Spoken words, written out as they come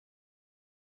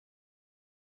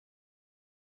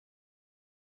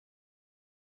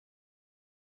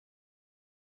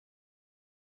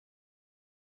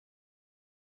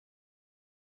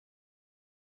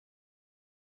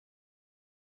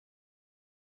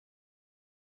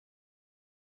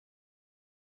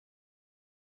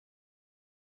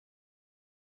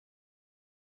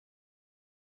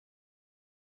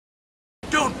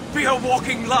be a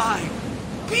walking lie.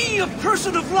 Be a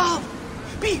person of love.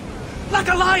 Be like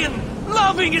a lion,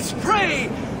 loving its prey.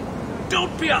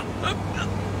 Don't be a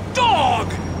dog,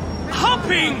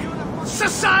 humping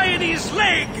society's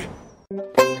leg.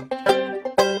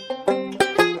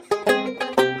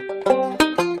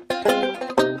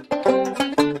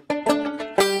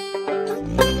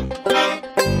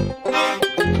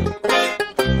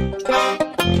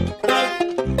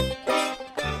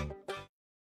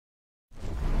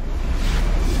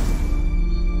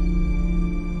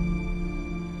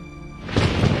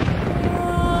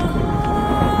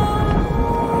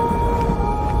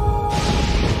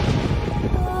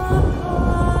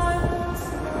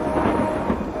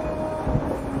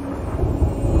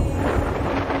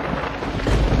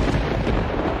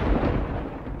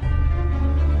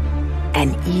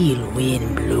 An ill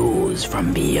wind blows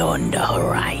from beyond the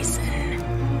horizon.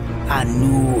 A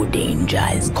new danger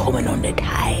is coming on the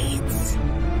tides.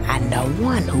 And the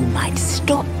one who might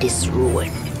stop this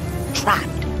ruin,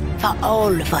 trapped for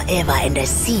all forever in the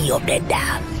sea of the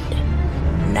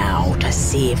damned. Now to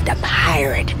save the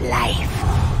pirate life,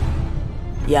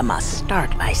 you must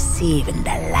start by saving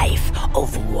the life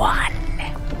of one.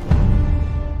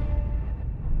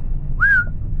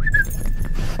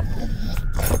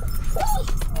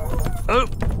 Oh,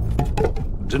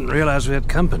 didn't realize we had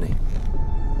company.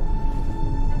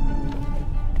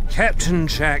 Captain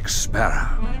Jack Sparrow.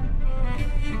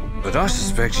 But I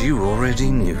suspect you already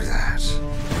knew that.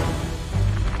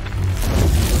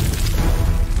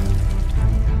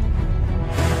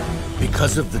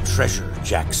 Because of the treasure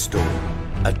Jack stole,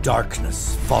 a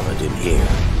darkness followed him here.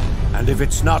 And if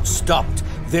it's not stopped,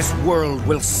 this world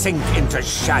will sink into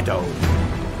shadow.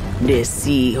 This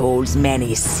sea holds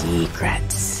many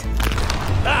secrets.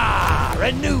 Ah,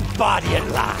 a new body at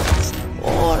last.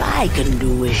 All I can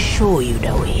do is show you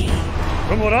the way.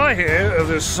 From what I hear of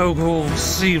this so-called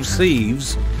Sea of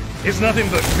Thieves, it's nothing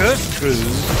but cursed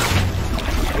crews,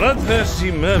 bloodthirsty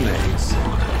mermaids,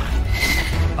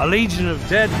 a legion of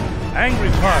dead, angry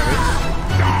pirates.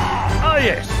 Ah,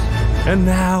 yes. And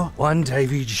now, one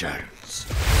Davy Jones.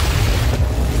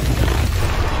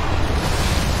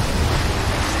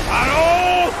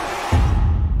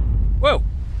 Well,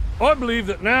 I believe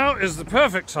that now is the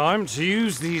perfect time to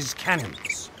use these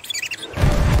cannons.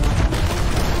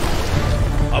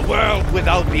 A world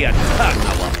without the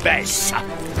eternal abyss.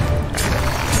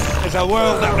 Is a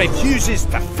world that refuses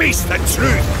to face the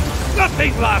truth.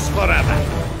 Nothing lasts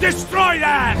forever. Destroy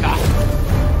that!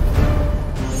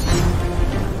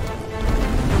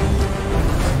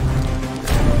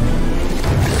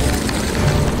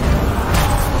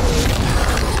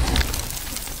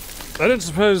 I don't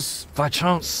suppose, by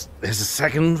chance, there's a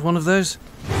second one of those?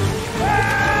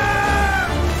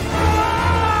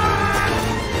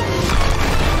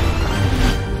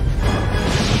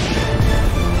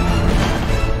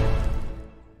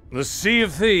 The Sea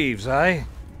of Thieves, eh?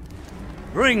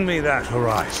 Bring me that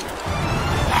horizon.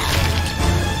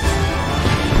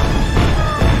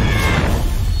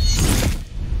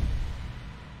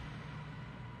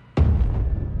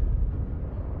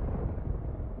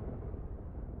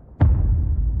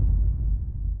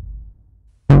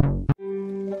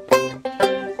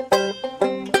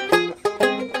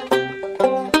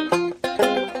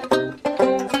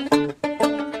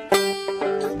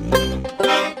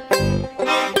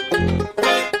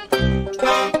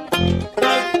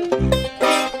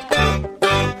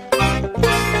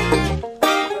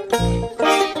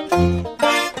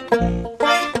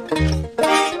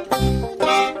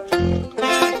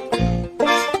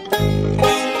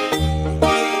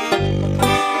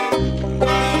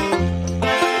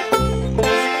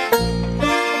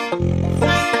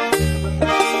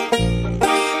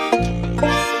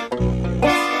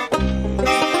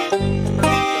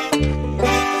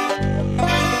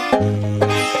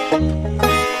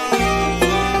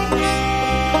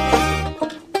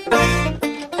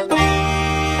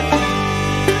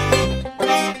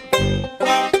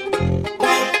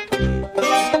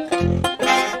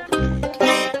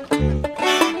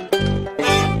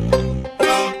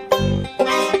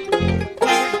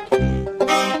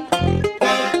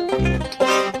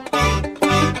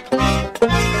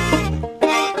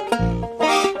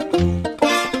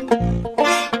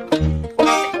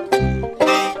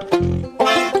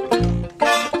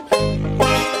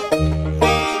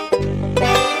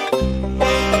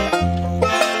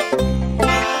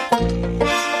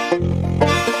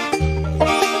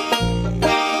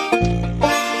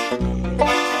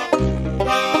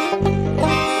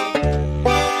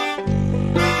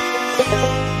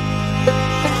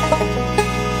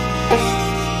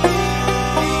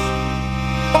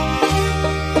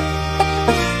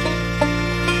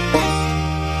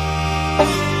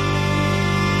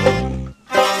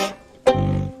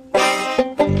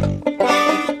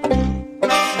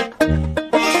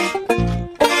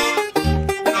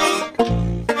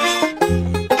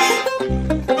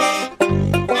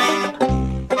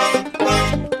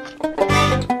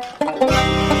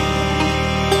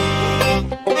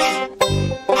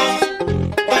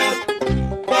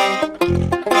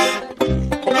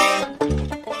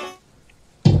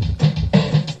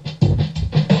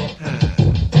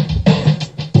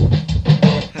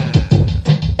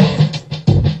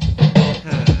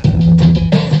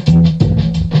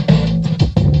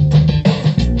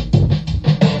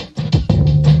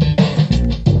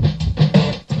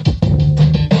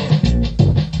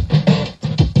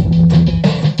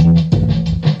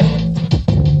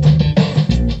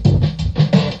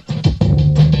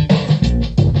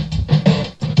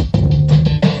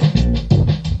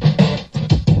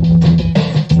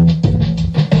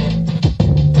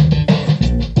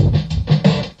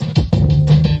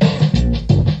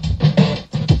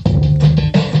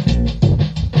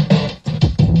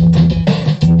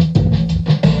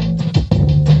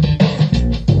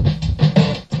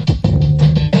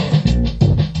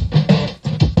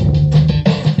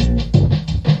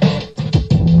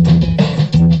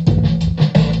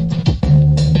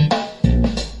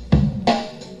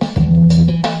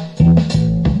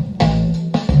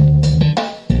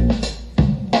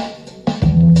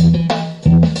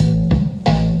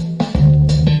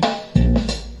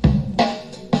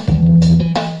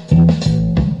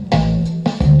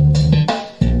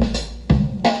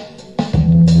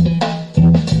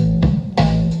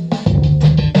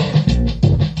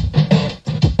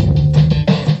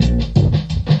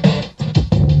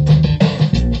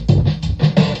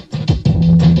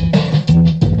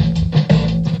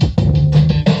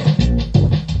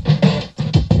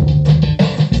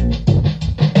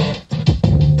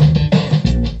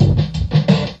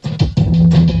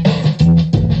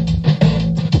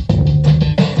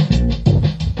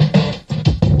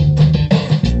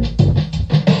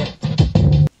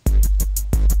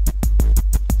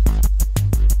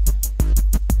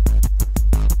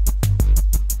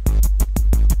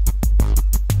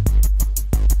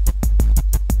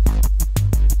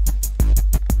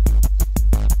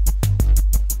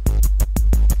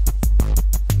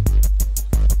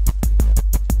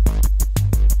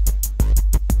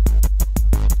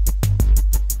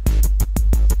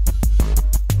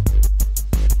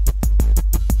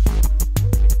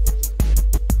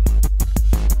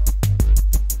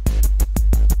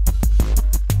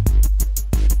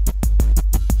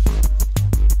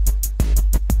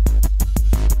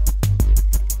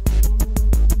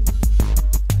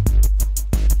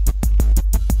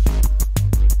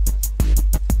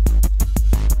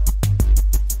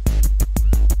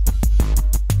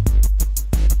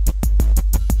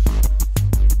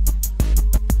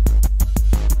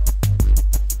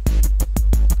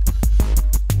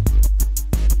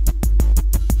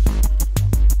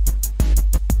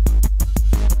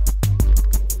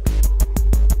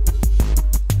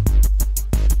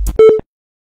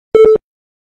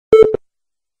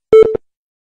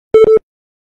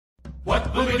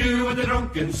 What will we do with the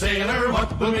drunken sailor?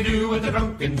 What will we do with the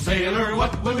drunken sailor?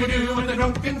 What will we do with the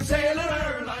drunken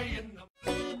sailor early in the...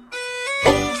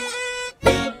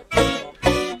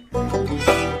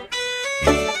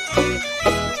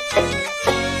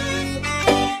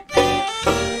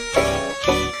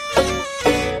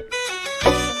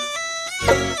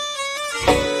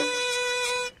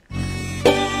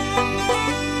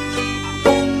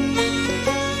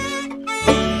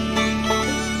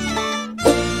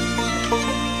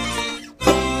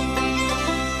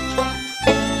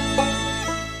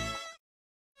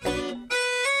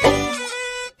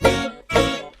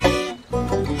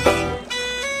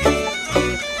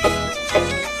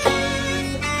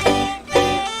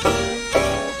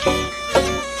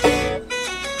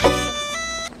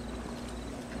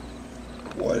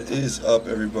 What is up,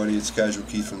 everybody? It's Casual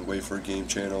Keith from the Wait for a Game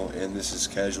channel, and this is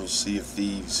Casual Sea of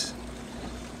Thieves.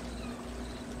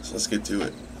 So let's get to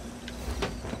it.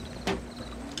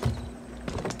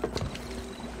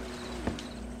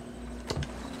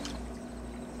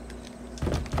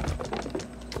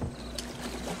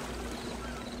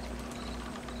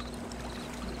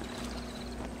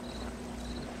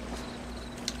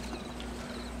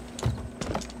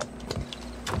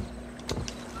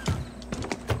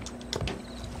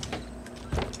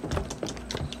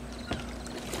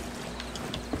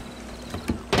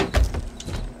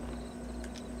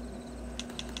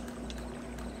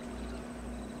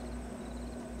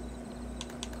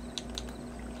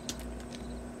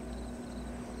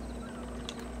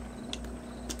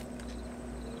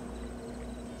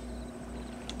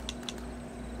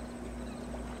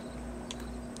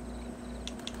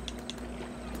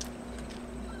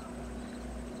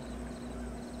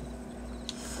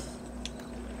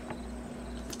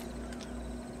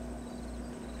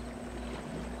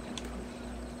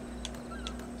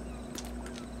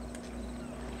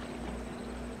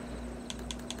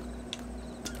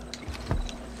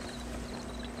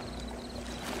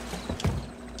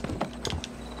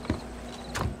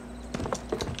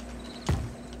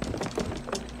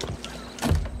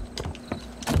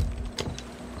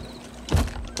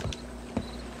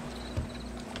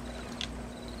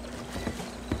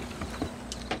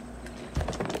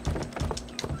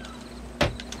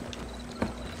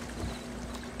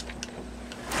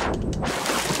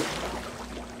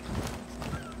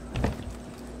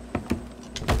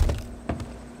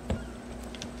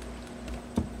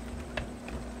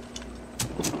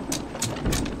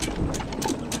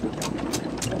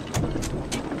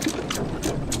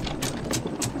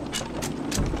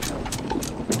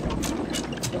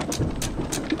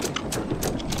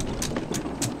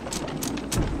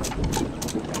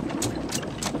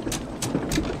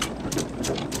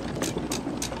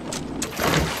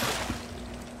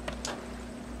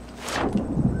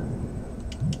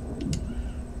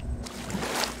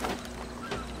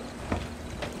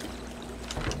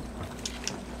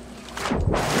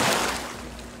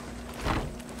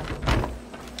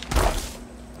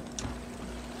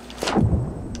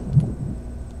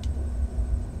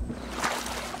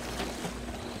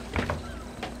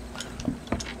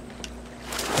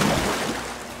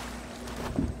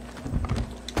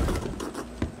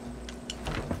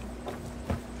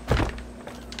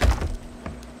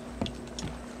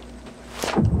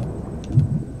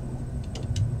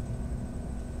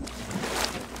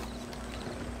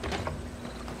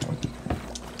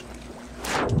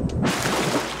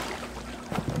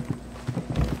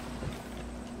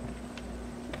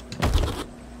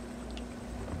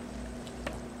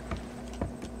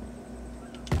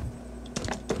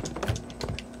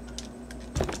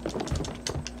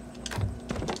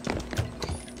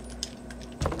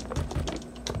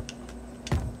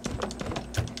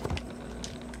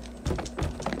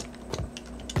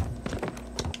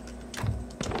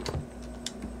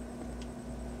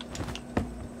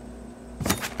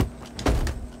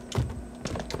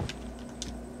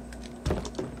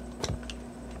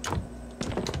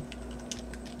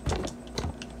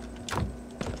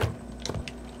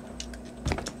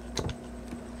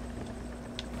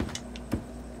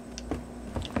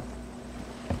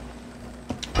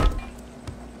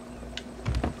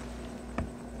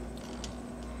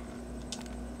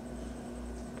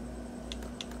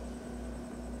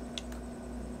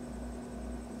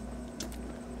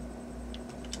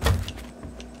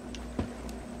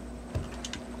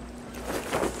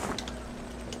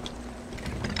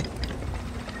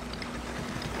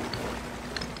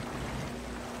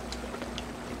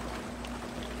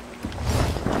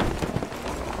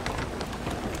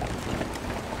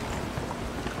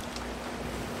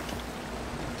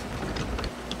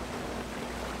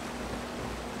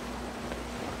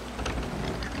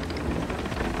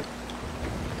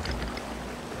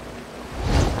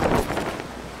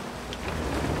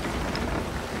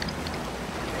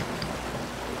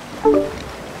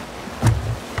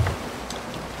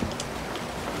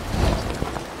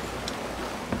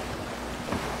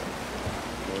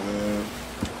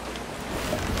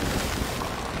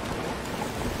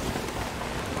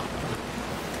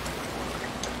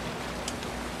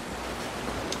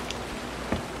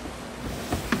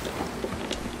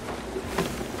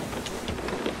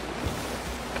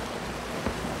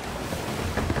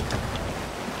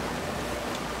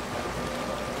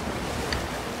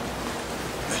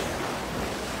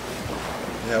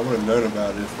 I would have known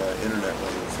about it if my internet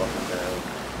wasn't fucking down.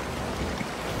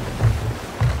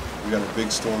 We got a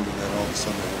big storm and then all of a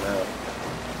sudden it went out.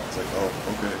 It's like, oh,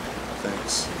 okay,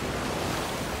 thanks.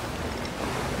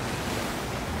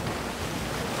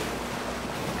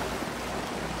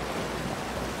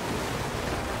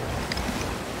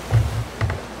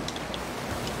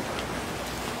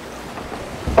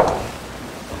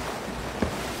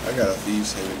 I got a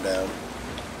Thieves hanging down.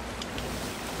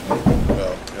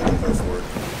 Well, got to go for it.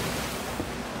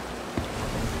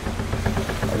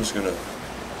 I'm just gonna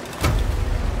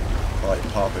probably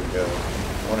pop and go.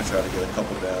 I want to try to get a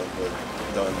couple down, but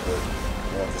I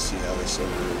want to see how this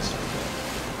server is.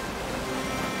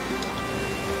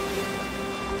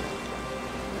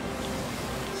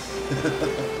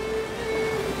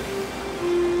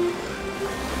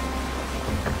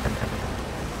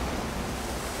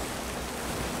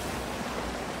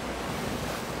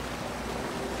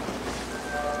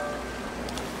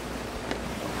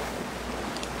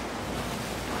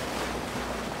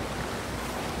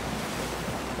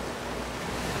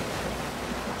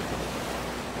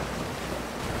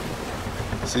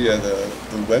 So yeah, the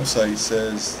website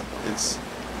says it's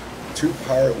two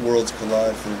pirate worlds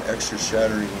collide for an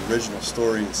extra-shattering original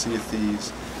story in Sea of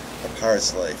Thieves, A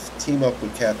Pirate's Life. Team up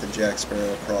with Captain Jack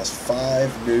Sparrow across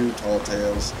 5 new tall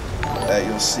tales that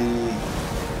you'll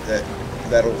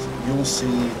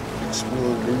see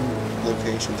explore new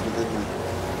locations within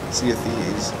the Sea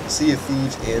of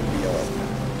Thieves and beyond.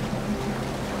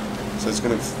 So it's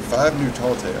going to be 5 new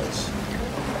tall tales.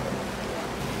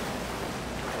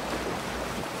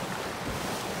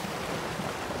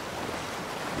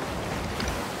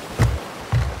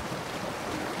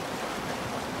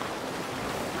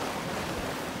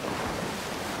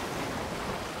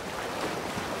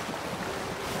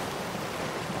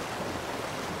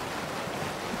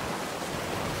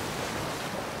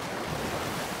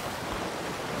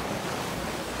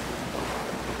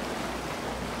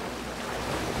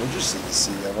 Interesting to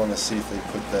see. I want to see if they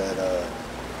put that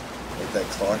like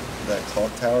that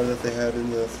clock tower that they had in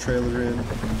the trailer in.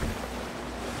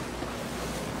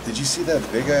 Did you see that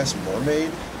big ass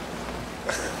mermaid?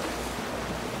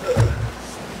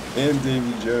 And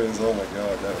Davy Jones. Oh my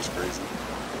god, that was crazy.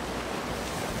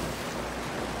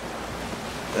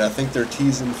 And I think they're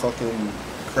teasing fucking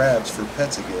crabs for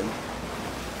pets again.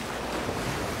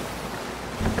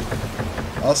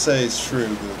 I'll say it's true,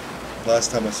 but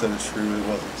last time I said it's true, it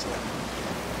wasn't, so.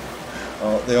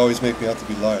 They always make me out to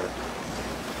be a liar.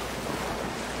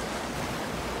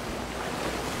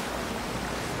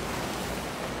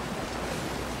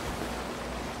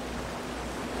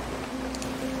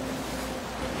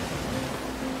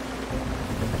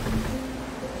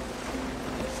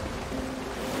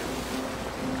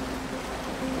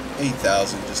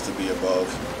 $8,000 just to be above.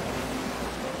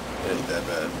 It ain't that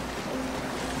bad.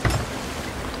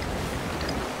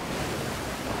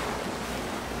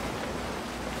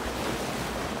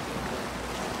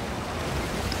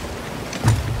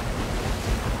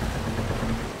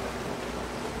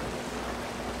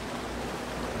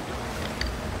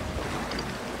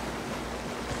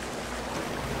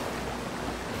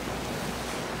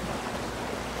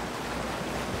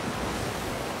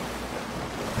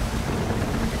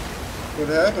 What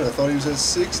happened? I thought he was at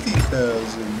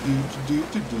 60,000.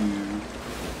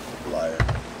 Liar.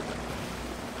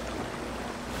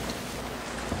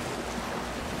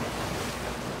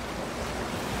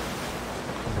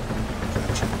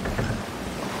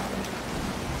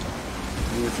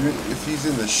 I mean, if he's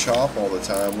in the shop all the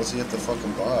time, what's he have to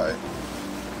fucking buy?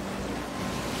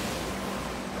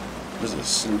 There's a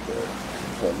suit there.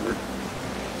 Plunder.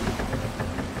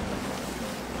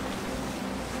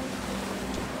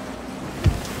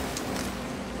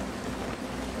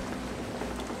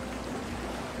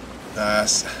 I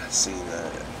seen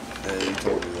that. Yeah, you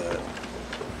told me that.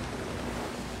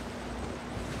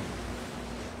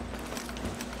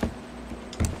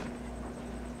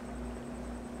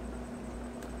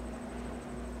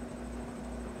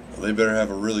 Well, they better have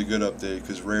a really good update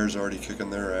because Rare's already kicking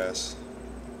their ass.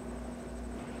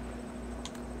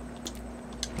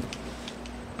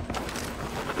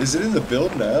 Is it in the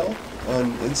build now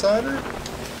on Insider?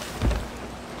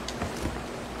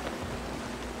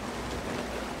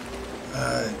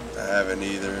 I haven't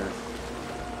either.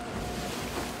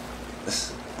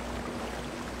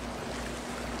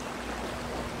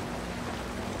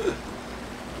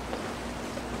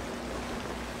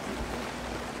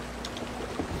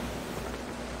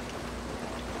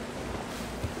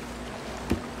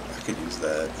 I could use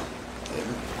that. Damn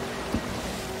it.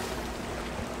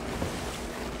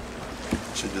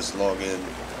 Should just log in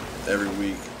every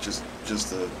week just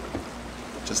to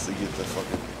get the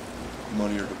fucking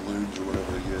money or doubloons or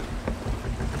whatever they get.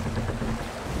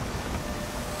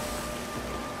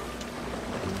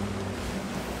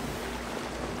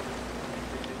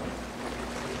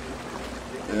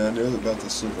 Yeah, I knew about the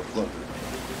silver plunder.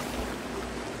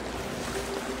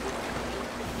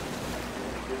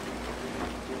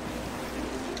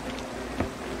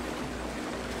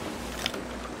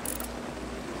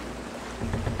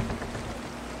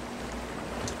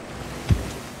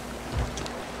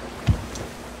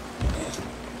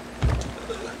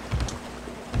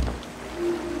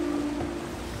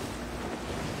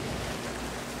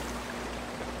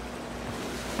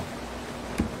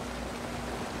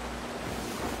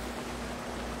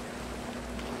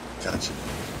 Gotcha.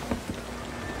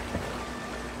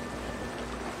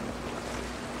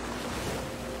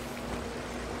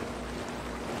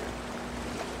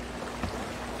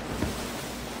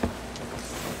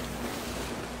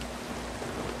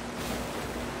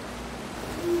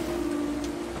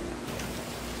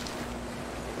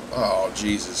 Oh,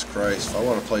 Jesus Christ. If I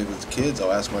want to play with kids,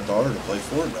 I'll ask my daughter to play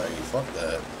Fortnite. Fuck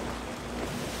that.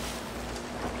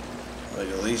 Like,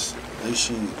 at least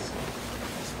she...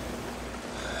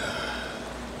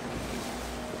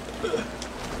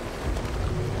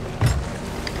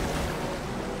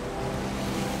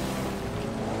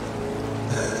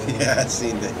 Yeah, I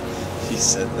seen that. He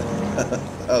said that.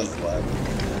 I was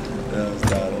laughing. I was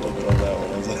dying a little bit on that one.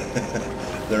 I was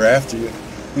like, they're after you.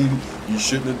 You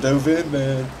shouldn't have dove in,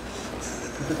 man.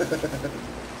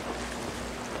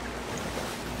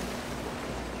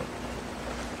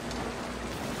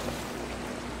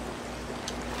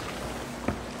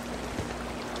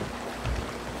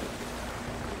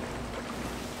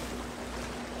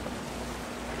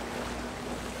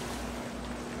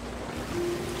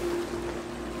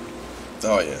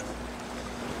 Oh yeah.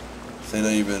 If they know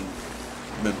you've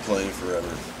been playing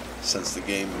forever since the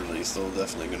game released, they're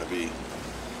definitely going to be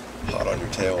hot on your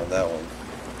tail on that one.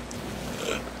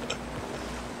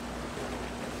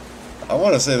 I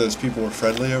want to say those people were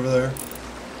friendly over there.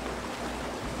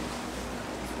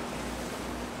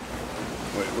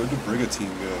 Wait, where'd the brigantine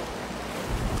go?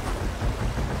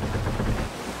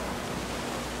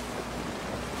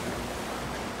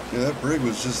 Yeah, that brig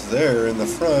was just there in the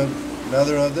front. Now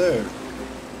they're not there.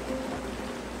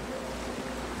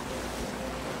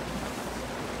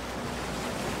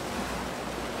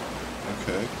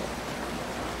 Okay.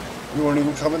 You weren't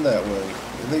even coming that way.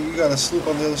 I think you got a sloop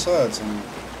on the other side. So...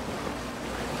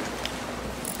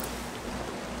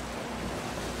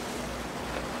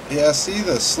 Yeah, I see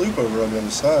the sloop over on the other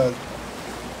side.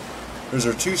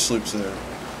 There are two sloops there.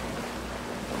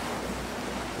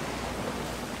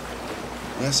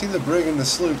 Yeah, I see the brig and the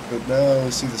sloop, but now I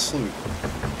only see the sloop.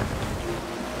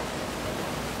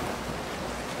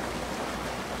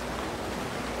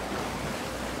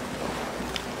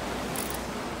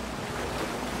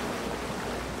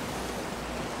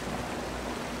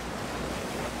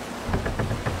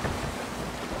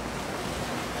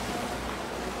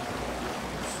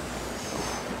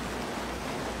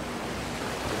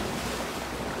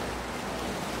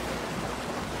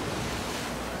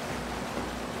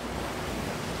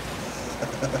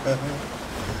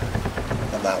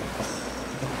 I'm out.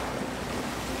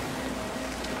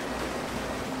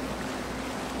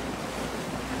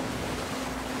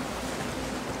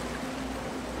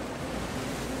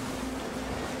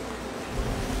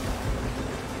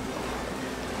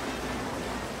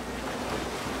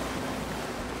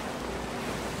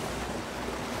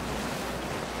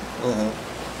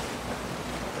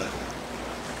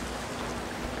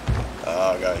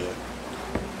 Oh, I got you.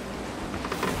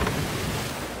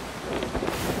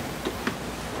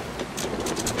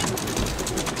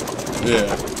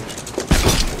 Yeah.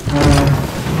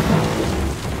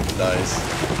 Nice.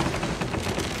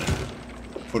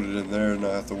 Put it in there and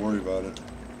not have to worry about it.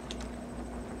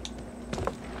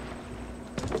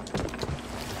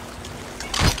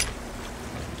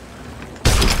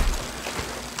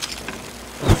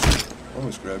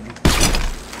 Almost grabbed you.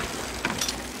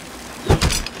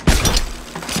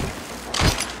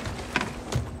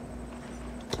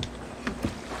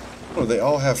 Oh, they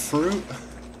all have fruit?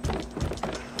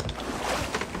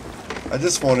 I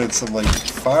just wanted some, like,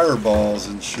 fireballs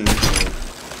and shit, but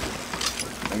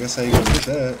I guess I ain't gonna get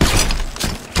that.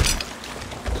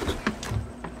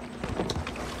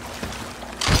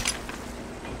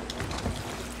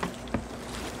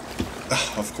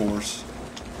 Of course.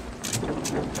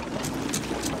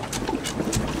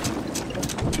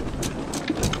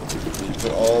 You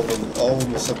put all of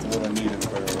them except the one I need in the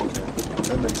barrel, okay.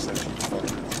 That makes sense, you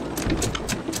fucker.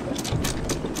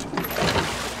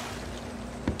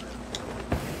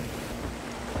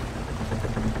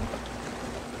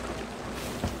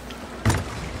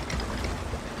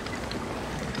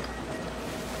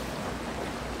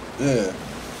 Yeah.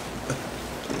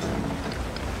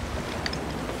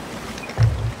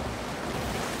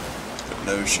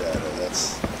 No shadow.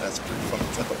 That's pretty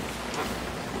fucked up.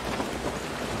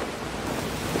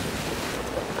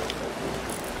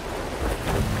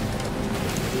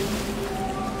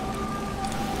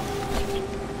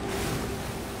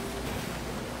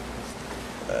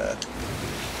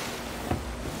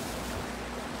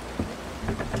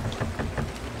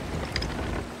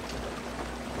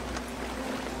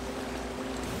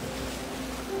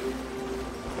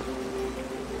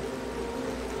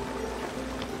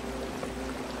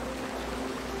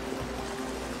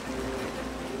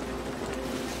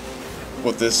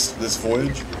 What, this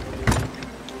voyage?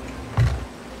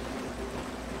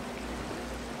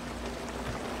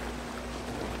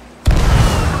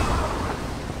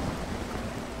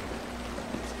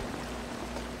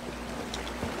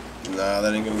 Nah,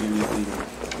 that ain't gonna give you anything.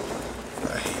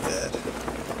 I hate that.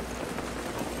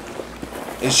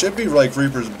 It should be like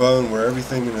Reaper's Bone, where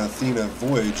everything in Athena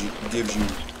Voyage gives you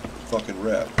fucking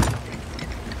rep.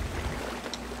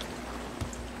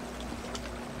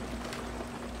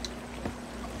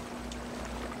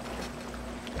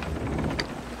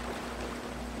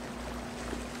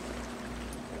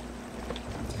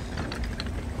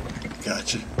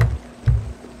 Gotcha.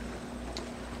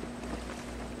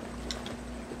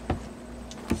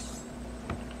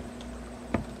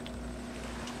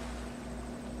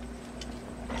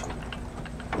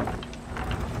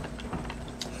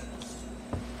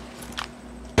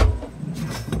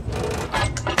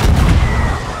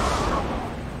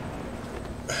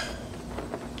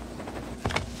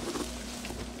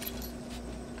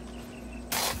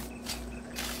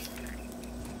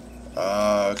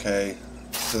 Okay.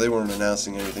 So they weren't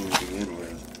announcing anything to begin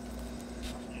with.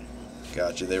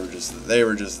 Gotcha. They were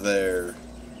just there.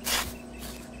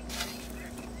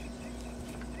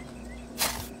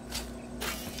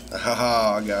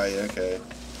 Haha, I got you. Okay.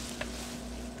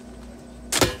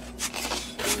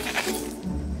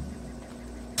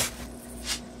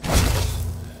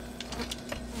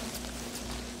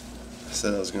 I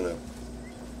said I was gonna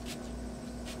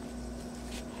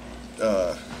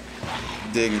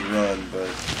dig and run, but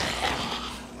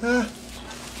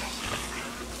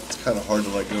it's kind of hard to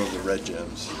let go of the red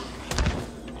gems.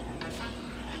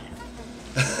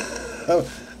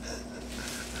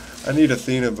 I need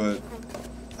Athena, but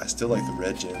I still like the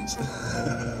red gems.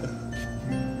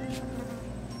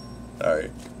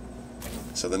 Alright.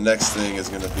 So the next thing is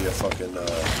gonna be a fucking,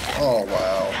 oh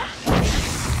wow.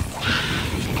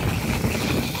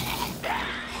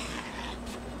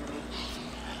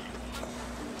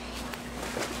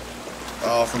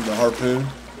 Oh, from the harpoon?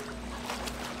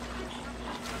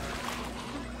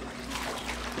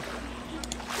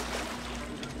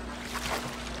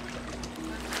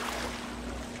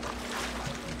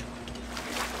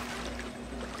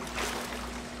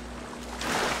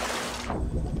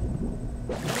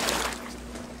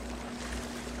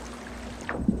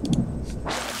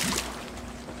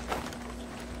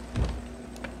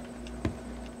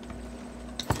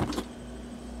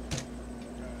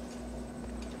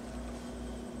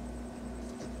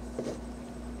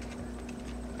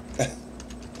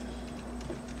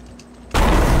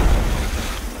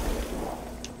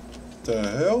 The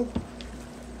hell?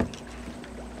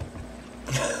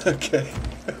 Okay.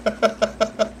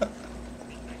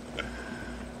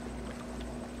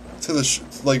 To the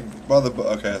like by the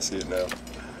okay, I see it now.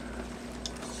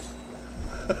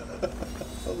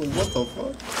 I was like, what the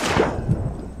fuck?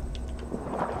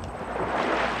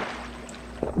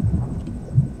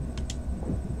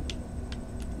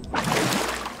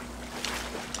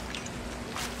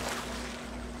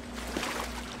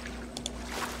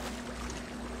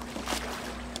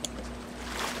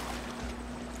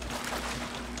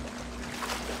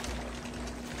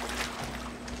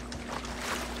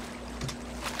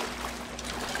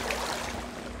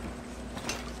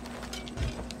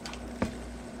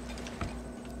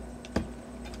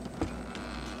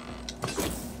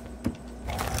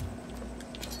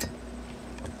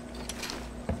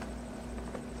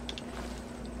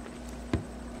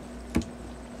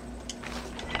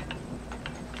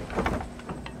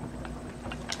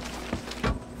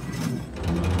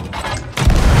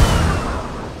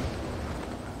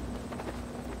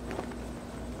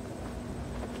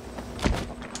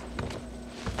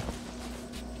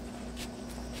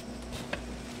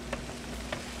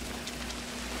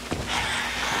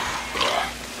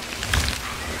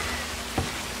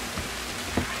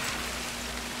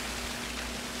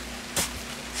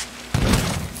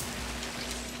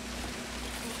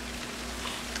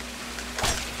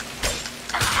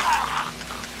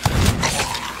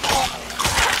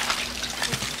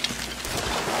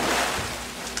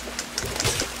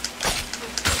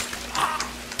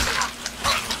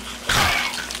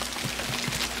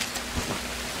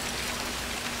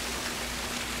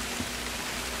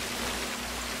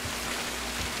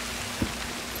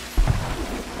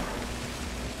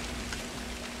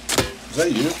 Is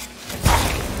that you?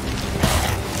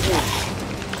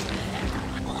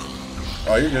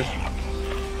 Oh, you're good.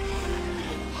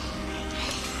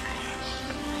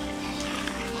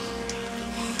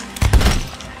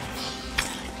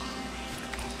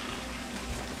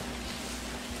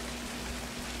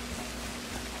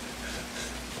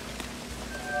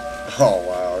 Oh,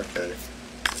 wow, okay.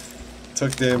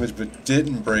 Took damage but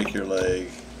didn't break your leg.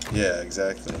 Yeah,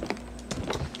 exactly.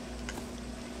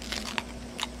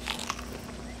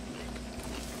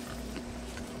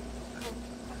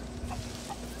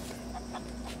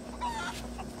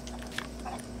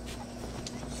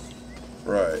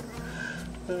 Right.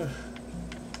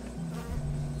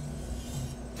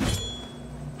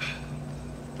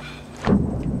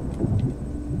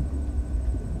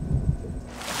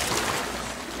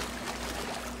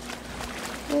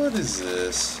 What is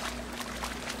this?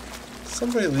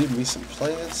 Somebody leave me some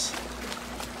plants?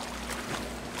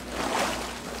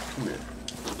 Come here.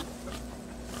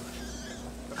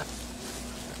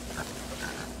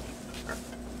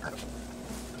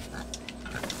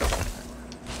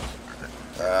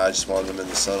 I just want them in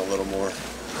the sun a little more.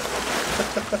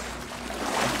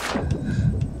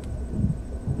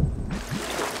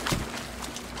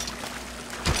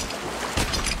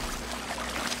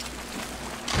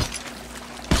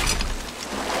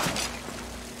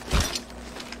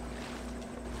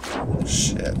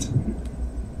 Shit.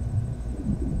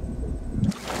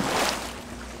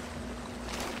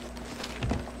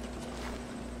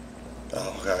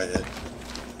 Oh, God.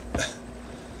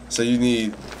 So you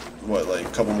need, what, like a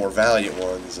couple more Valiant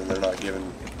ones, and they're not giving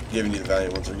you the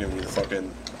Valiant ones, they're giving you the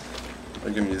fucking,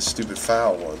 they're giving you the stupid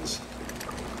foul ones.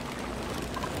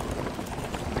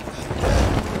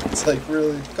 It's like,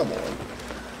 really? Come on.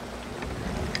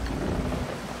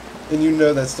 And you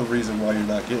know that's the reason why you're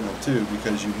not getting them too,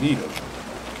 because you need them.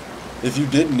 If you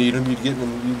didn't need them, you'd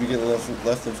be getting left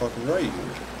and fucking right here.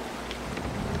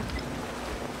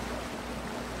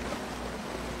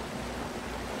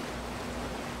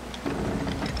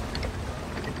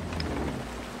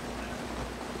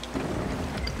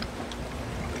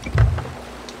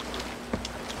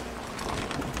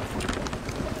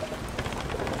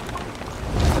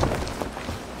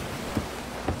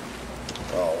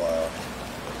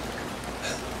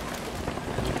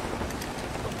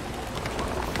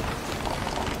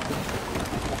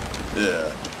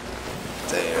 Yeah.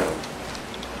 Damn.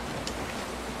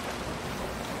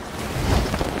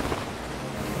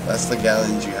 That's the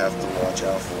gallons you have to watch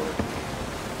out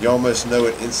for. You almost know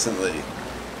it instantly.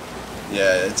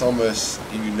 Yeah, it's almost,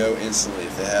 you know instantly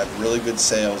if they have really good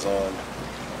sails on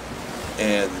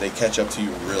and they catch up to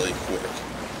you really quick.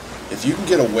 If you can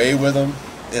get away with them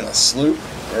in a sloop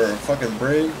or a fucking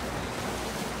brig,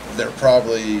 they're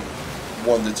probably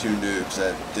 1 to 2 noobs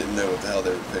that didn't know what the hell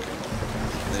they were picking.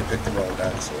 They picked the wrong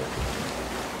dinosaur.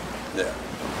 Yeah.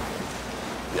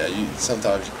 Yeah, you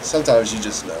sometimes you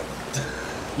just know.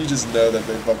 You just know that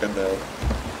they fucking know.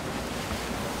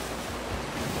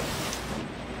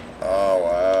 Oh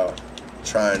wow.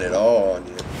 Trying it all on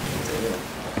you. Damn.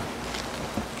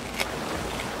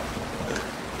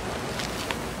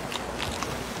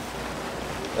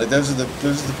 Like those are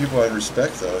the people I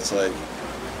respect though. It's like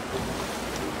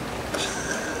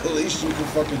at least you can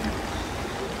fucking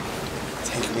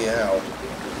take me out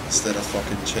instead of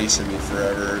fucking chasing me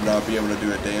forever and not be able to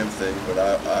do a damn thing, but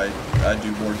I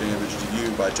do more damage to you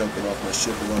by jumping off my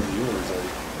ship and onto yours. Like,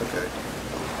 okay.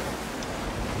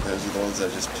 Those are the ones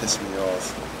that just piss me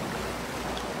off.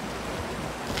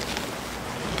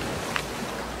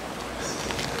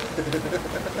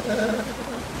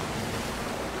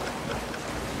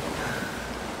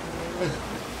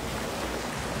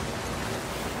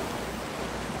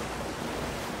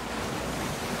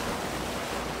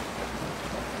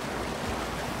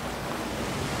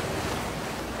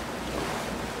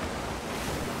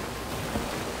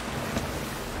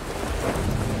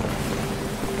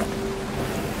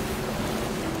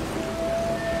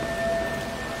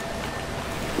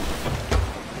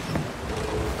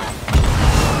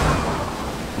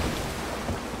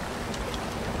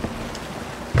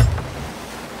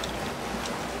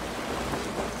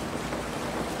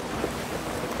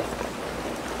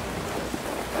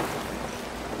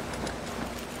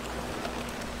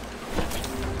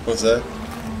 What's that?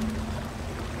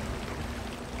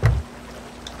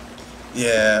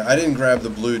 Yeah, I didn't grab the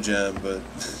blue gem, but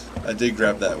I did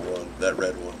grab that one, that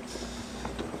red one.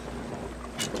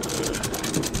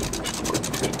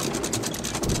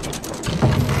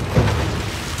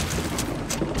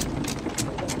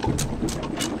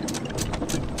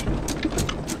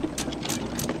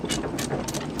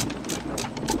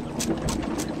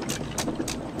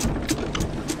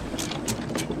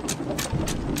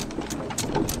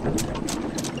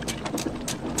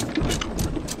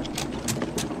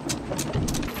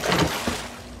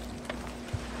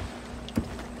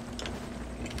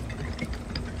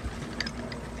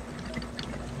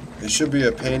 should be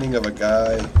a painting of a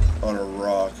guy on a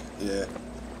rock. Yeah.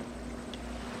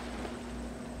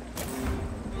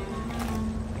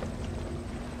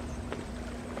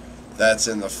 That's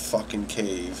in the fucking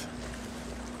cave.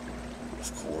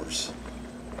 Of course.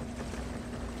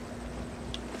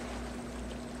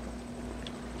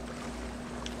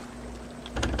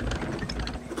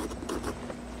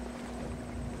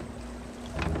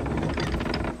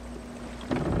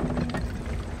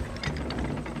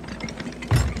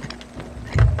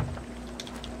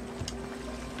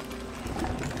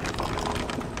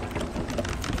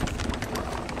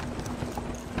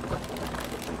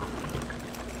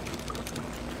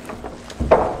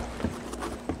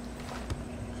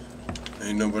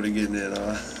 Ain't nobody getting in,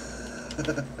 huh?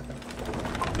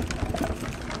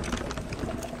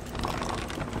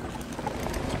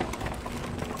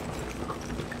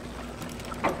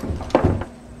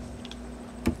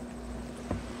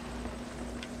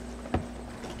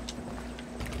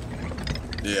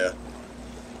 Yeah.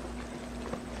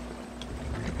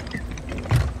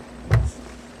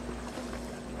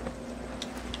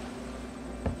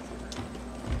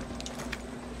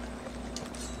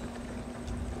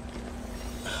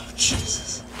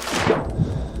 Jesus.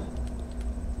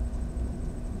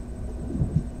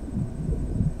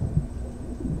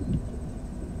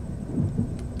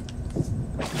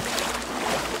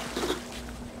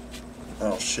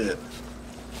 Oh shit.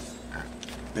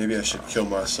 Maybe I should kill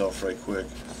myself right quick.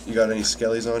 You got any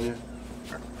skellies on you?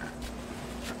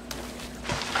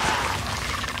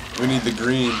 We need the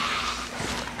green.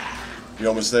 You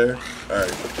almost there?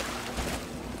 Alright.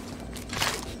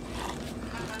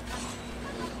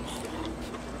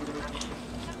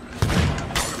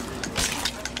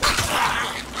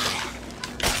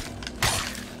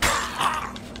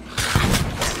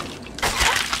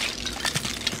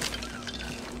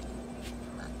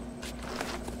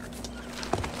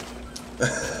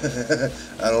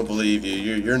 I don't believe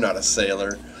you. You're not a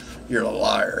sailor. You're a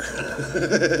liar.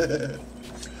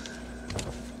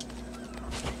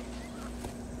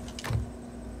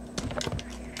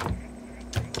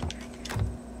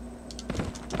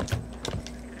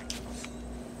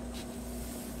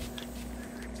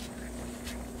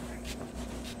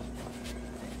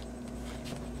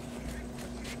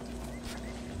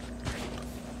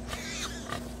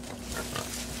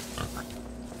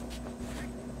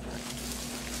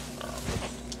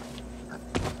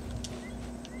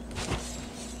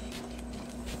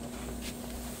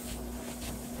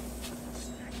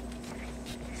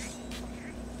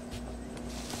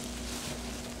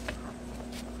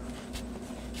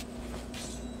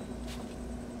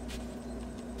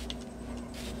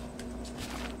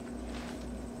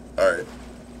 Alright.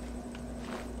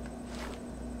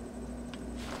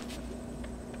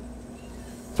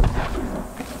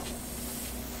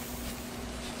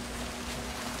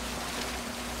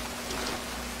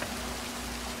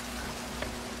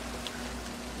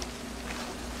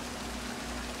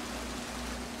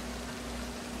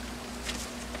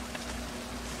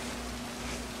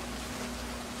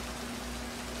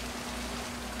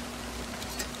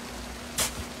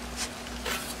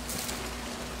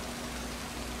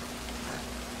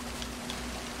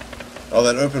 Oh,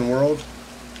 that open world?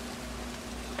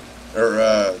 Or,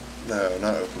 no,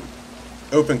 not open.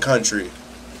 Open country.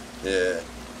 Yeah.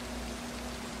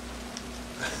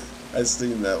 I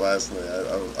seen that last night.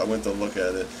 I went to look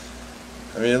at it.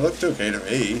 I mean, it looked okay to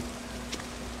me.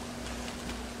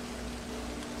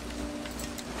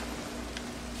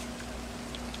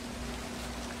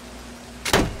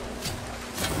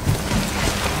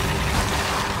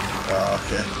 Oh,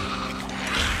 okay.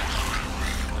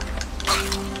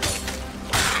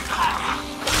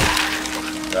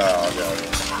 Oh, no.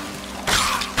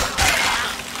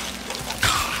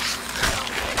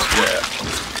 Yeah.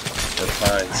 The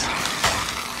pines.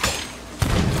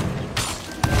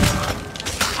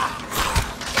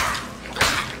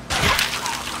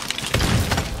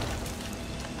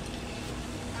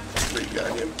 What you got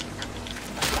him?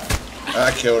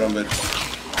 I killed him, but...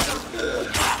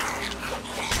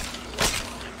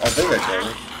 I think I killed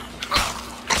him.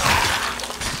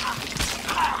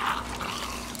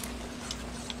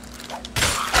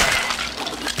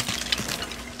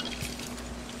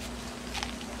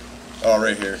 Oh,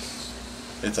 right here.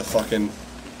 It's a fucking...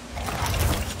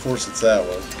 Of course it's that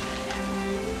one.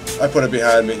 I put it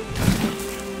behind me.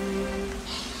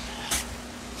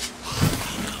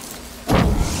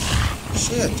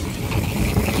 Shit.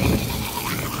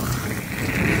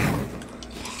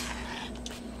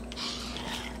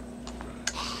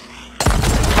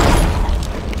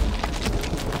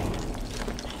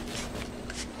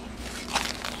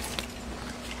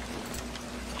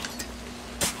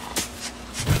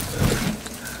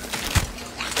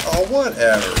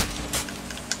 Whatever.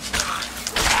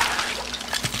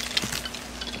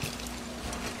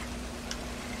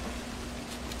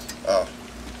 Oh.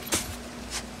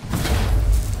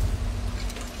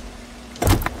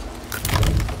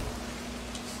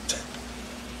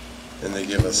 And they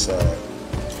give us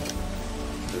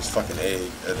this fucking egg,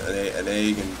 an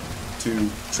egg and 2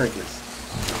 trinkets.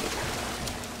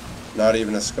 Not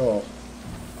even a skull.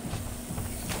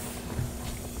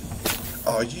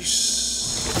 Oh, you bitch.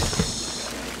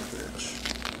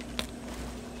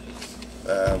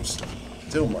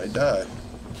 Still might die.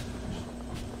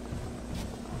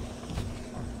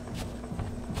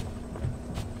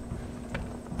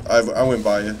 I went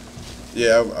by you.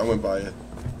 Yeah, I went by you.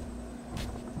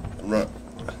 I'm run.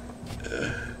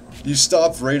 You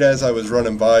stopped right as I was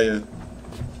running by you.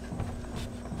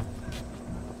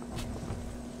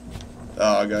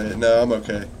 Oh, I got it. No, I'm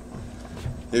okay.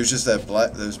 It was just that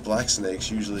those black snakes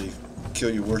usually kill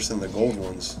you worse than the gold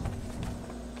ones.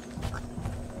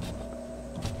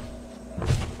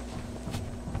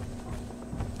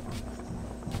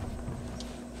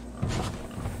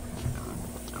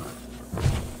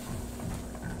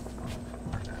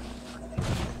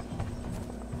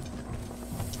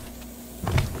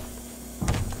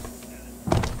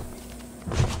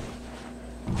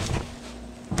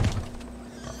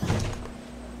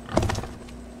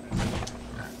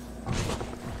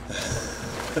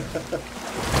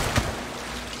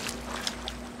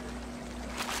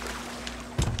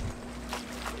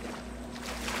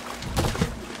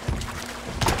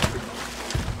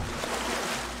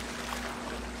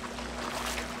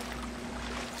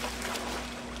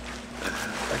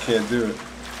 Can't do it.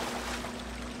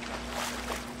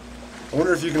 I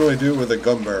wonder if you can only do it with a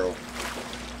gun barrel.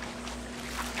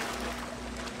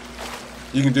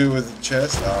 You can do it with the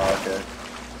chest? Oh, okay.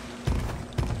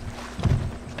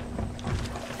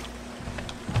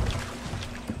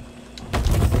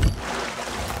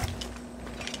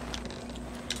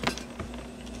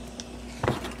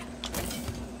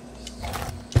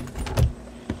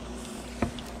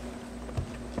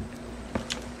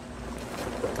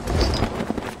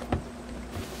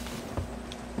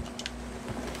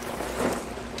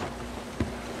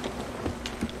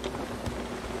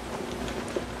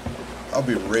 I'll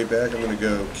be right back. I'm gonna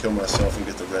go kill myself and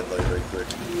get the red light right quick,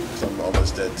 because I'm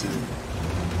almost dead too.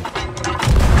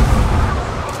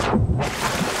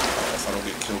 If I don't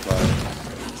get killed by a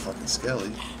fucking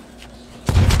skelly.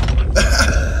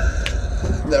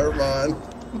 Never mind.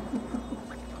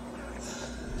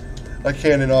 I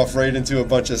cannon off right into a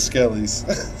bunch of skellies.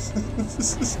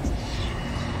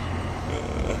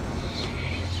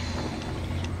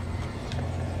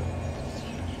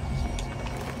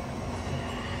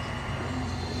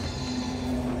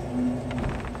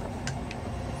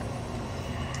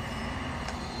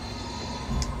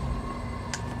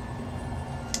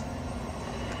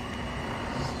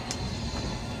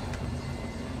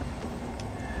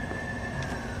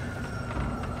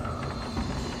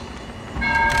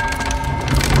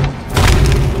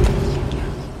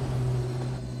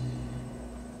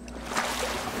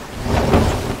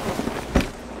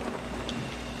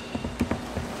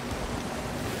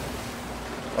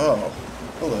 Oh,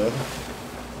 hello.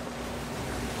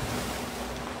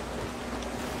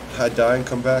 I die and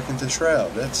come back into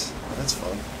Shroud. That's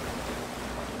fun.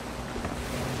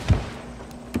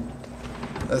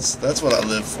 That's what I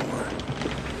live for.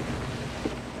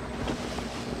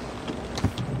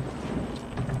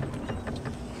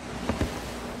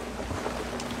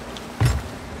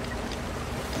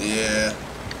 Yeah,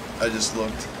 I just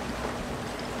looked.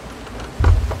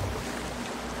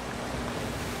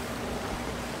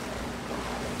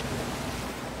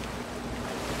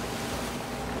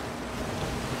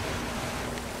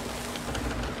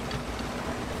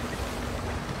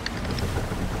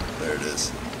 There it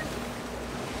is.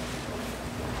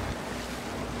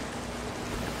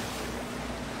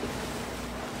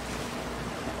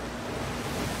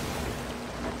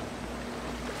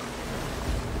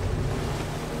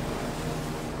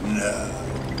 No,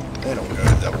 they don't go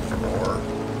to Devil's Roar.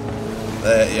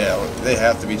 Yeah, they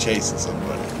have to be chasing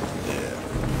somebody. Yeah.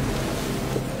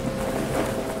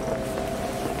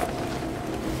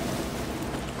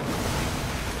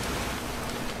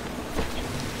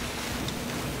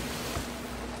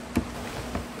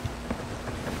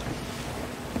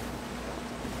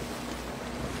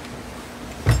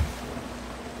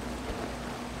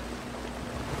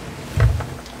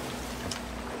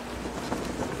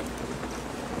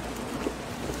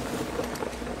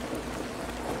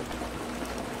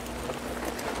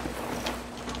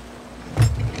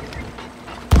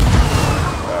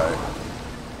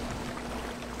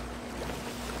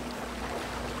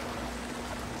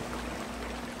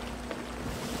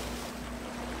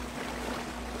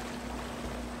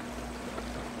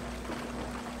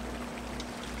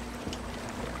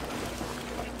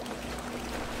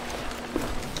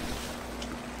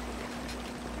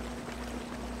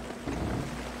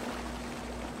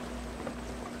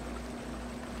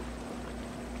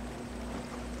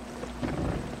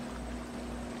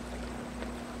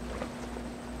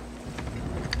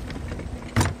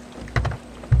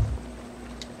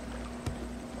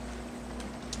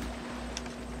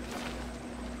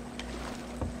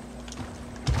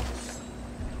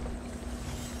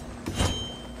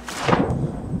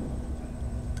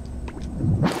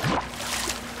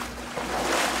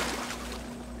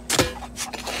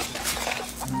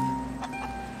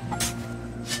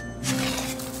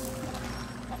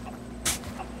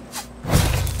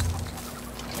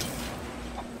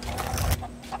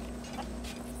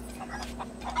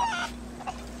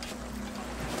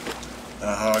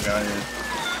 I got in.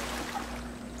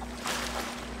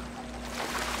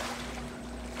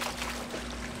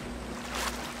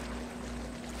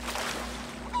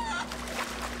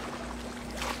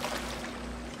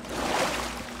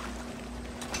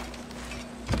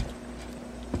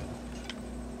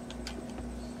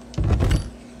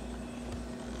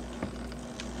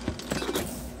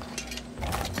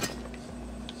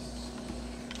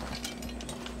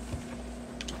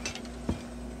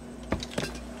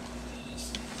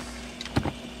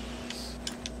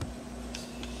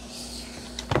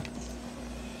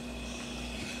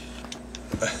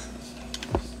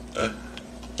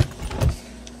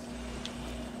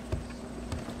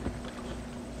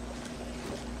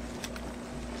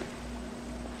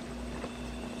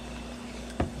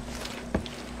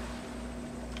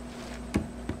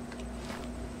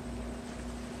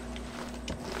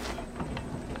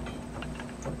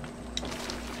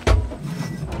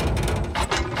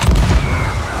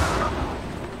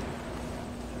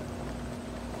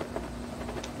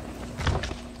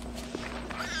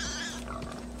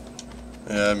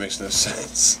 Yeah, that makes no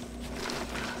sense.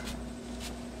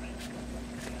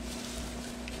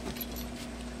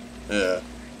 Yeah.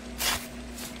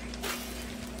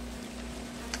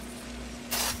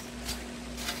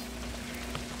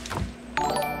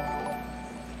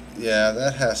 Yeah,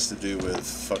 that has to do with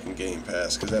fucking Game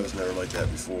Pass, because that was never like that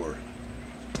before.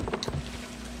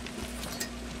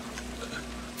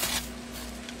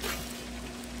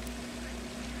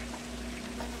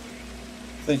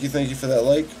 Thank you for that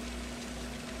like.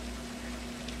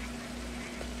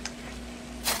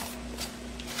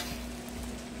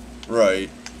 Right.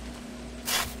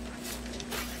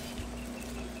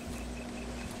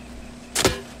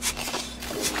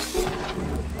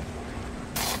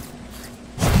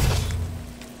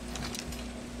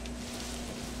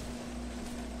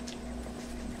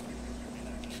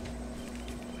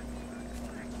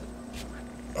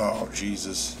 Oh,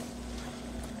 Jesus.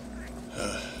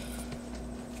 Yeah,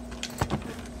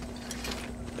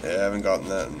 I haven't gotten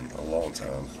that in a long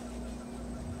time.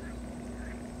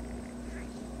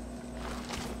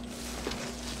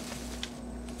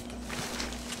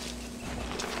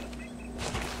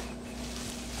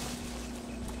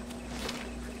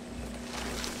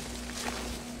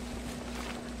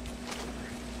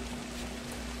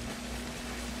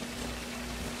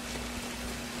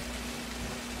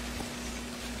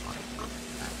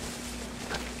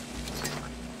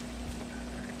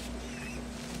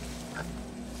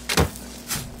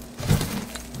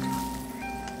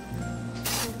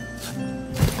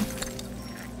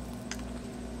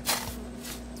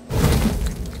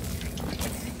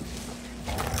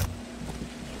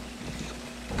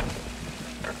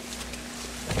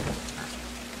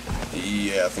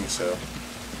 Yeah, I think so.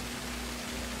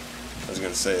 I was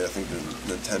gonna say, I think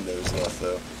the Nintendo's left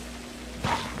though.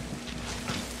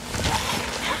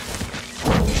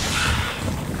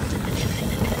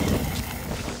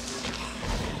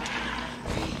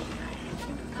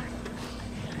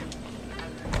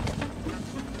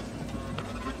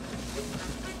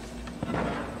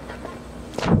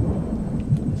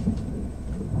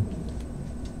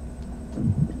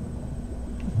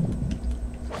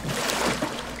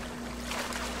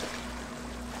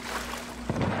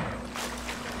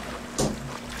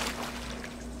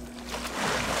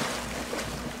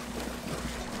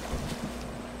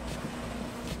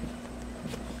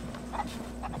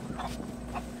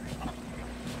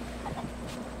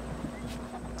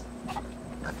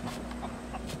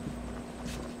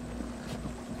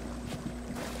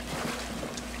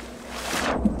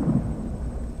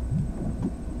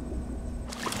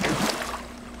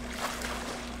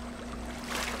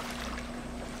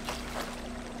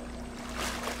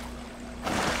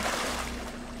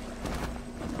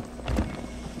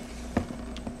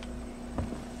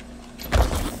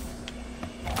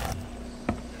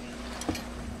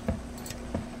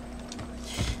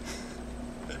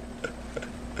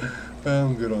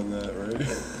 I'm good on that, right?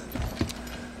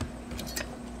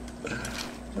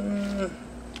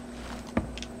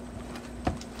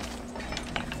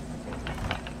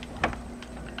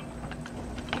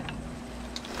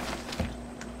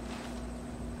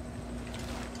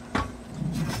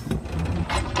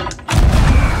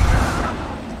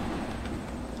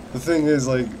 The thing is,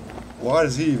 like, why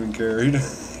does he even care? He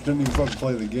doesn't even fucking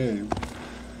play the game.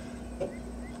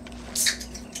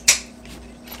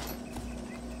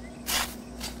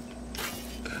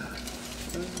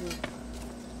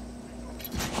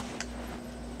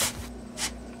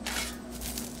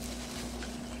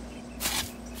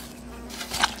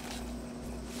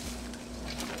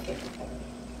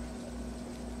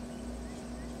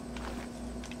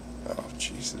 Oh,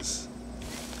 Jesus.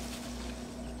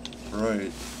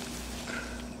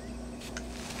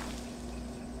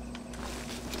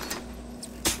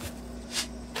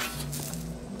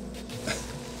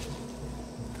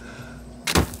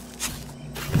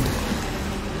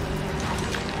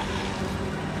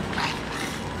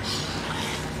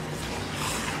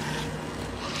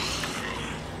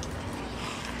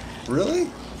 Really?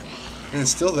 And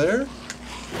it's still there?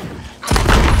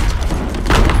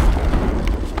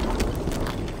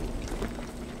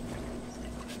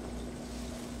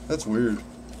 That's weird.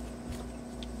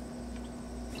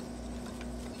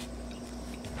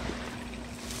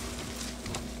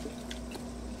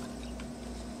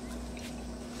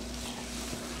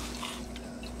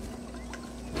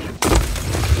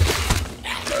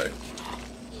 Alright.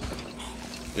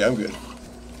 Yeah, I'm good.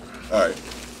 Alright.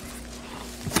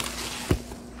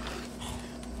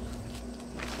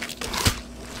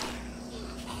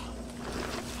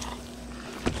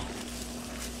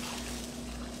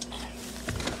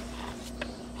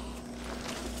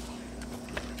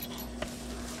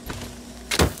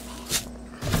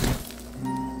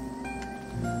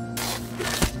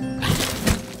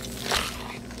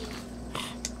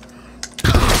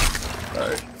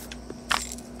 Alright.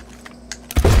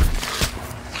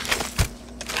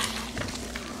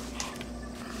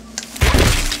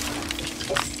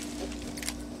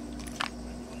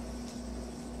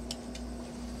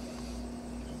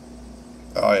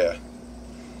 Oh yeah.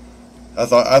 I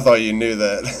thought you knew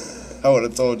that. I would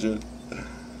have told you.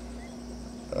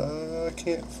 I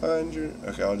can't find your.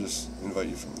 Okay, I'll just invite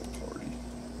you from the party.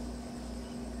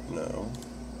 No.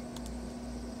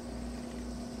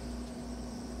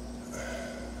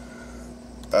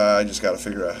 I just got to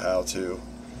figure out how to,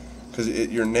 because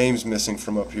your name's missing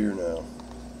from up here now.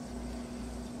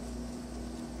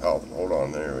 Oh, hold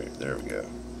on. There we go.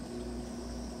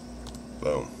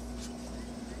 Boom.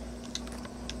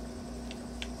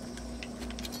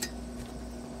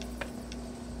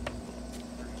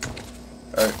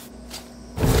 All right.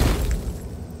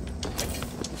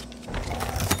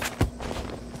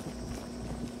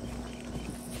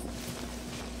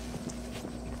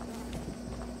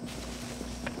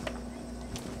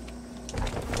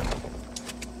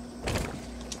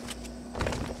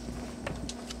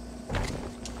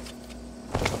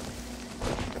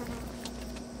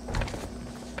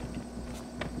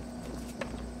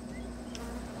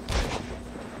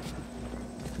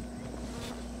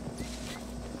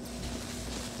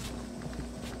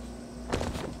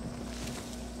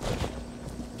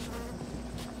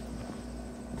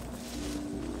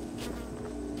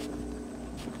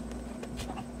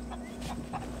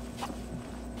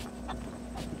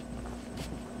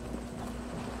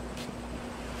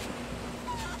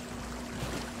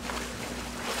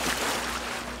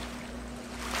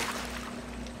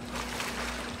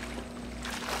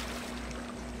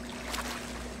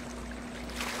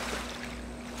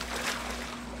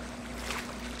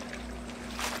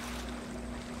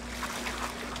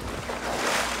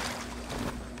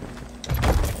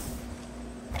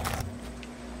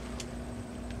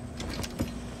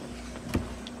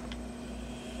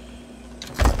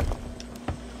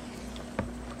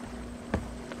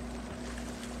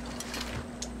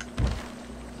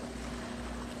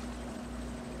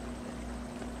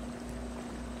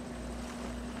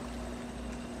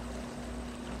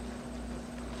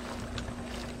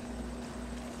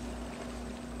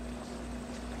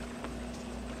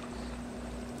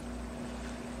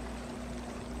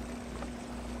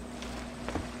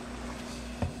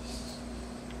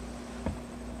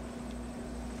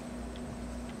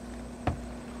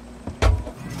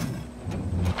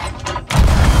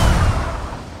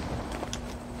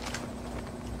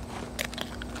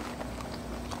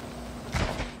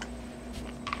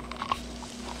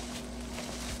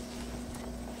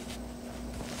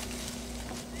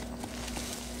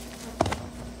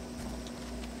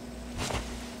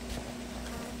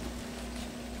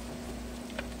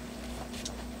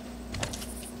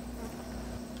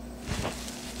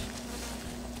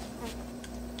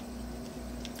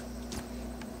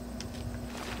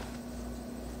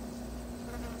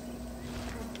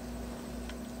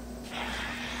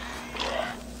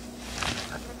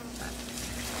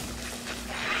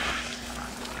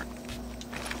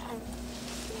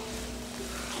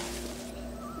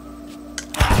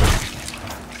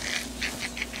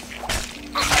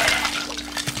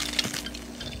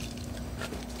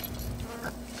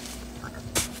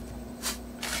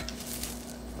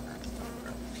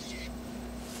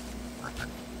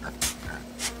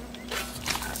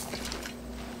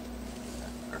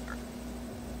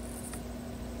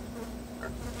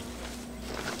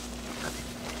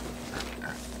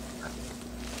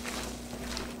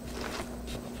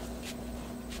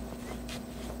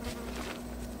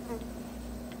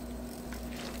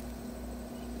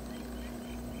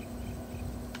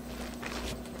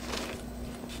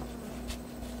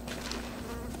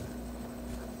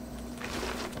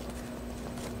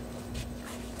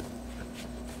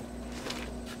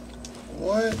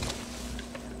 What?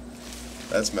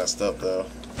 That's messed up, though.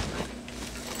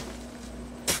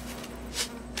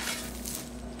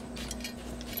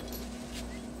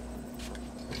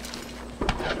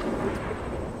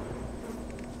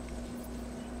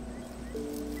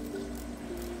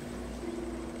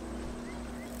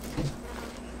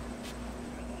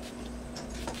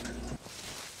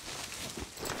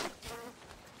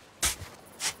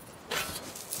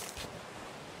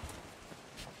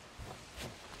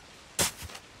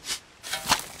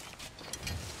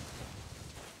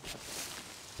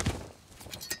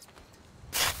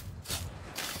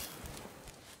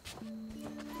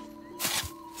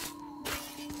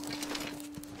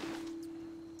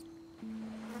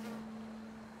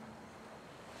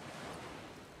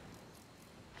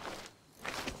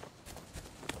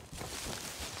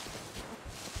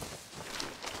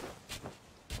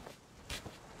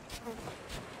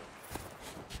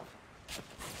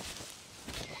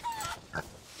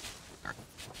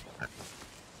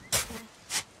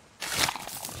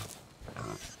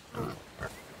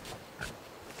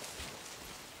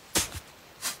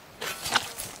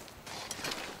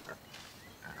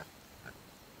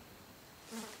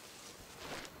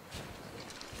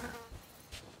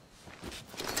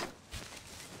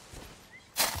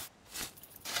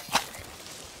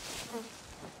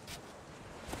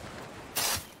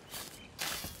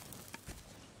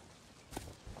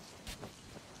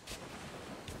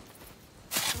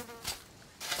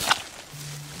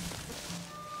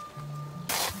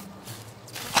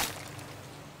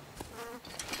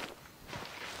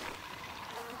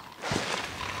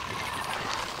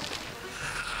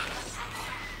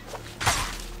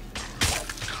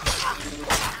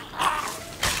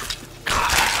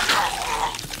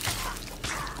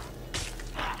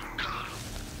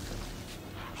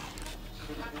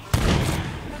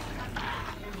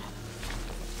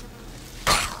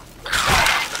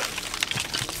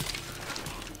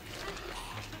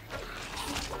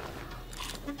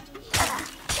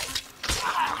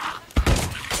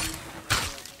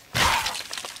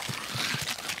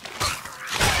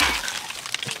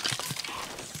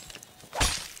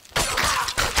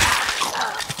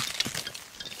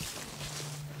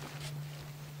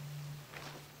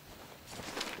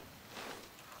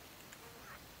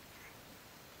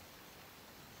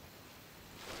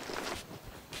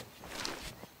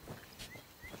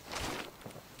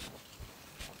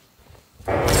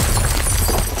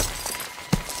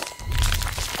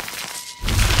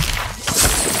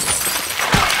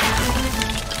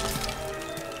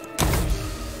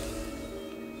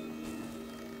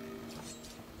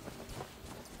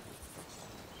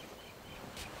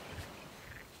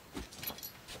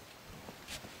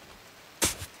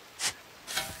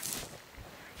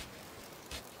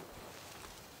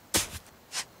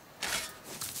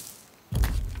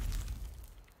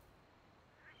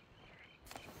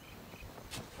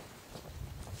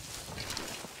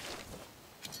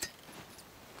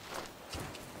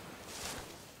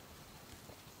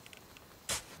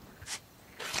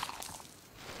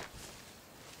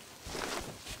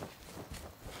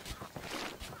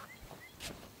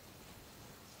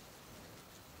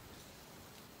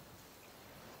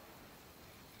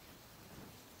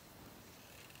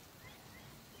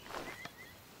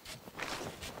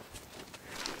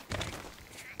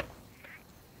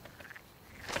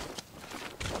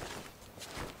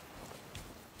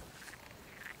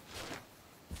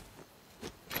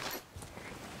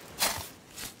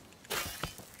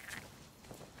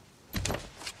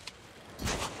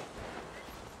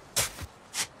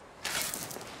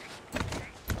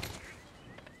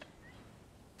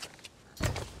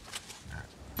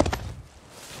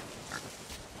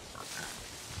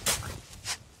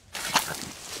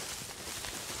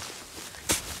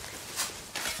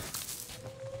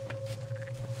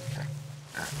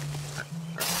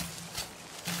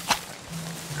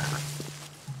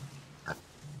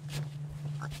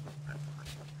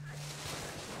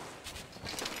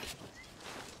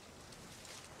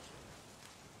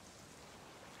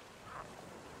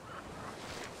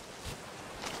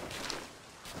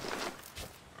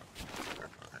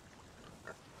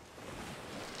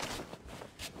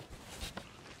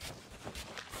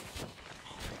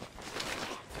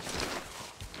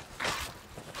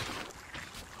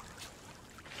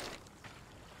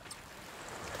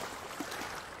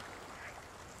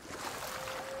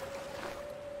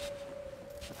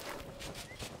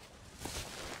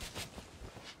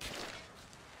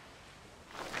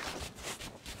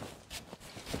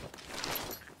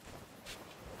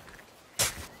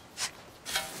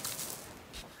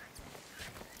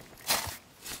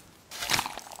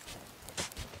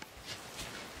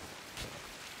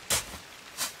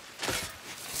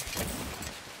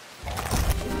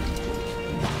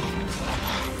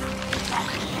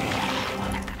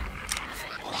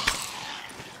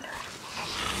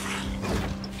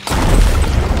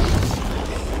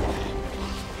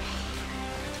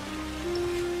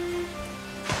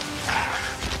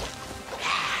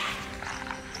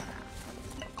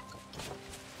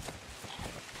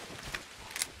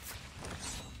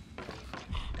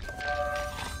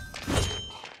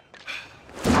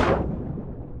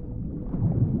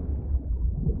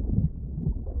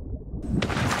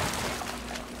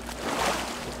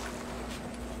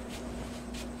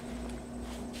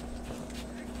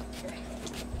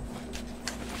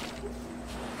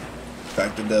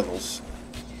 like the devils.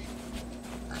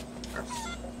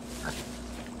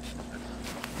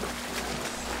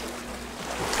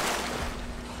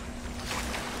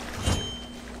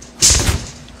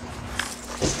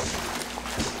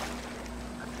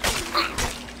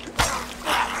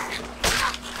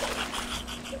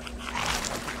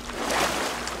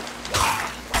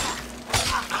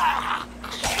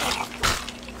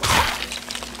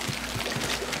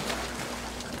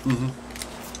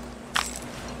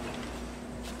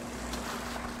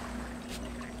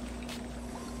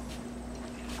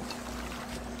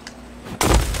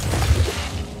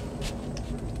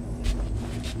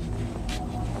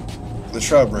 The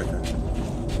Shroud Breaker.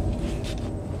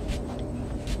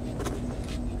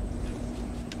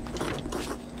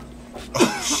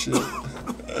 Oh shit.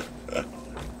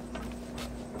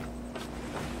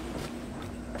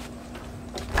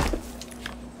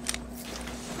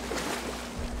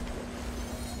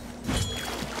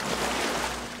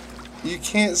 You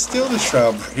can't steal the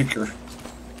Shroud Breaker,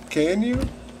 can you?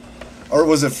 Or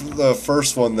was it the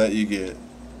first one that you get?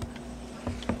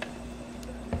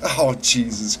 Oh,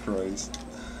 Jesus Christ.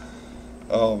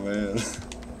 Oh, man.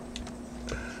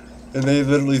 And they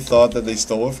literally thought that they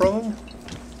stole it from him?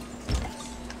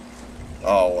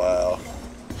 Oh, wow.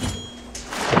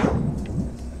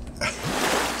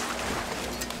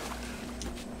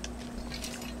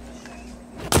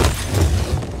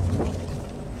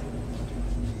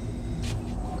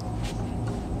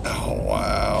 Oh,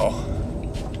 wow.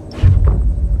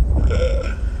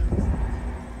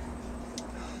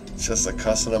 Just a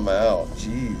cussing them out.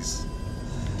 Jeez.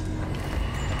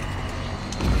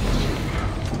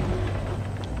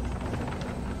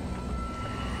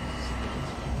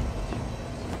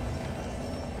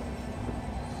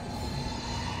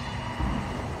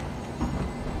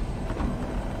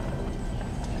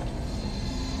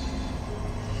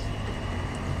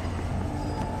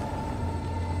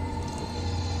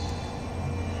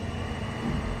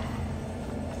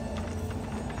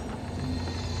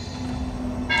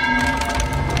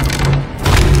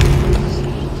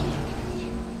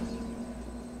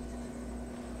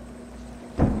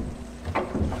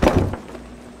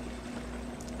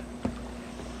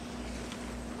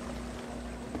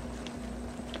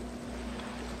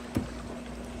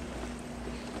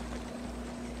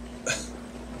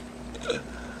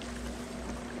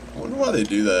 I wonder why they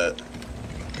do that.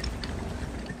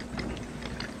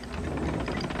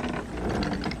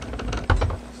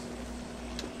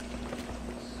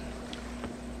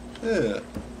 Yeah.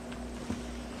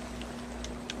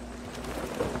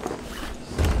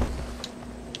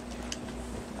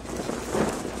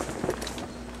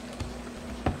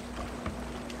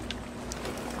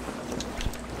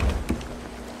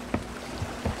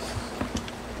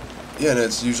 Yeah, and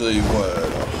it's usually what,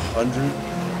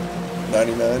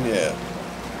 199? Yeah.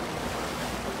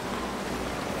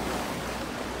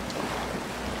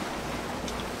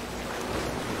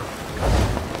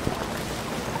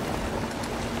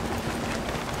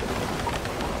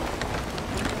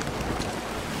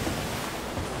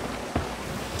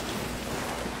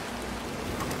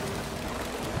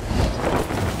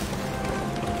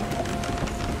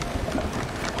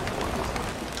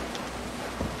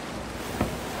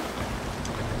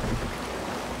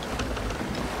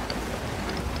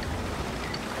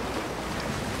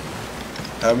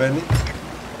 How many?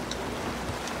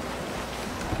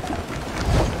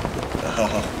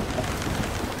 Oh.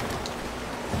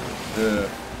 Yeah.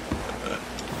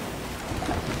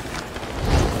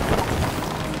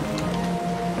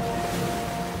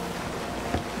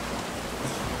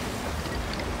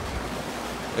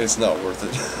 It's not worth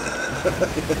it.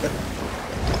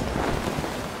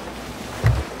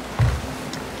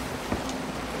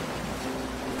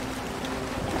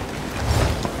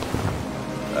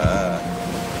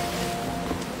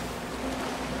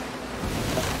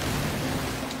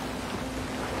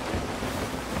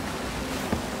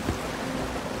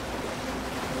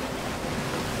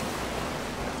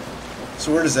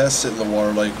 So where does that sit in the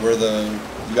water? Like where the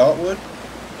yacht would?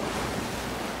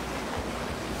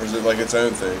 Or is it like its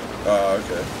own thing? Ah,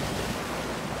 okay.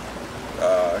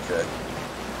 Ah, okay.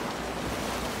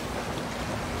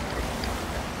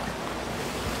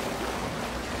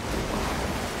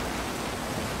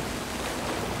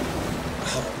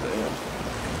 Oh, man.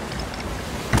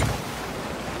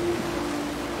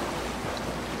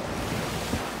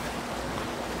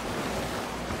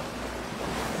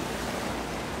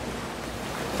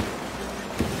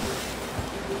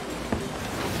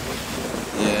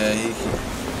 Yeah,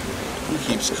 he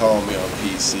keeps calling me on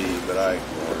PC, but I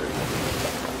ignore it.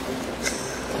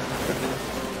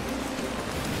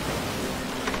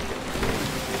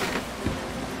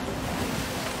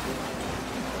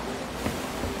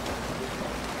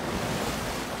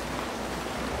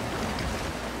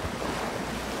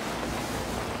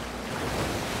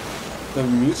 the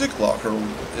music locker,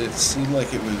 it seemed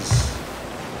like it was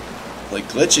like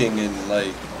glitching and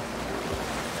like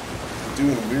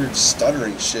doing weird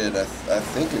stuttering shit. I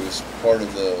think it was part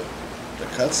of the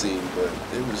cutscene, but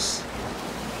it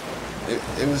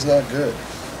was not good.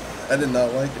 I did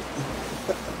not like it.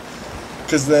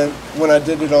 Because then when I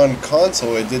did it on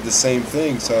console, it did the same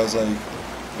thing. So I was like,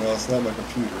 well, it's not my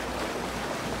computer.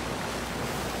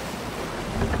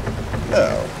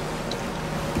 No.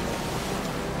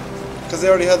 Because they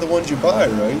already had the ones you buy,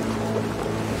 right?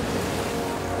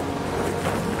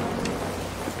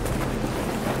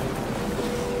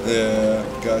 Yeah,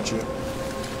 gotcha.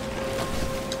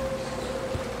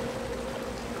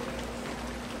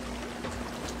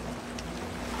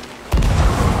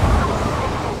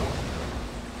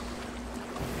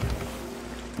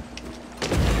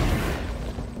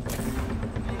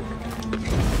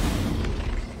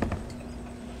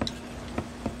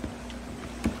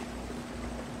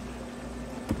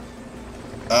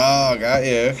 Oh, got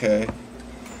you, okay. I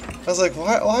was like,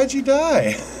 why'd you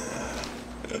die?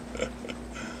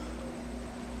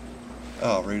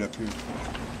 Oh, right up here.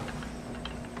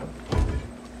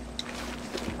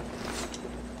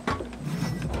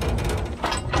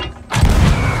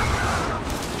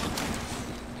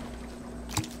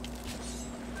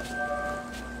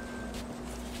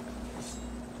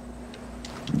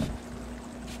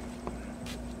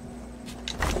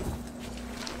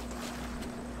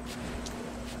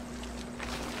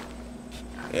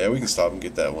 Yeah, we can stop and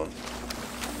get that one.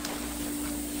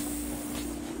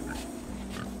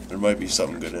 There might be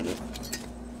something good in it.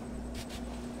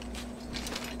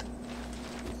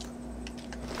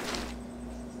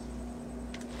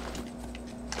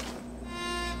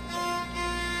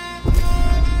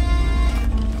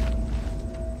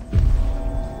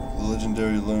 The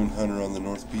legendary lone hunter on the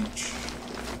North Beach.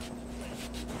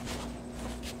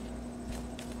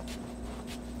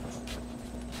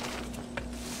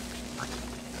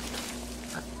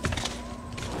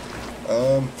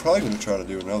 I'm probably going to try to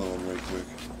do another one right quick.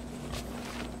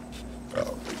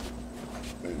 Oh,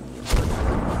 wait a minute.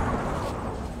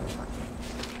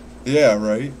 Yeah,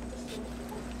 right?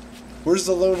 Where's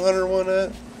the Lone Hunter one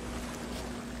at?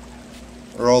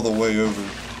 Or all the way over?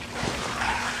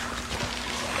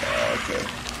 Okay.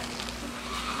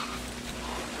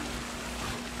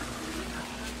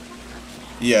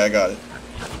 Yeah, I got it.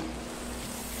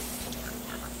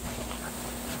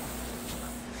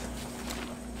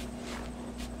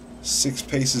 6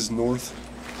 paces north.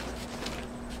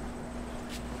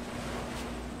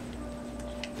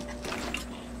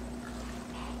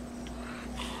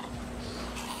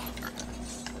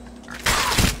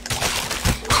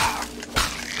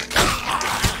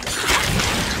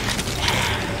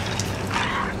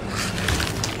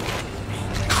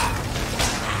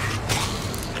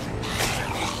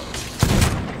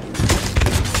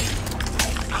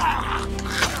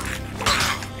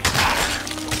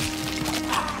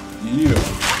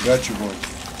 Got you, boy.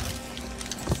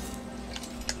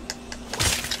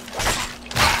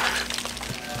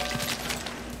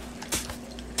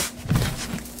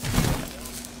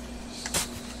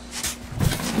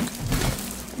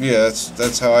 Yeah,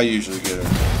 that's how I usually get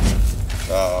them.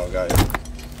 Oh, got you.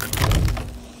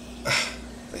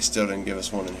 They still didn't give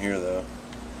us one in here, though.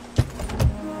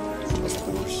 Of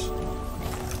course.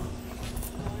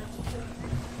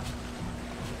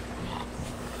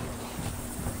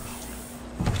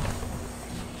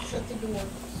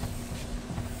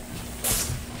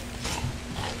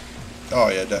 Oh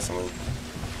yeah, definitely.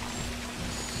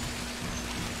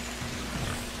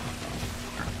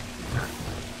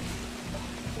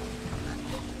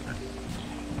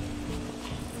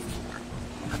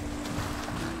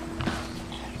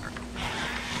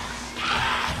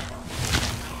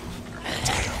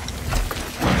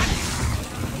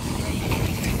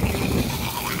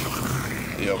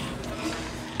 Yep.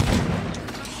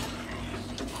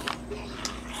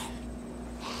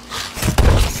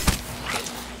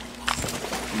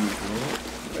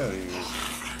 Get out of here.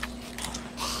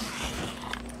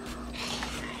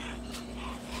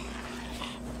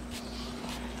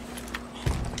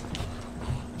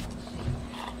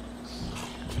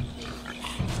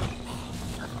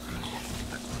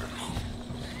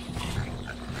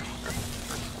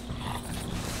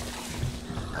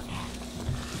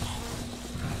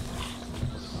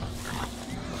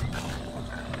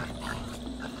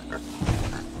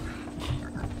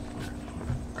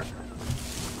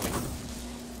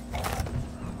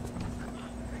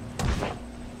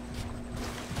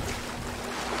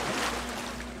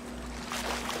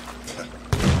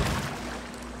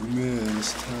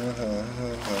 Missed.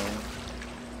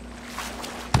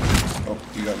 Oh,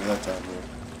 you got me that time, though.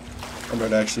 I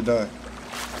might actually die.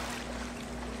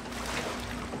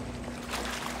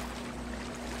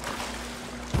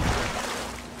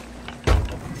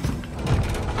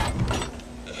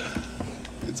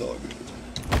 It's all good.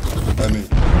 I mean...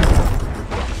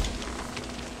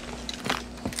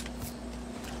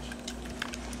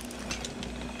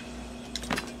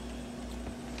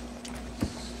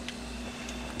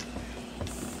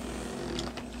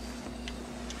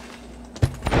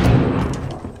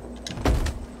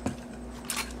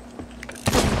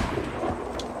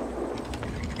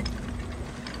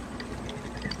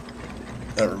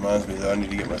 That reminds me that I need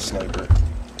to get my sniper.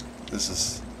 This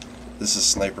is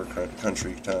sniper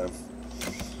country time.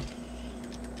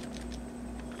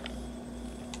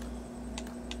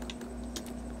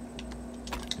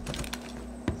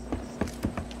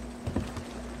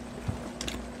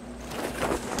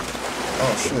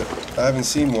 Oh shit, I haven't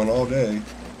seen one all day.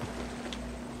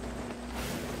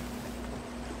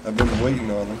 I've been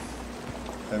waiting on them.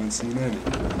 Haven't seen any.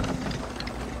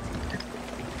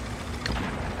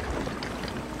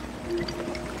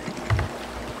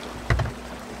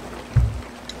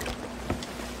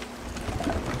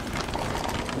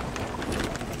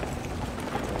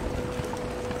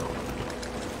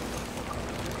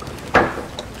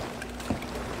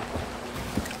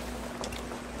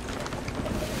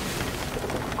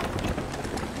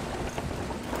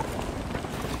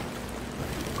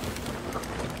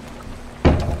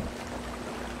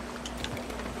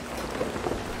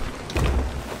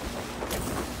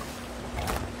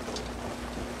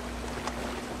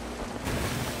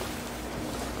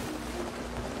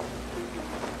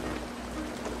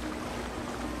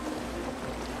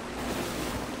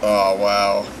 Oh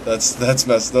wow, that's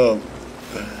messed up.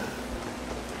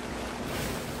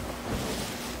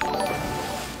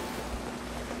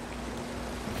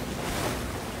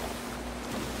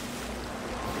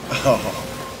 Oh.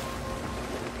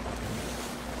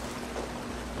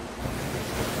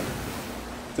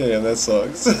 Damn, that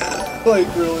sucks.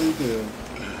 Like, really, damn.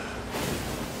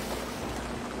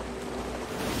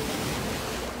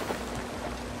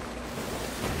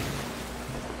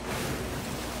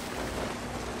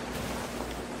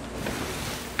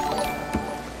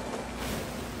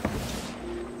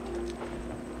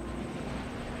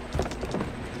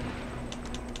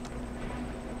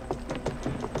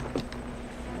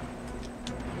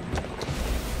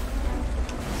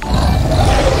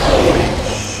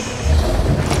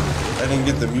 I didn't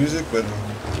get the music, but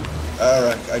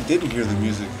I didn't hear the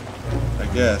music, I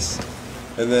guess.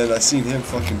 And then I seen him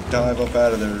fucking dive up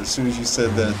out of there as soon as you said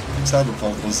that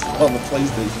Cyberpunk was on the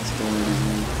PlayStation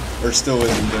store, or still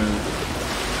isn't there.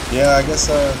 Yeah, I guess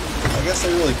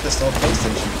they really pissed off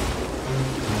PlayStation.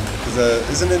 Cause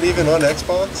isn't it even on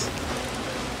Xbox?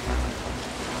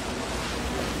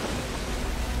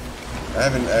 I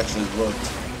haven't actually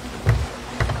looked.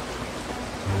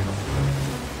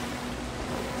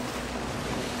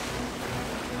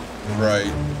 Right.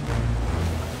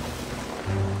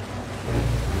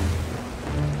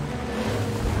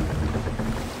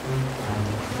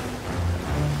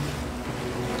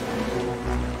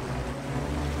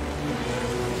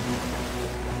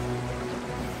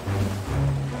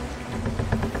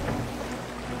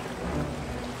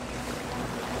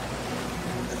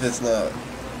 If it's not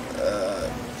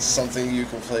something you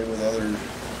can play with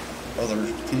other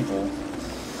people,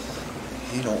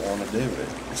 you don't want to do it.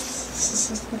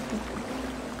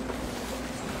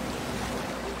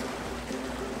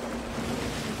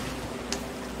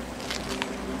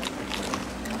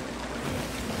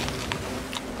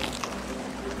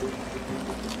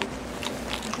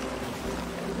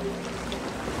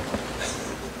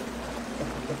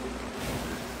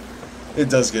 It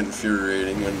does get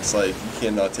infuriating when it's like you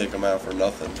cannot take them out for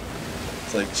nothing.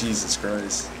 It's like, Jesus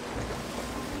Christ.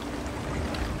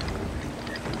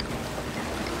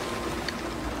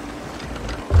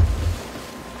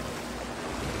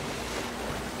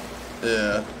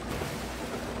 Yeah.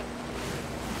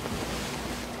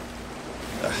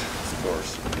 Of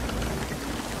course.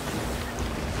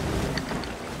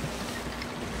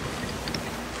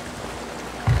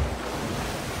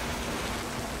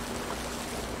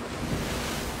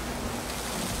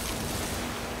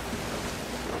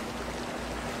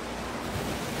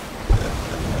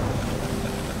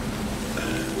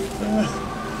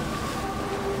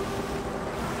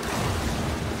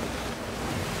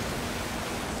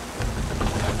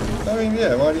 I mean,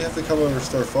 yeah, why do you have to come over and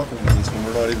start fucking with us when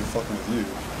we're not even fucking with you?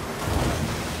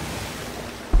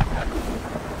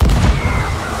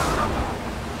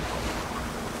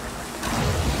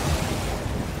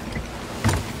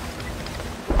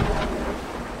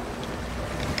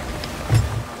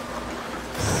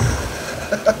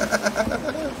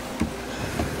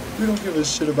 We don't give a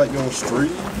shit about your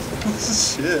stream.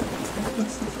 Shit.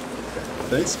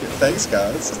 Thanks,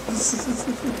 guys.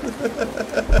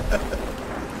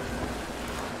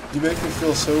 You make me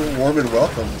feel so warm and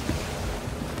welcome.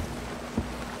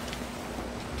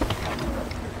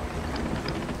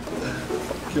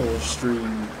 Fuck your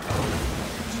stream.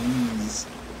 Jeez.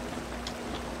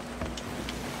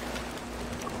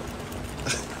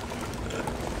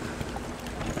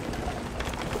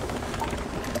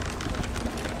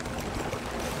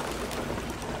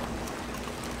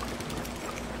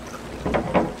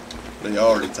 They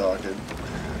already talking.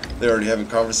 They're already having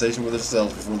conversation with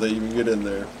themselves before they even get in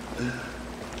there.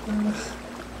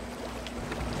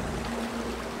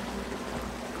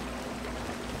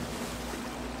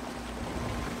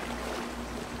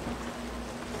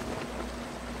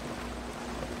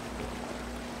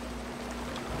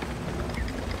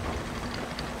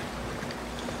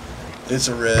 It's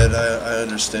a red. I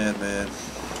understand, man.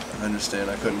 I understand.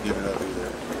 I couldn't give it up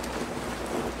either.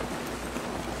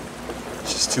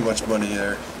 It's just too much money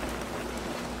there.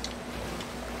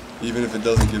 Even if it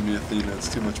doesn't give me Athena, it's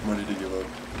too much money to give up.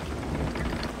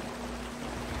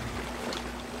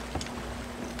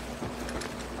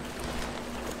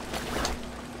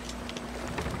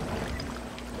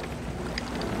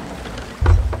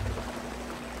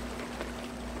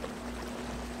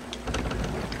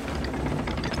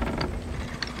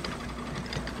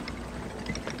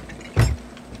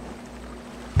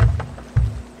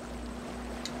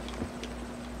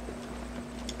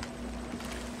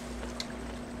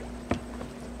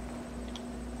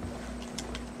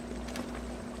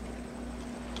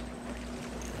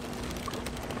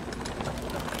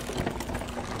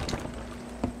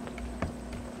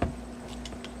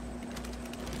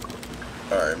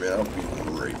 Alright, man, I'll be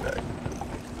right back.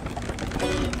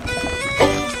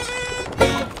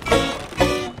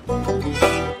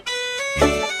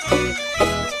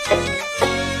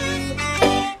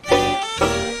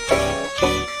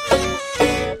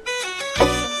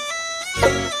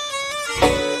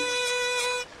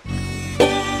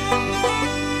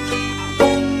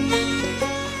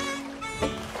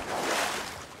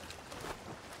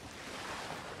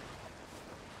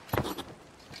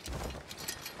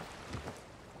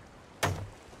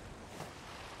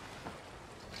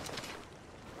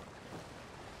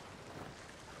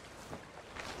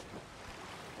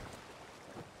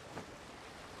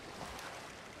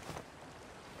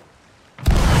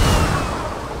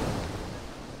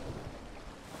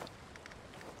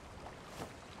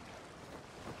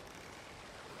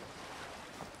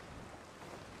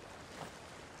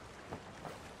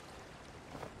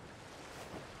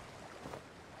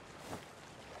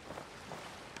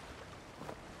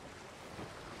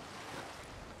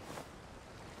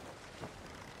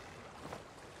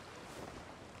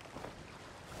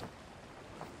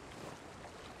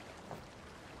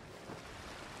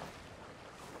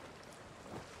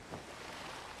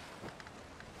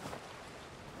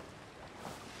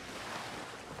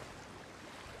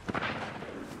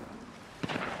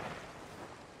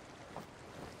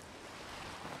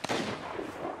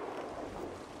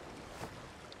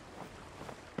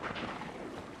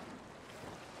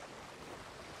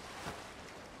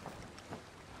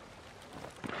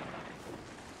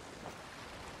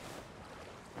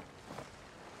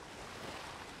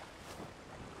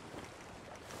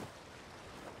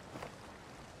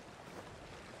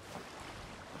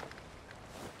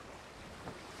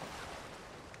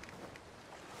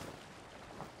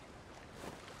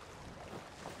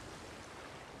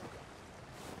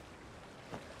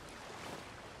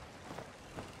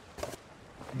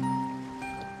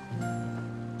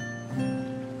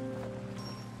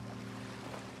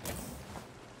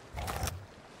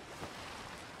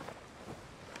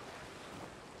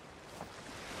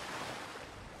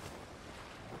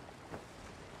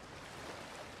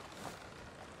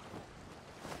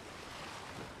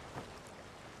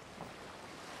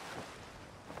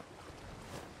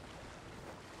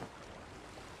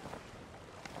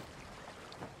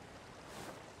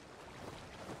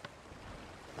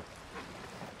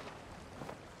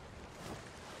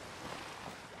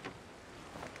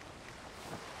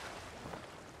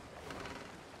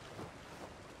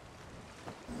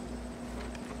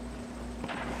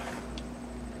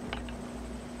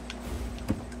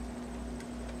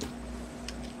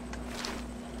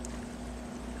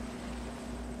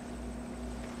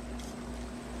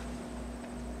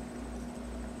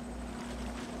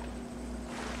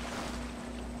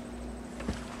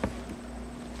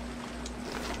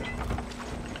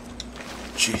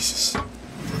 Jesus.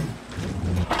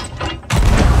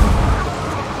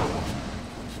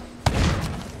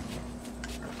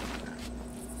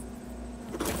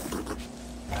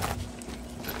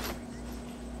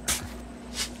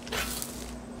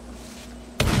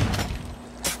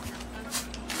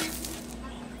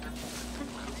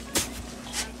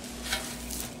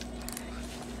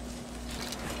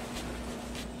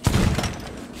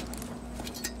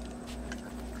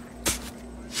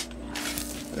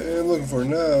 Hey, I'm looking for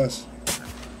Nas.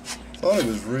 Thought it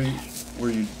was right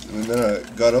where you, and then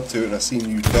I got up to it and I seen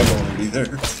you dug already there.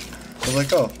 I was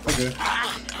like, oh, okay.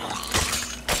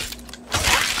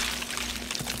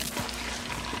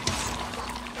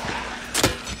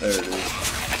 There it is.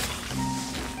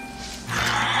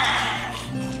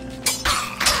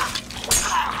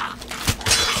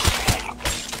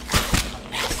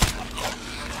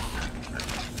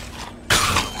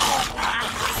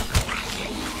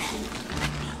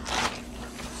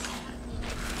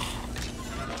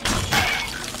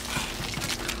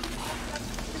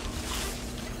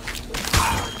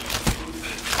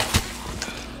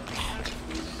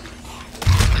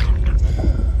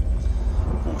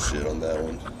 Bullshit on that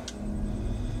one.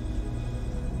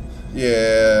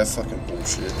 Yeah, fucking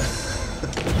bullshit.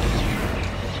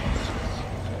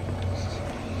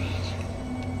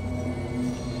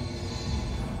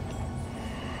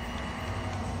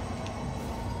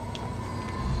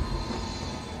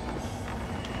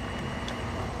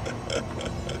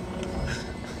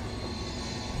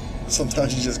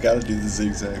 Sometimes you just gotta do the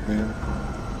zigzag, man.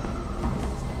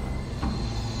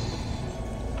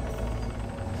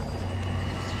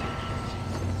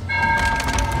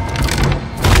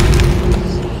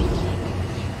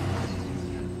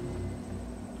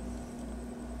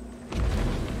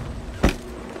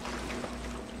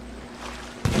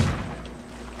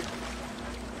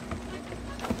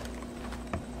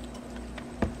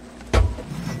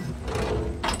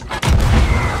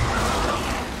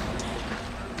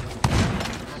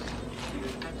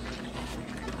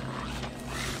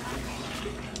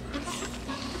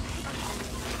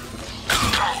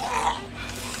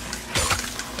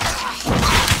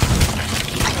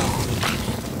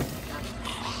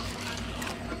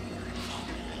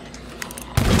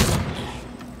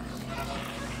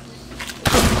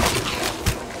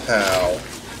 Ow.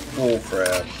 Bull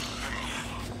crap.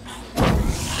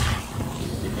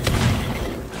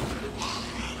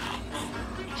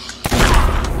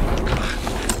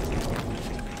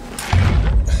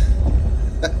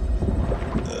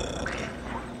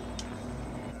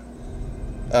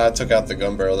 I took out the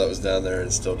gun barrel that was down there and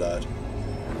it still died.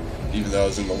 Even though I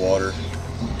was in the water.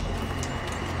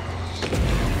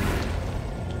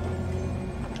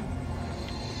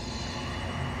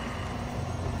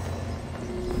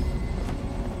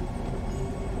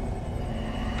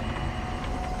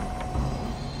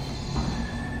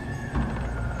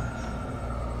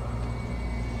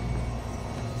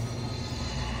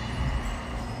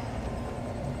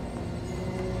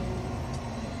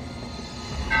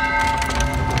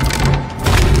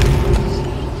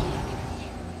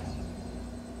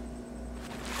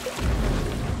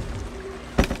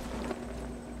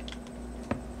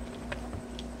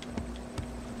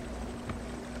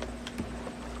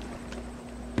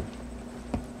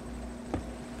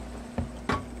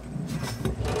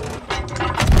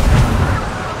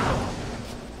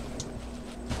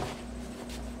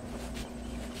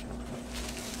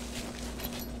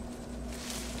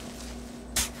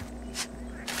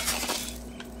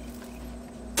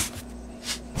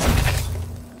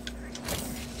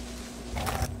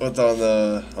 What,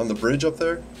 on the bridge up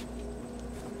there?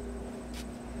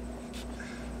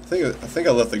 I think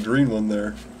I left the green one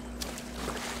there.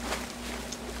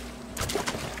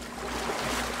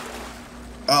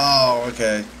 Oh,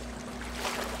 okay.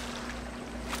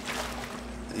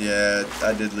 Yeah,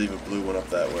 I did leave a blue one up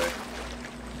that way.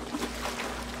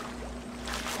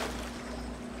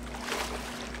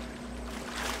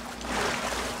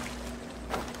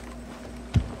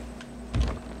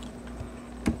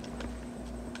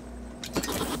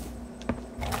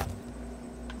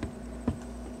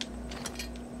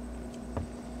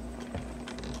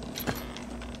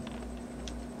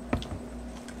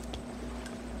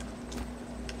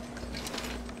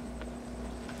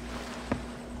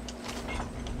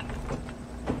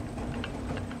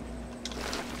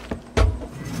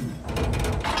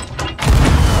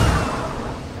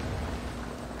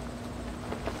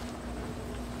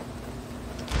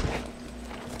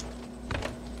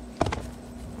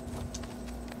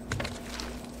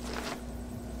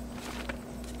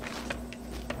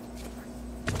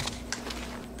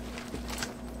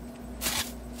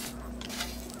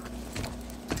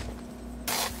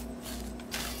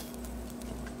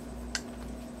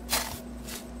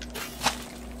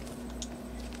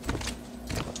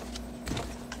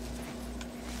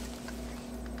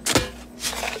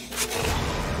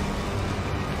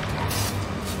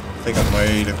 I think I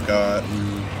might have got...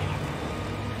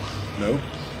 Nope.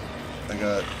 I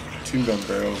got 2 gun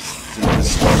barrels that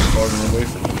just started farther away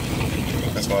from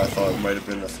me. That's why I thought it might have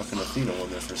been a fucking Athena one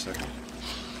there for a second.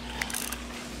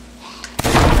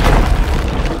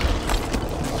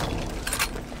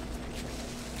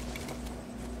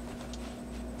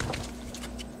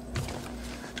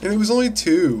 And it was only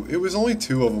two. It was only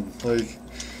two of them. Like,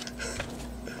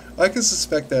 I could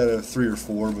suspect that of 3 or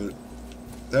 4, but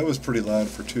that was pretty loud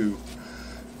for 2.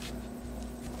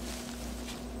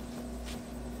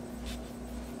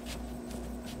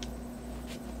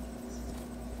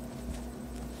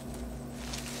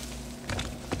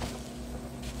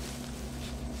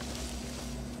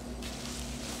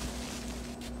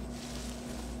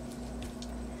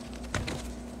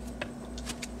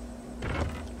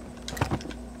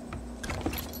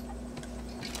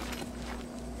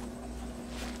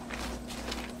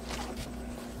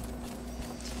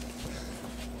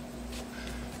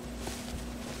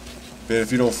 Man,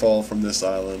 if you don't fall from this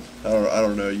island, I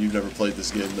don't know. You've never played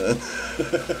this game, then.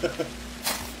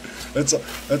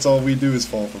 that's all we do is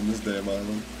fall from this damn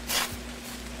island.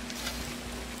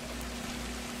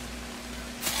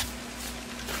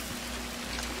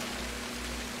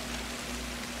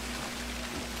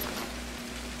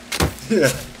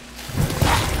 Yeah.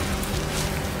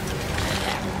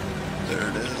 There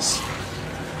it is.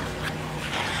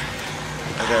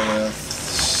 I got a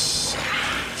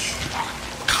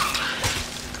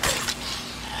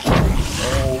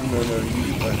no, you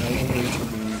get the hell away from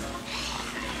me.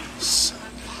 Son of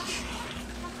a bitch.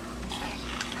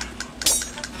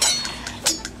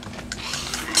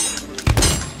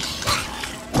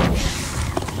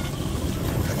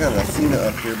 I got an Athena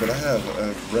up here, but I have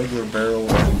a regular barrel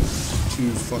and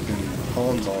 2 fucking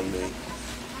pawns on me.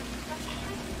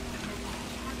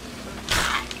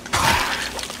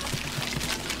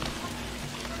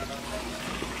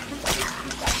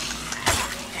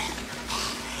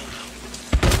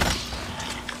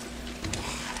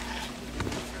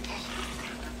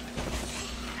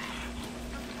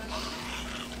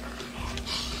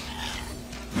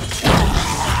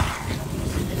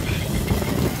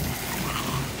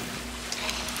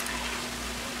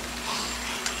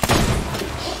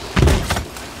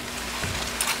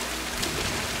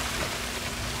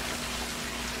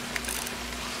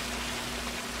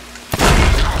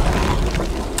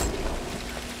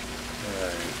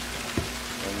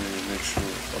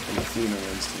 Athena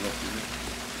runs to up here.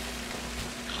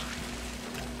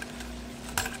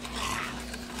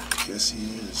 Guess he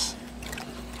is.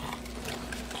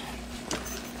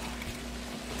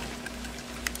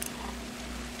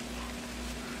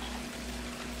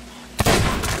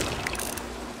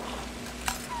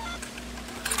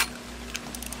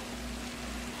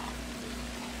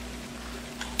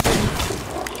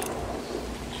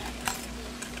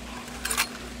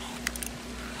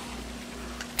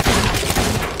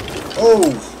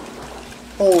 Oh!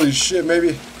 Holy shit,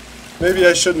 maybe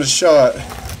I shouldn't have shot.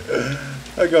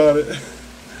 I got it.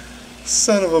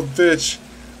 Son of a bitch.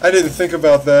 I didn't think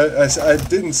about that. I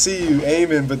didn't see you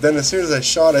aiming, but then as soon as I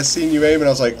shot, I seen you aiming, I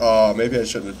was like, oh, maybe I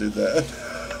shouldn't have did that.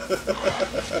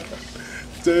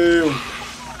 Damn.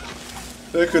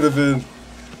 That could have been...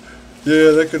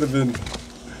 Yeah, that could have been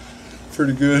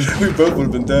pretty good. We both would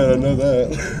have been dead, I know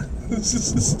that.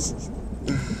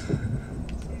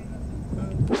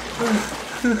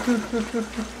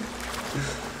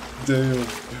 Damn.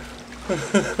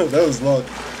 That was luck.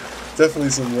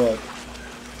 Definitely some luck.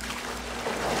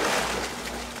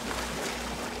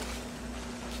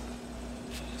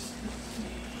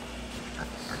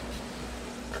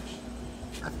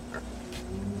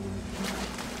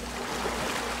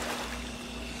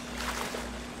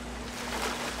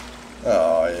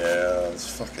 Oh yeah, it's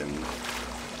fucking...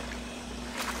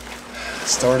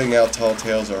 Starting out Tall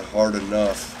Tales are hard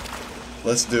enough.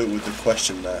 Let's do it with the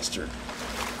Question Master.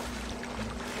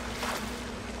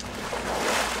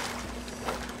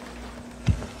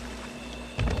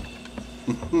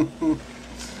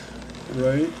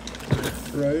 Right?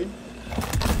 Right?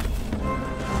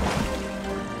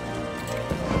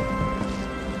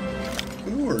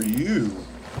 Who are you?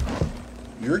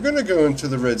 You're gonna go into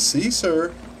the Red Sea,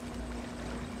 sir.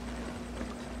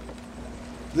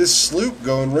 This sloop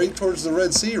going right towards the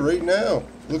Red Sea right now.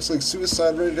 Looks like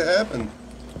suicide ready to happen.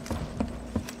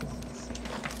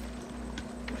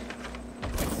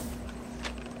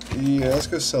 Yeah, let's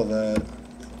go sell that.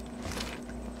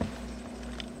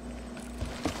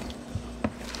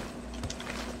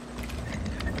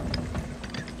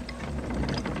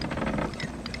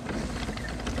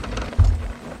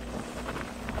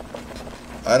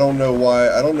 I don't know why.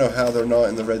 I don't know how they're not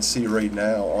in the Red Sea right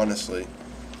now, honestly.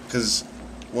 Because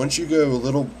once you go a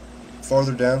little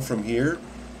farther down from here,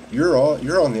 you're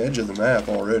on the edge of the map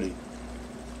already.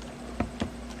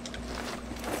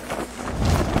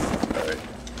 Alright.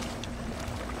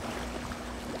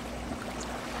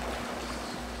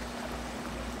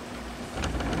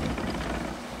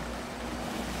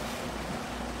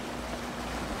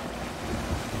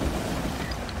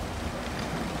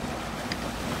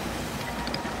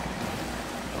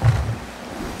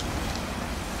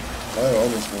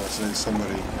 know, say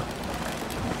somebody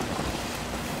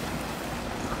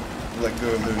let go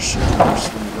of their shit and they're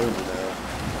swinging over now.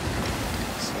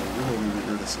 So we're going to get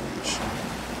rid of some of this shit.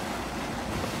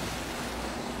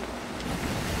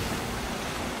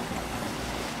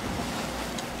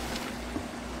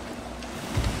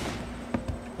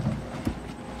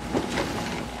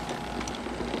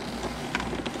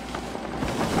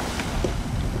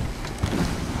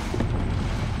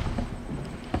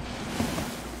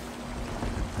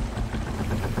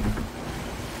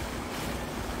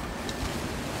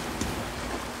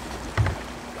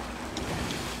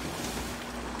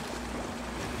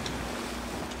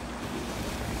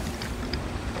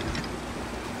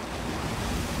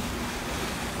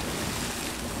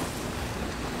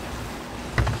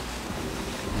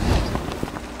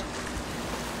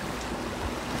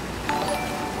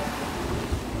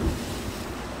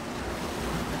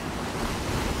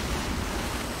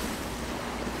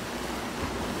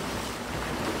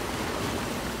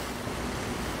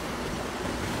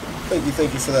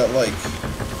 Thank you for that like.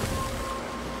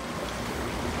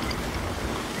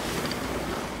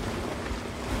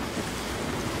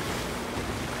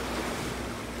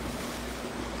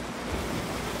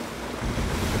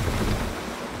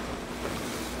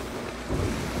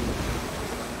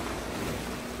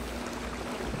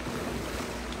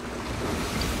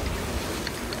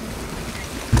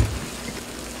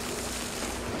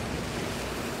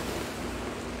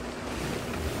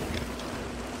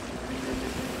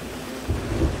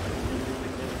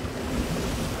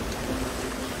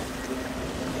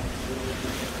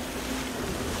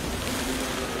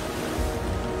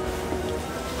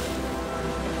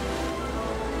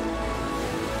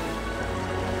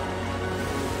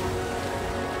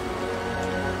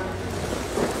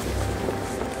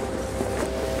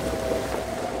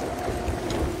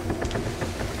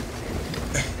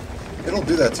 It'll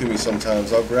do that to me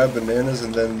sometimes. I'll grab bananas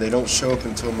and then they don't show up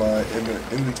until my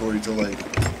inventory till like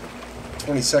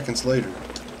 20 seconds later.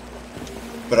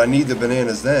 But I need the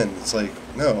bananas then. It's like,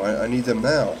 no, I need them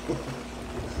now.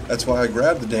 That's why I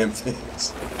grab the damn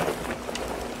things.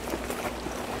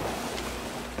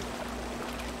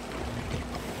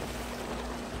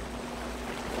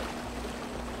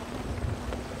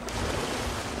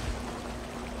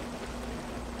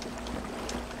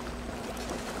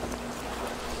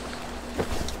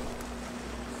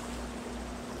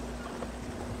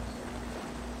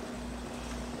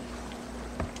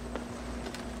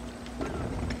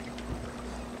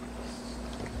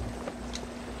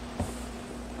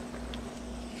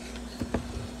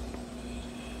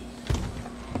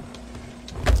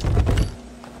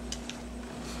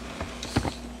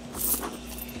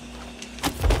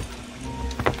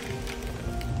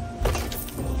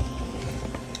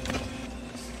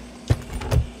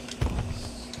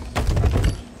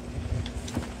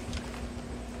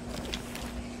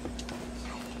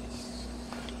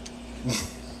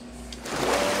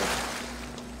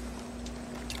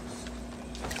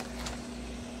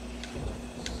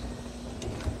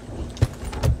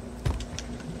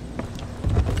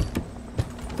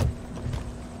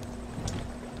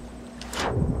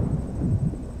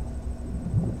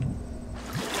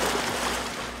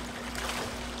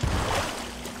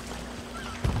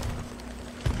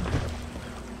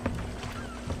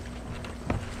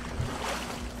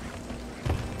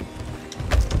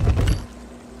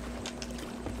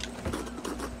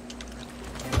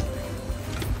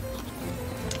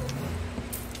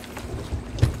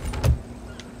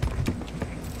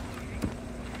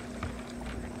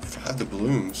 The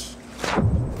blooms.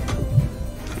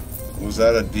 Was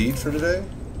that a deed for today?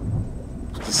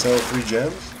 To sell 3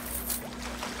 gems?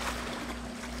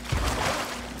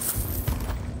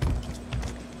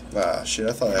 Ah, shit,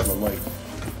 I thought I had my mic.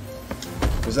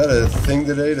 Was that a thing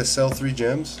today to sell 3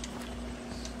 gems?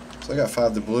 So I got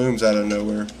 5 doubloons out of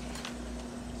nowhere.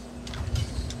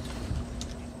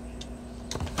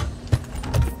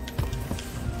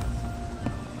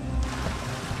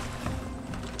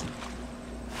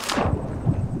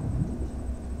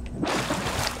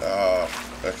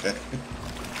 Okay.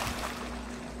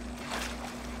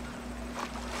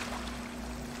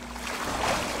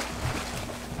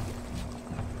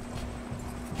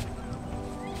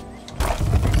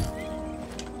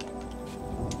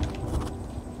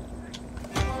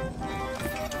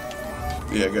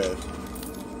 Yeah, good.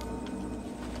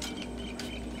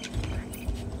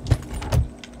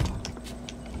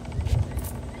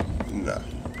 No.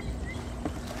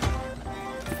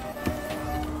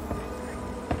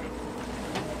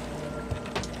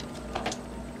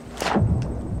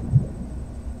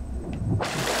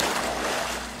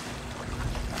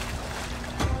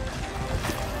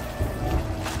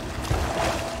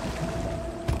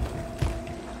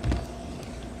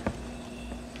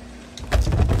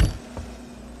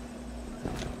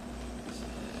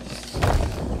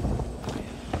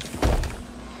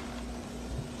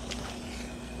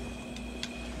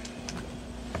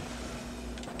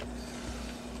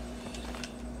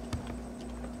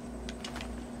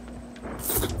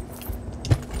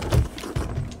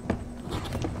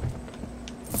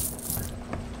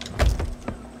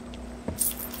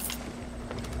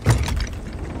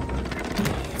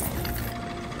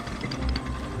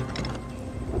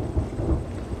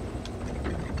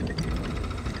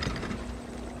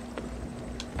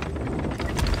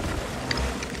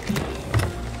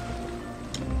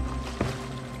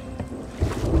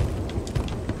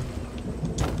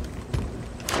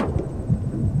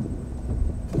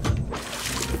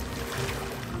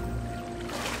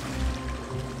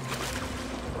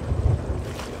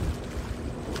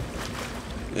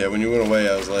 Yeah, when you went away,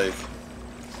 I was like,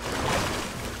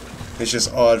 it's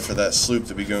just odd for that sloop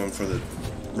to be going for the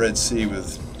Red Sea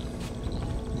with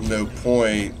no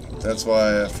point. That's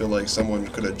why I feel like someone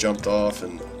could have jumped off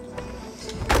and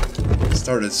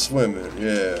started swimming.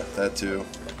 Yeah, that too.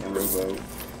 A rowboat.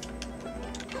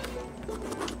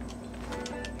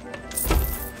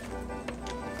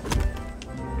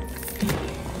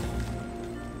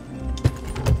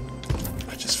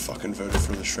 I just fucking voted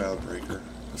for the Shroud Breaker,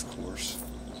 of course.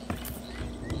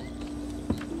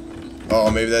 Oh,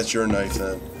 maybe that's your knife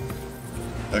then.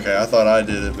 Okay, I thought I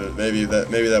did it, but maybe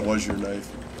that was your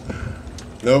knife.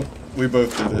 Nope, we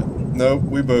both did it. Nope,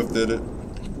 we both did it.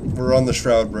 We're on the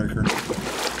Shroud Breaker.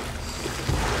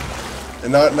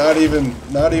 And not even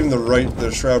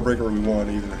the Shroud Breaker we want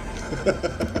either.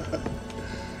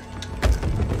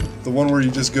 The one where you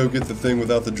just go get the thing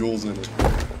without the jewels in it.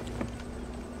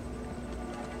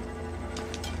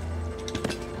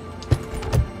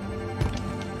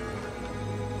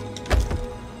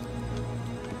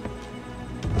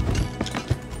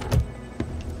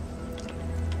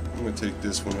 I'm gonna take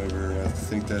this one over, and I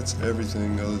think that's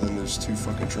everything other than those 2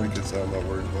 fucking trinkets that I'm not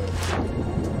worried about.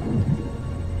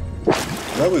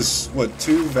 That was, what,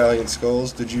 2 Valiant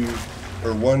Skulls? Did you,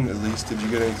 or 1 at least, did you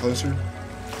get any closer?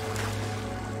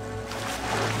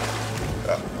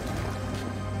 Ah.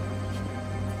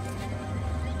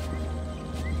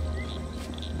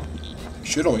 You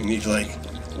should only need like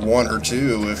 1 or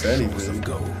 2, if anything.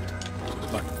 Go,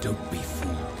 but don't be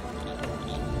fooled.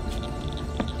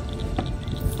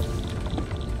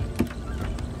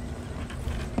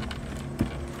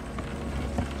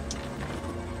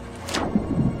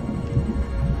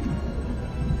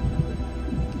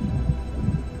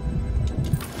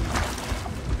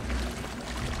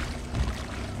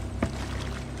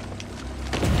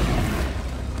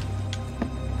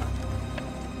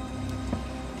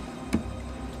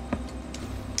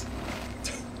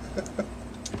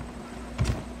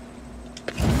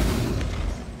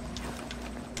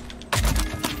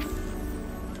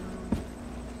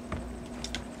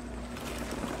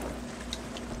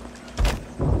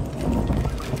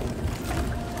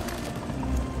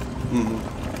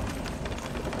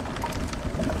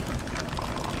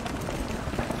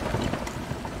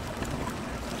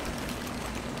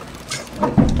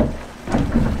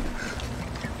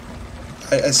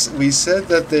 We said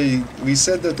that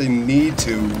they need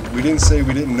to. We didn't say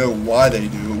we didn't know why they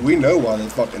do it. We know why they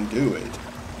fucking do it.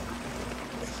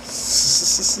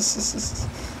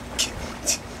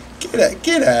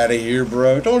 Get out of here,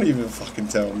 bro. Don't even fucking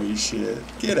tell me shit.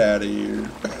 Get out of here.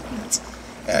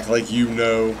 Act like you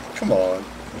know. Come on.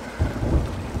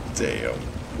 Damn.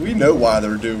 We know why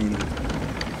they're doing it.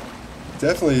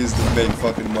 Definitely is to make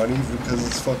fucking money because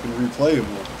it's fucking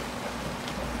replayable.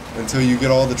 Until you get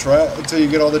all the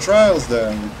trials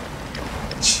done.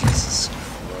 Jesus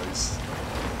Christ.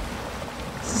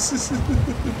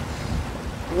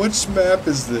 Which map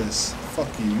is this? Fuck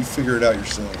you. You figure it out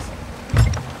yourself.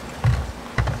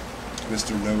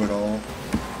 Mr. Know-It-All.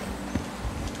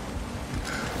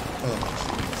 Oh,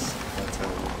 jeez. I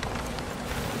tell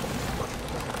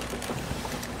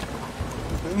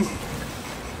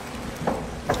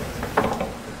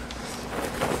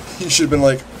you. You should have been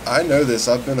like, I know this.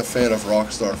 I've been a fan of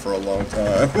Rockstar for a long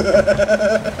time.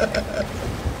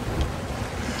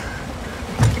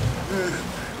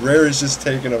 Rare is just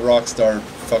taking a Rockstar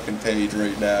fucking page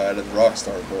right now out of the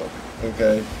Rockstar book.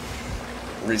 Okay?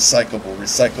 Recyclable,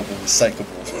 recyclable, recyclable.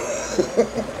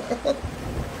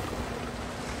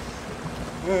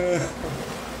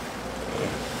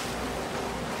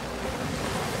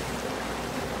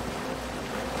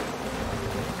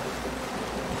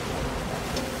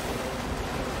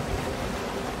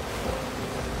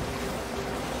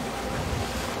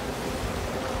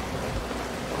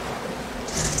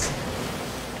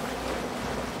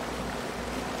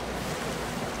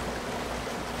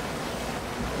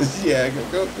 Yeah,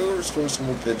 go restore some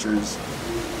more pictures.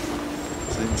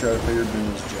 So you can try to pay your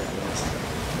bills, jackass.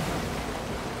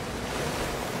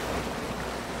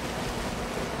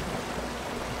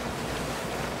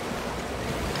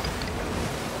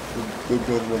 Go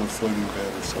build another floating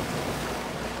bed or something.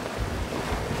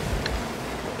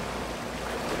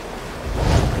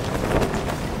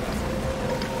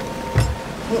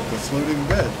 Look, a floating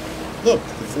bed. Look,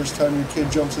 the first time your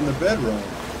kid jumps in the bed wrong.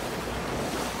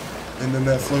 And then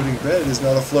that floating bed is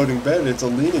not a floating bed, it's a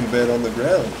leaning bed on the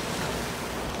ground.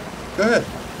 Go ahead.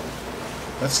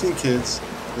 I've seen kids.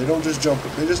 They don't just jump,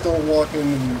 they just don't walk in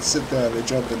and sit down, they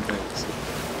jump in things.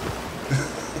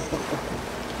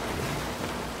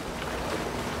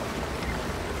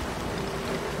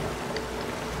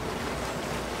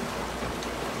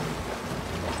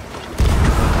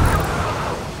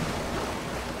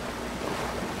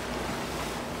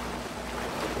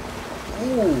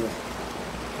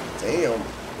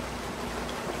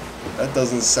 That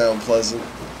doesn't sound pleasant.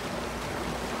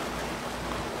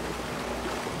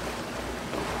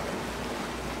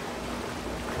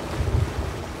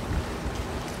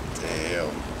 Damn.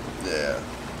 Yeah.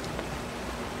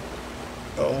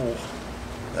 Oh.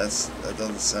 That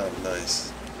doesn't sound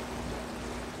nice.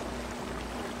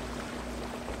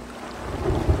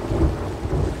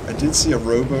 I did see a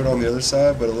rowboat on the other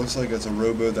side, but it looks like it's a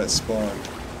rowboat that spawned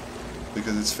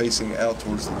because it's facing out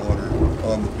towards the water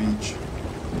on the beach.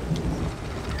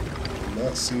 I'm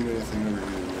not seeing anything over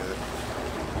here yet.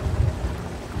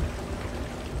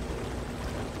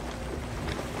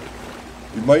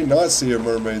 You might not see a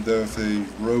mermaid though if a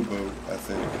rowboat, I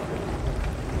think.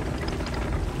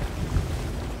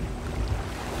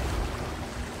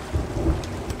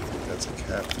 That's a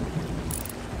captain.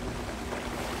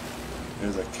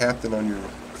 There's a captain on your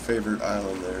favorite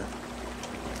island there.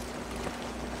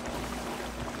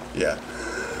 Yeah.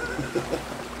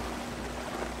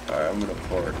 Alright, I'm gonna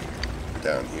park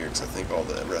down here because I think all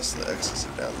the rest of the exits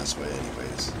are down this way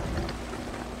anyways.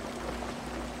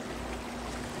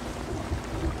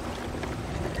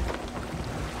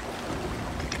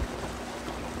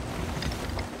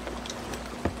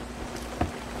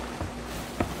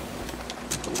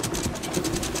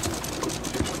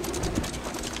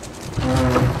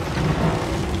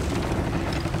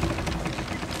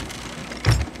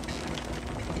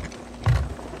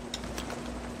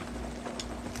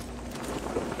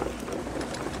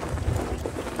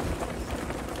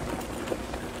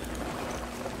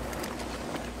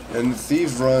 And the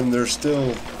Thieves run, there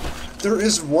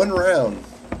is one round.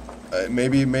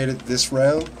 Maybe it made it this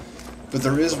round, but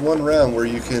there is one round where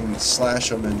you can slash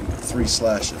them in 3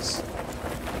 slashes.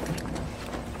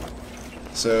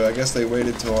 So I guess they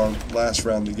waited till our last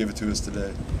round to give it to us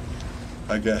today.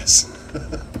 I guess.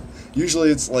 Usually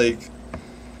it's like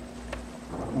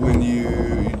when you,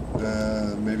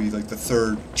 maybe like the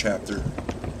 3rd chapter,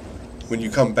 when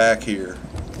you come back here.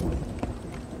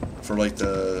 For like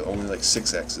the only like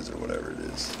 6 X's or whatever it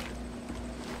is.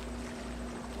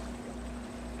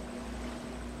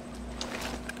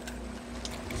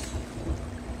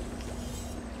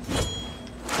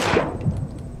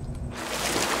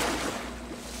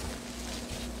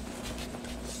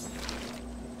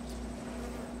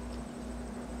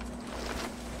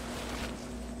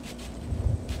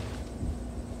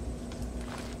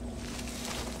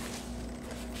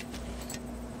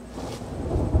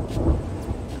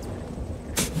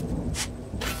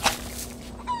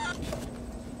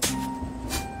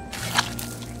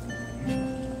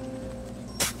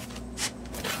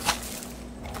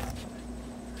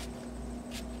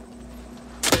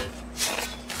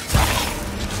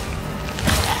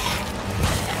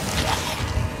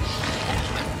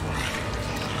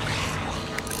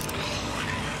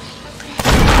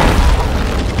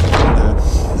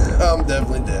 I'm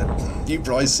definitely dead. You've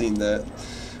probably seen that.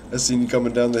 I seen you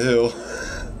coming down the hill.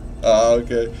 Ah,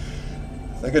 okay.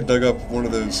 I think I dug up one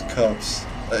of those cups.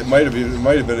 It might have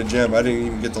been a gem. I didn't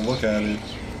even get to look at it.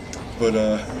 But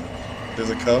there's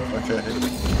a cup. Okay.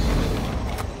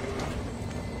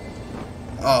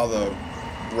 Oh,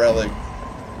 the relic,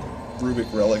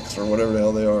 Rubik relics or whatever the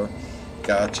hell they are.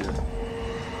 Gotcha.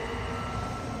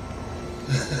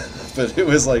 But it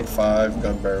was like 5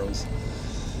 gun barrels.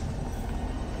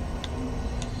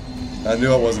 I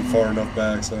knew I wasn't far enough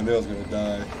back, so I knew I was going to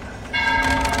die.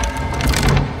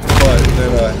 But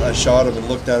then I shot him and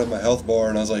looked down at my health bar,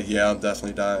 and I was like, yeah, I'm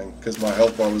definitely dying, because my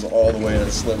health bar was all the way at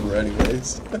a sliver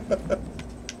anyways.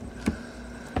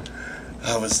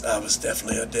 I was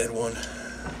definitely a dead one.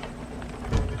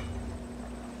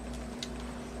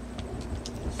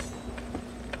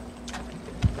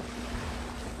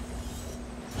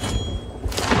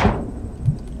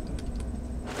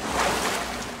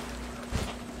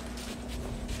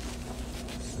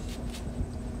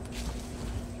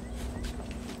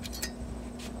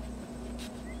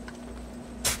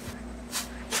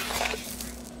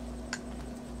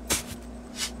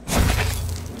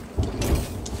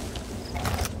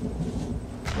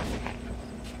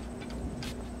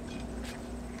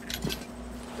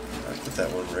 That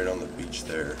one right on the beach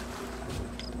there.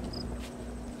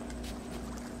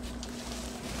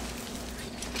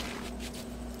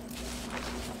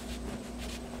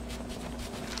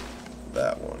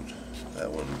 That one. That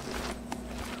one.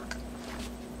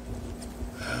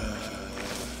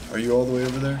 Are you all the way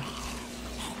over there?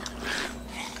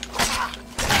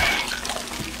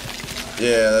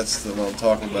 Yeah, that's the one I'm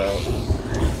talking about.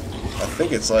 I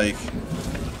think it's like...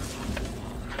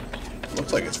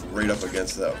 Looks like it's right up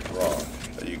against that rock.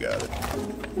 But you got it.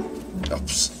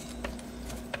 Oops.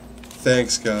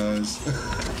 Thanks, guys.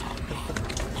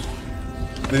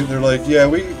 They're like, yeah,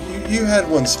 You had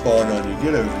one spawn on you.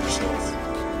 Get over yourself.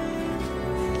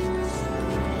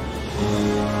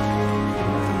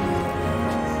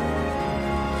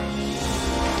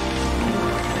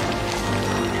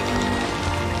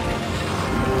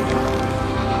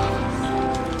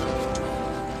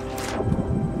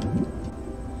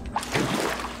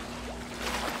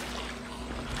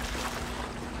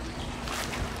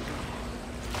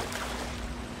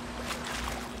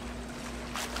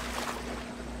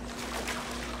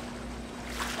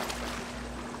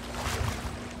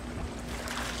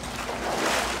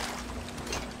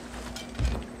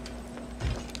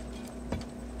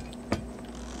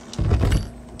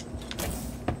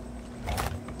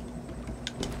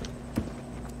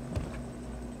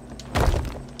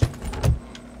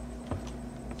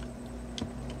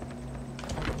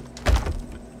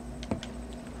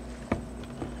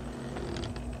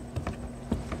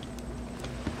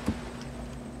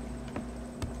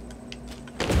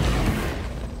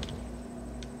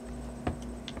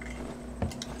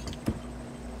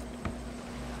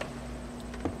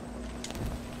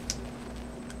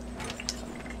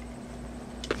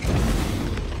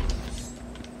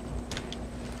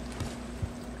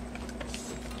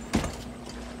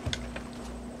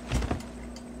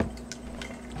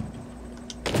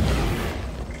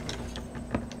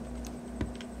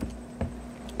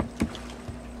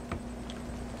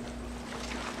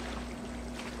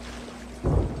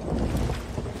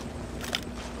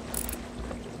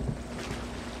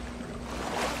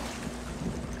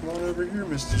 Over here,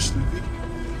 Mr. Sleepy.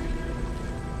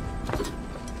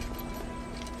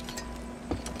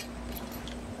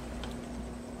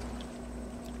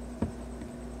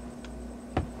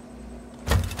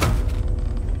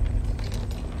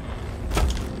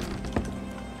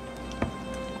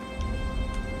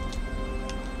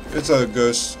 It's a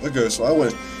ghost. A ghost. I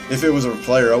wouldn't. If it was a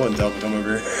player, I wouldn't tell him to come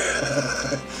over here.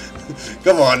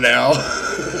 Come on now.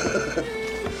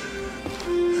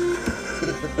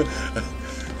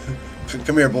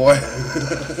 Come here, boy.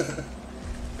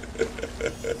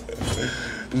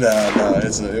 Nah,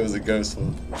 it was a ghost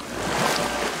one.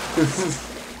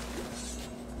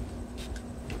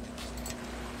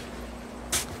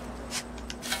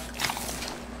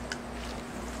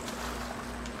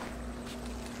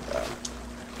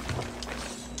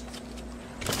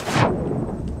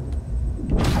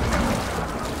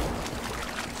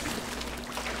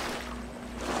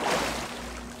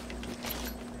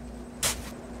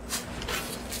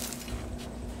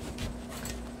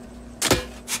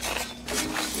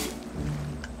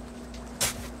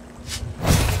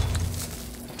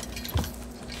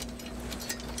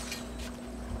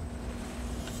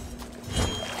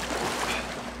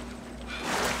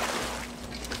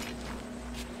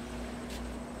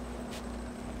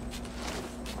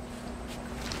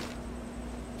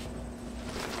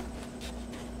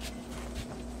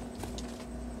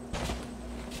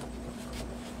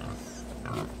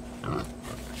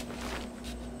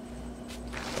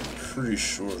 Pretty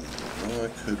sure that I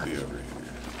could be over here.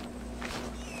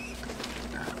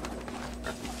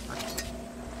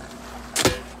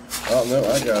 Oh no,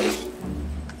 I got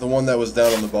it. The one that was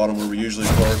down on the bottom where we usually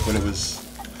park when it was.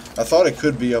 I thought it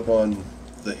could be up on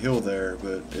the hill there,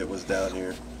 but it was down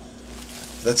here.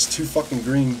 That's 2 fucking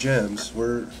green gems.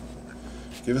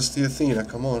 Give us the Athena,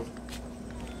 come on.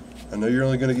 I know you're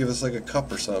only gonna give us like a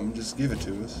cup or something. Just give it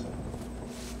to us.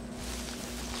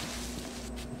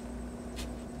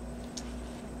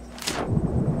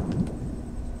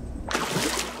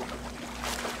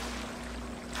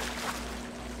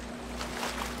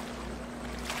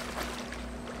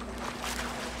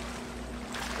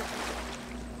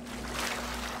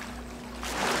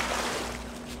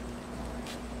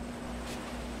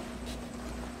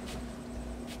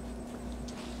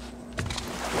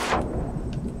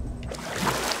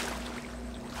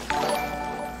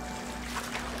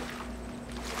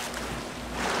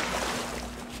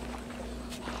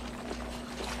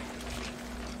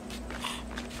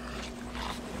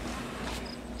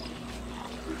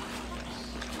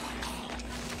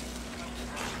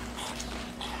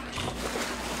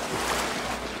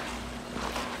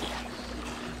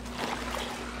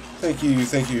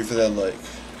 Thank you for that like.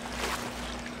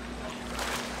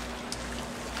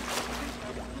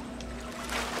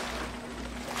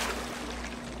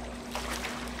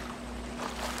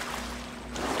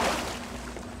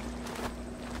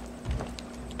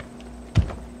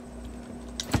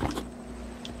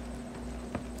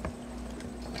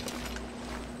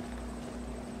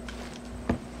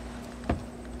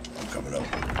 I'm coming up.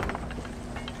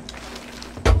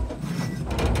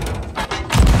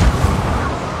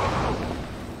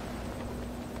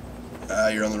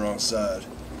 You're on the wrong side.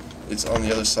 It's on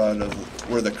the other side of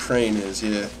where the crane is,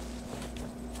 yeah.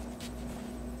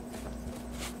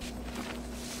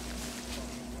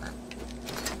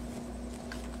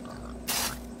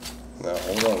 Now,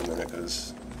 hold on a minute,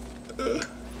 because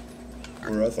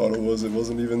where I thought it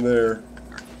wasn't even there.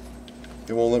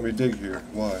 It won't let me dig here.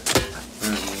 Why?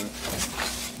 There it is.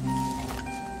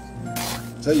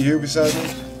 Is that you here beside me?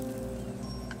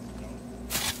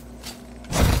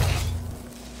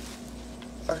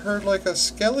 I heard like a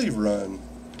skelly run.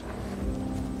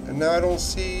 And now I don't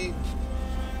see...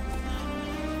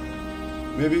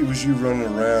 Maybe it was you running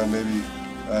around, maybe...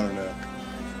 I don't know.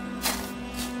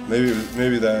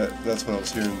 Maybe that's what I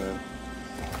was hearing then.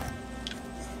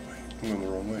 Wait, I'm going the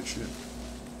wrong way, shit.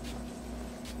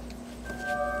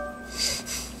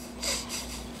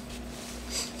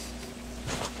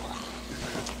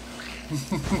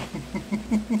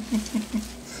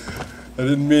 I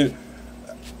didn't mean it.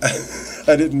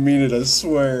 I didn't mean it, I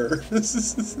swear.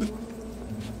 He's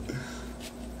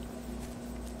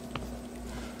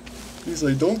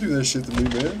like, don't do that shit to me,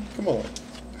 man. Come on.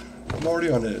 I'm already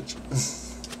on edge.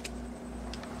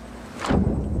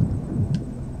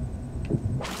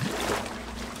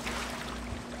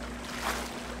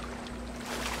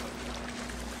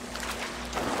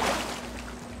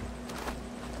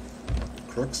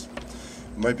 Crooks.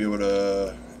 Might be able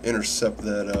to intercept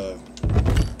that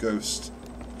ghost.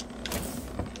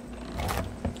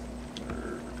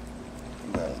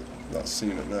 No, not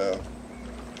seeing it now.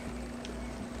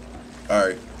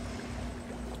 Alright.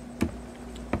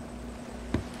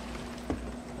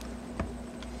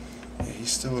 Yeah,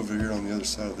 he's still over here on the other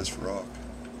side of this rock.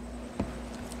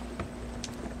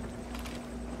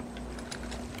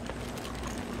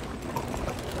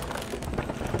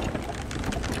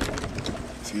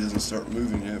 If he doesn't start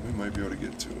moving yet, we might be able to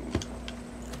get to him.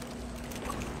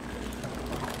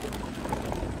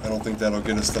 I don't think that'll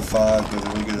get us to 5, but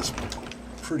it'll get us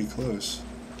pretty close.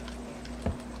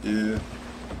 Yeah.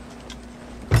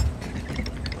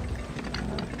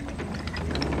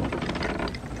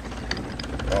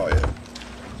 Oh, yeah.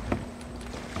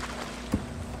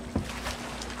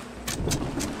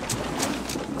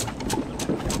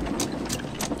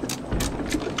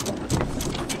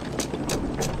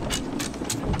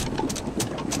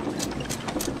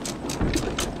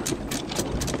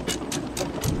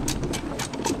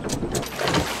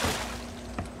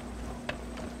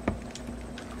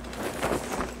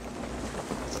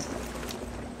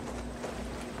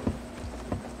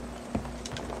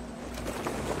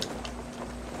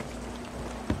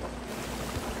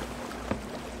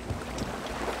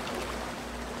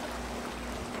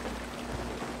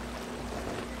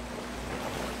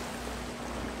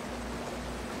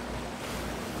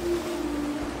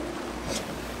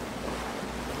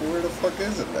 Where the fuck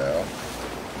is it now?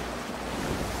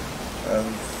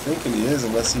 I'm thinking he is,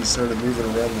 unless he started moving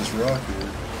around this rock here.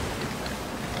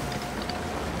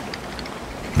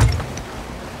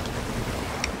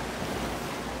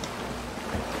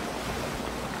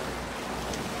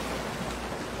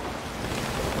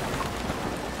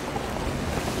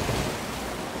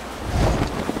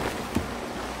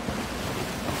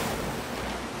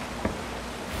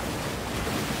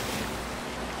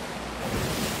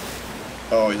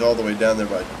 Oh, he's all the way down there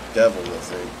by Devil, I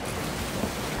think.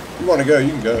 You want to go, you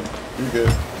can go. You're good.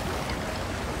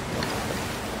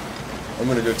 I'm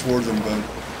going to go towards him, but he's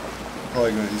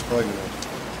probably going to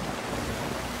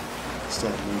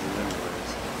start moving anyways.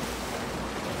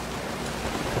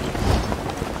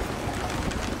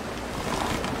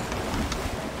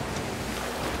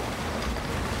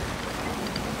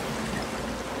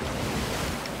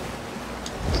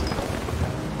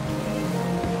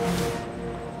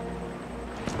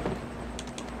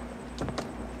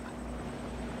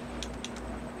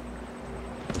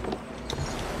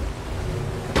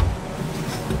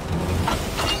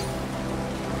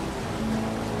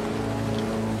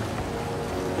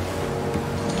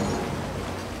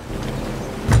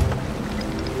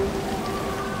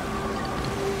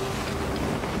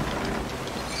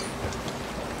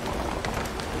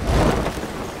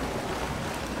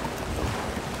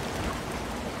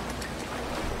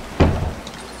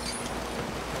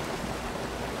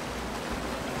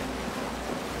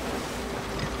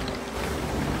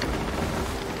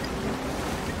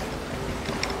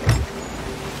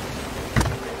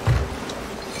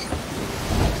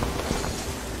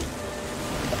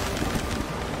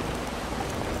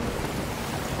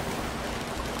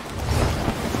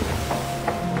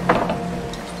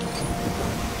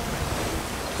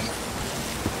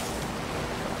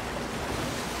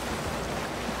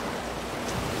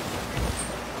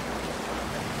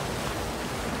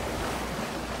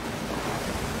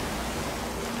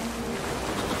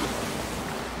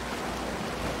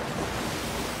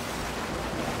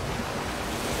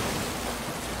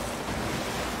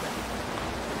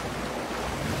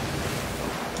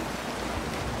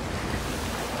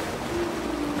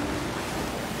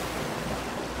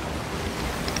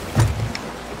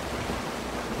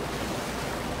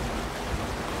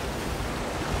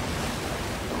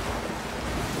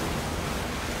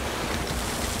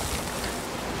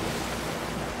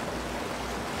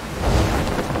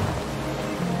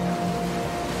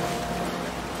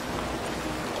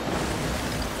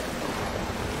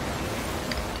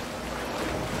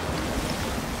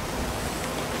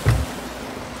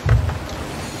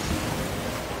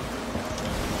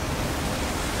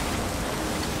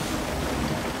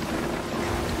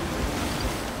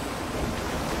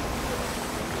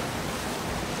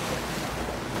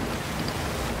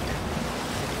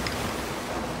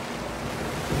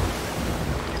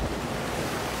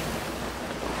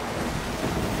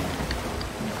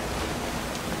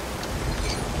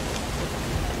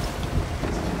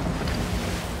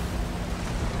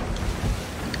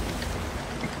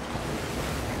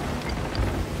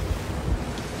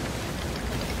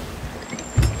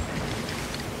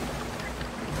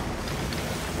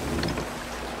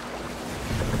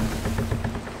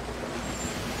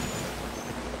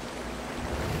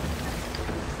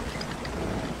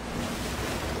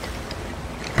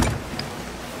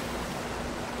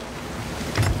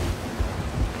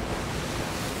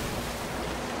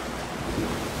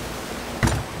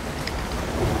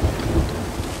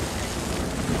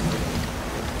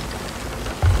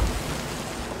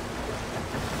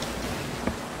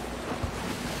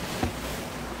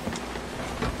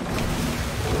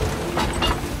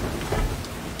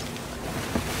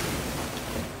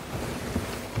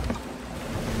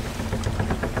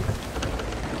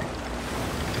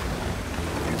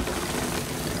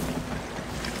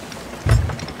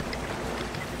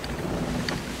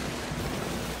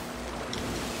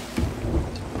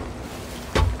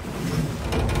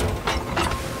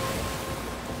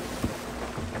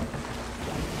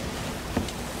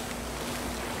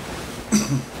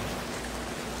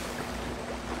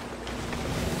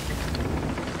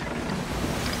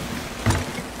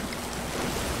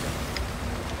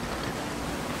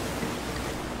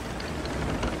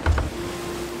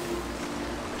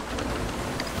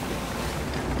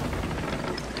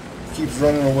 keeps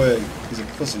running away. He's a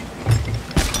pussy.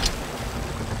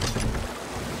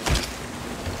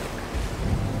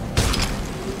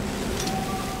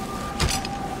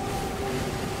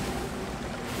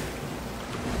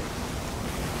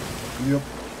 Yep.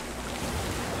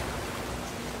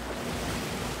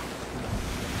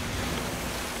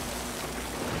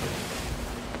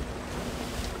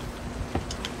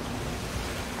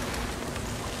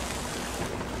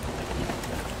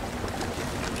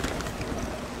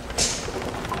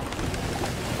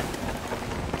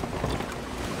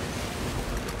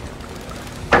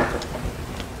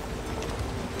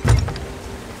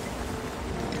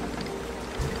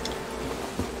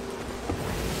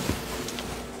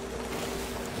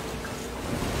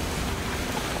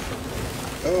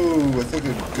 Oh, I think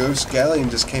a ghost galleon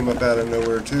just came up out of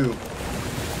nowhere too.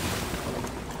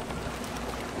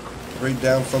 Right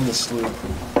down from the sloop.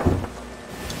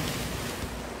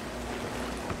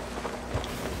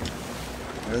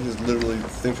 I just literally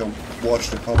think I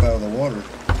watched it pop out of the water.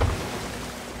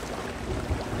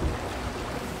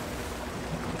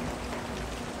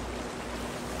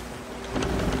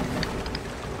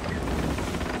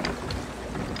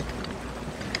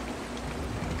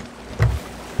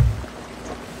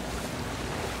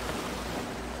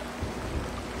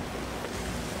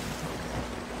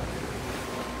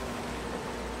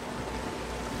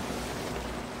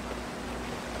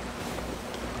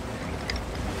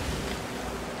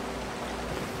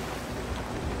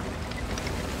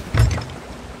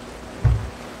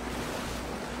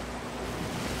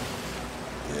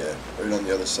 Right on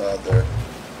the other side there.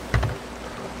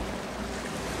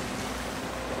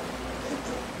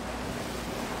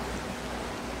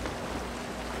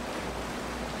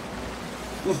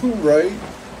 Right?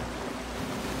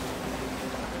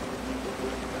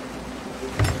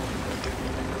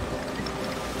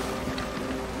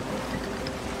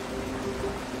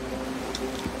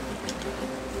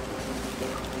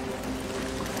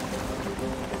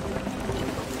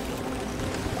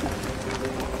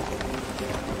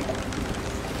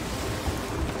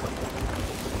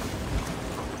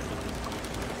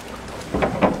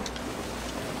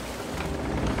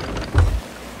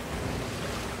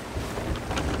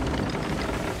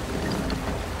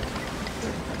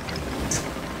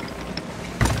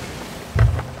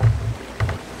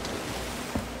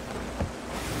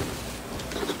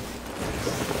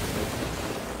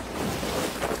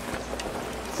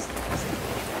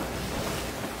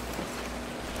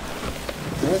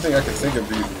 The only thing I can think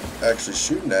of you actually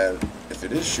shooting at, if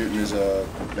it is shooting, is a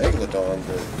Megalodon,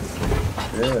 but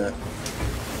yeah.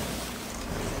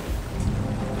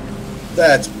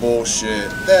 That's bullshit.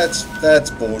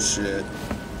 That's bullshit.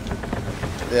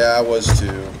 Yeah, I was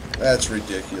too. That's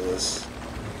ridiculous.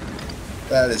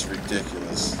 That is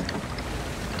ridiculous.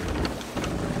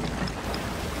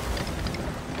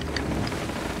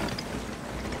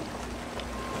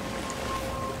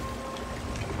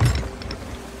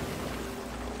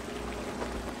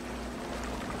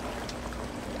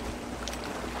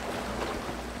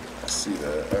 See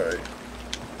that? Alright.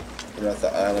 We're at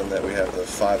the island that we have the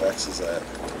 5X's at.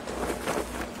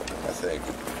 I think.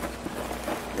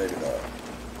 Maybe not.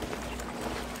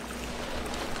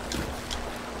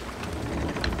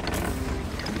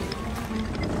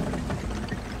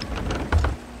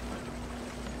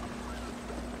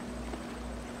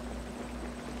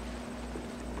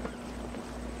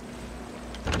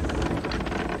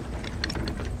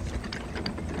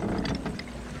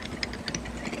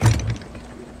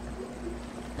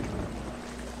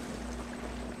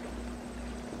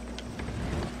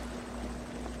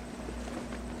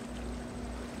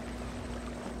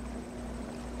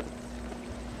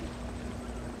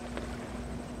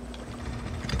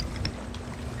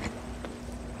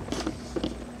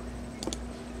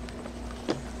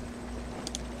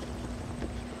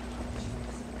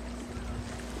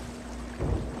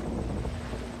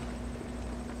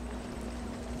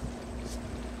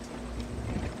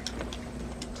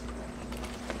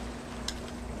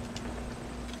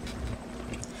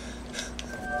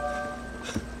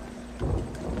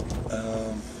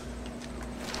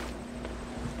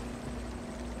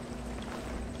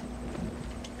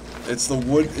 It's the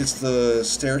wood, it's the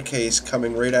staircase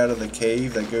coming right out of the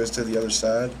cave that goes to the other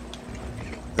side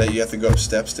that you have to go up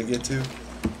steps to get to.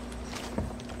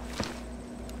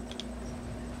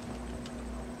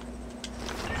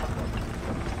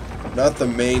 Not the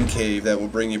main cave that will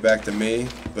bring you back to me,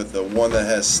 but the one that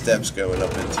has steps going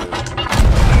up into it.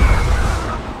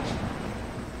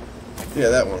 Yeah,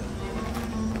 that one.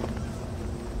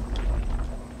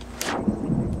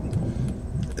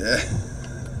 Yeah.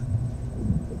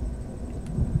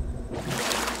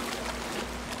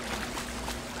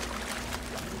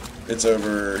 It's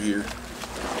over here.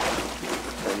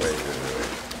 Oh,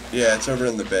 wait. Yeah, it's over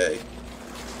in the bay.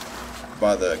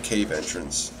 By the cave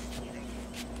entrance.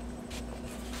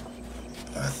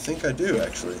 I think I do,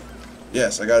 actually.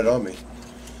 Yes, I got it on me.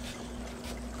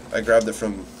 I grabbed it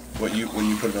from when you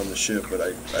put it on the ship, but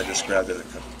I just grabbed it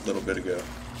a little bit ago.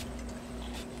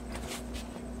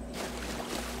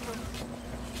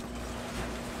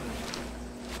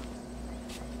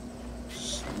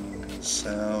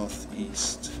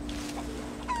 Southeast.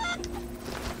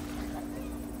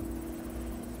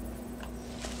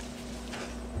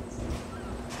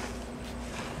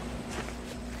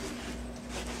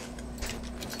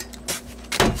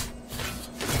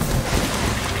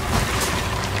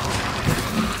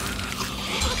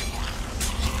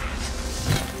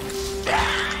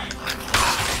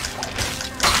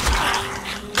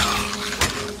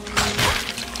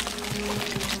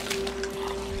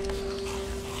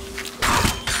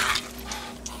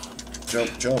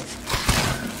 Jump.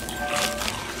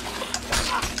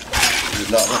 You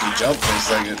did not let me jump for a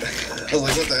second. I was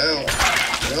like, what the hell?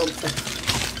 Jump.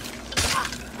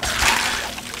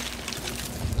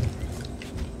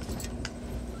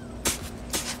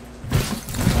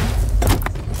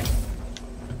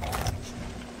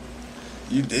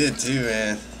 You did too,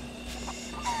 man.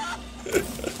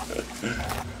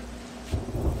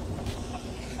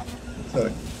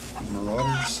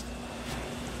 Marauders?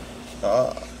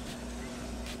 Ah.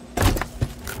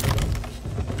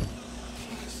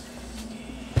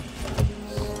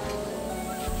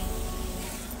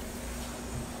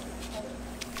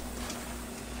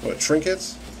 What,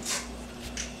 trinkets?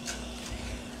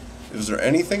 Is there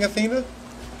anything, Athena?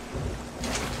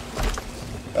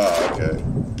 Oh, okay.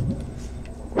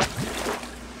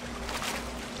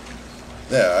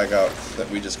 Yeah, I got that.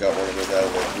 We just got one of those out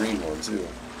of that green one too.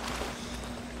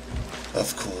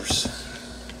 Of course.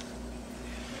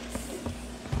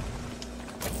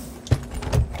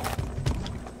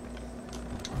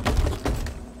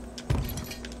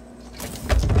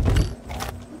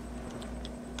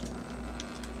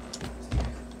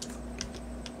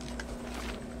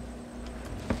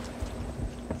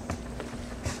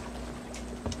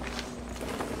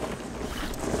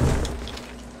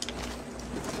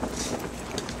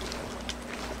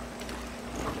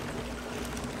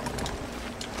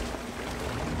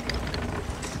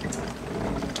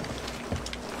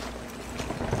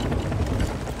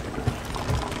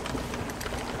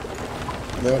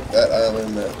 Nope, that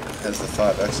island that has the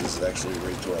 5 X's is actually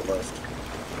right to our left.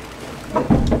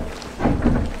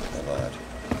 I lied.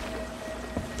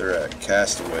 They're at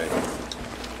Castaway.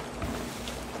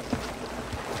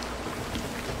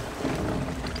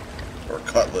 Or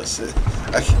Cutlass.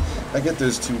 I get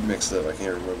those two mixed up. I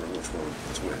can't remember which one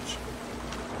is which.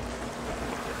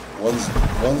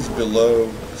 One's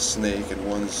below Snake and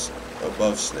one's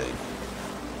above Snake.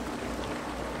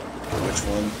 Which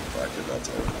one? I could not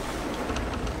tell you.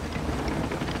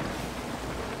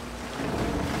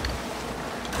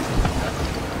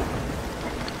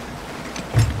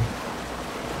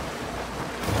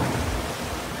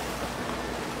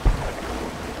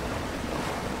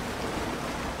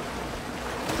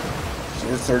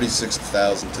 We're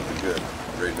 36,000 to the good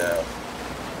right now.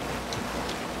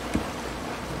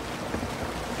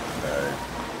 Alright.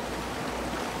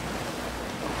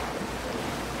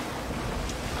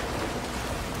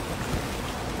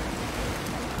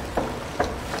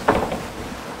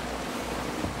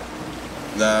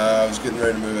 Nah, I was getting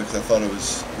ready to move it because I thought it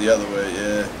was the other way.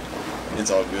 Yeah,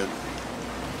 it's all good.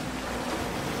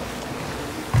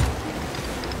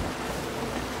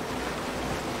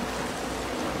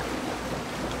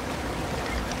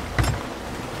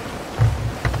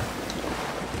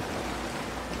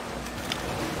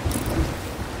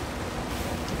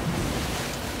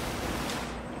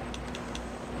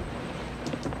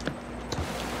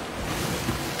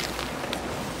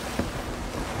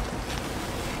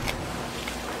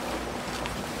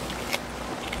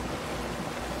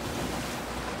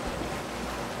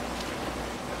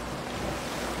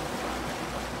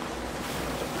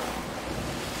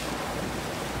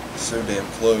 So damn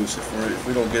close. If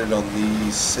we don't get it on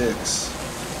these 6,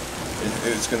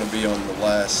 it's going to be on the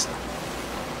last,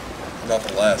 not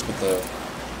the last, but the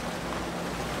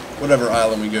whatever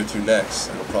island we go to next.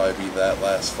 It'll probably be that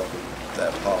last fucking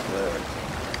that pop there.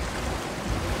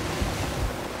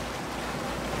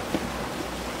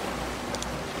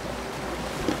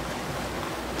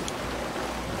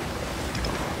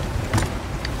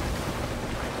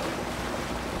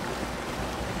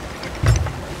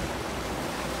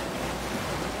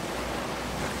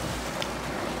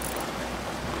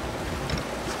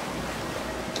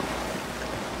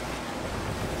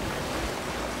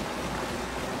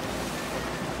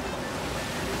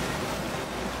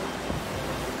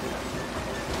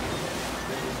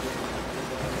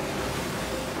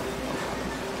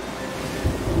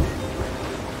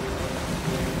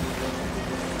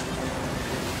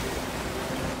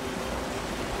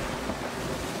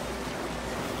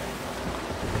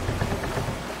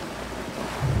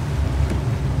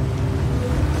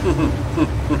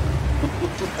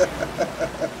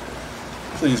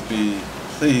 Please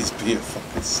be a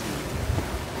fucking snake.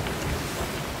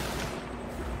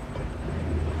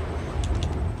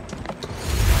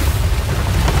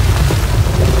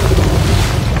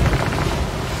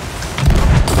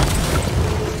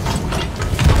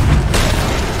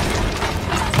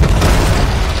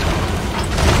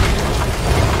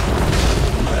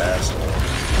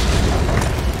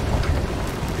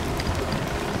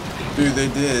 Dude,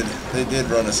 they did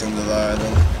run us into the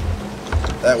island.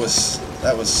 That was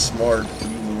smart,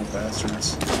 you little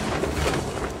bastards.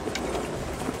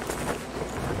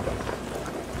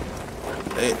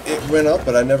 It went up,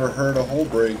 but I never heard a hole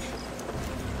break.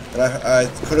 And I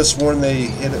could have sworn they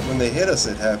hit it when they hit us.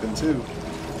 It happened too.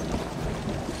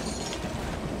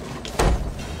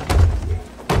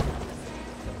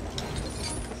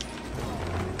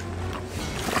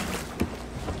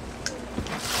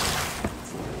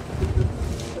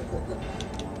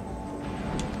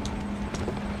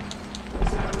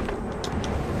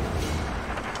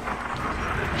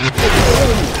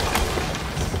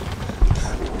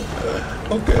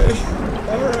 Okay,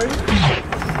 alright.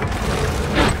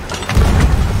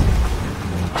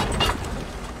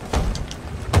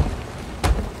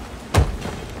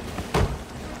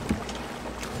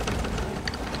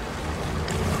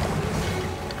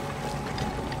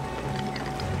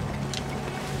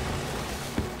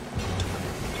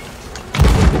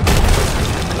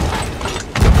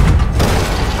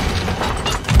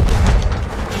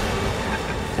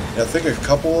 I think a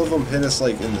couple of them hit us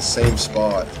like in the same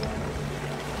spot.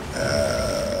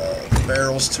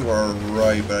 Barrels to our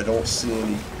right, but I don't see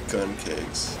any gun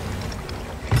kegs.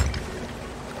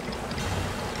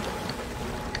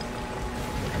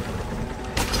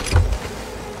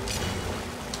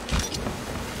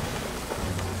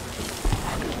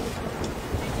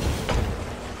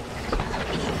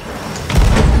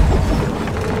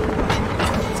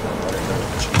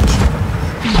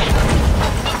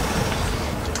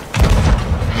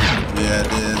 Yeah, it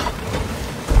did.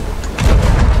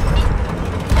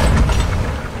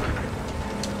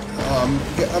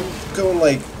 I'm going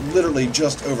like literally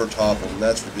just over top of them.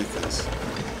 That's ridiculous.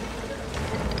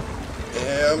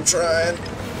 Yeah, I'm trying.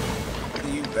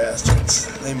 You bastards.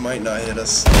 They might not hit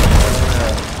us.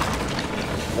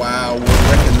 Wow, we're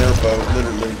wrecking their boat,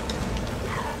 literally.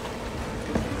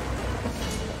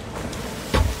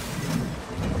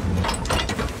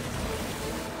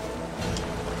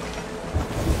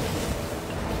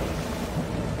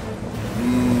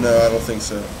 No, I don't think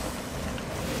so.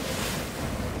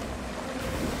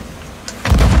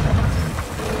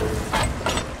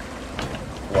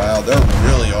 Wow, they're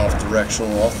really off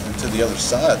directional, off to the other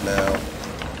side now.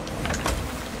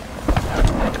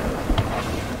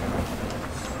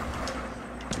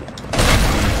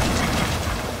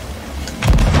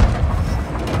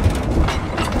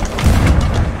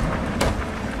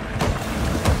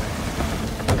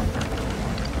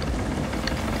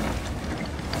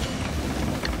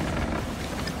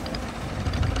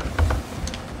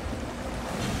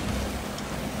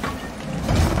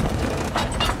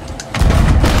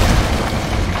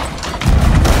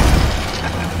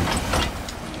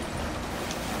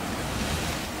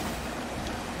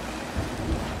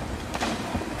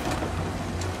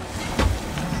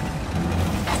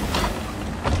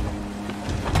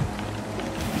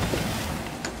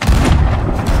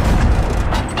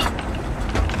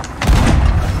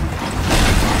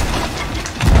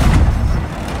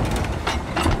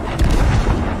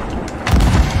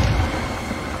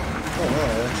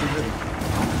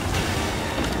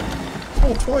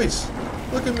 Oh, twice.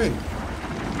 Look at me.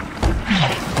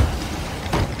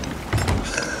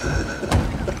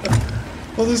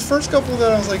 Well, those first couple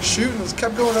that I was like shooting was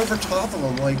kept going over top of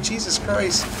them. Like, Jesus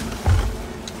Christ.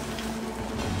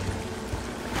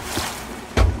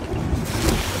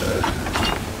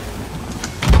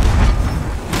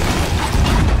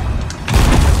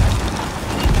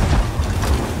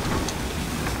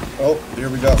 Oh, here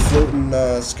we got floating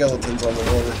skeletons on the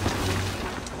water.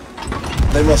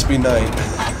 They must be night.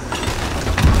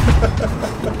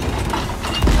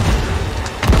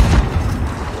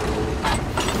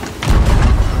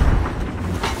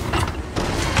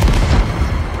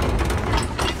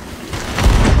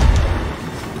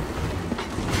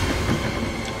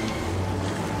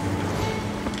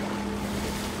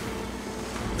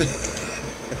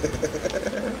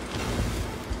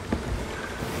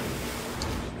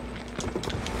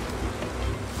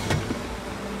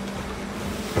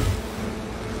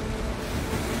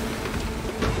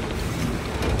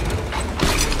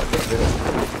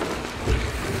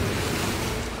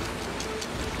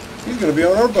 He's gonna be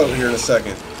on our boat here in a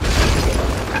second.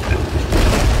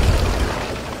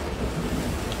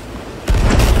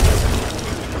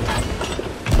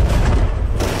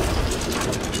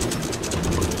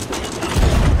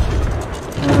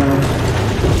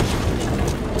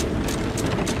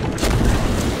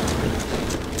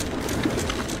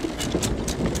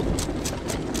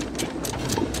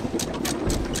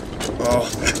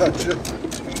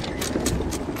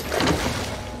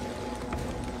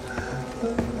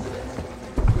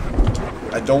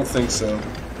 I don't think so.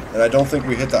 And I don't think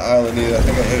we hit the island either. I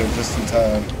think I hit it just in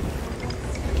time.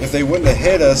 If they wouldn't have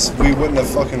hit us, we wouldn't have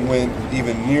fucking went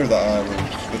even near the island.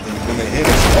 But when they hit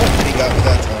us, oh, he got me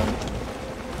that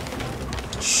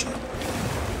time. Shit.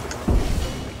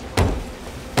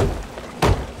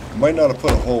 Might not have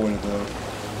put a hole in it though.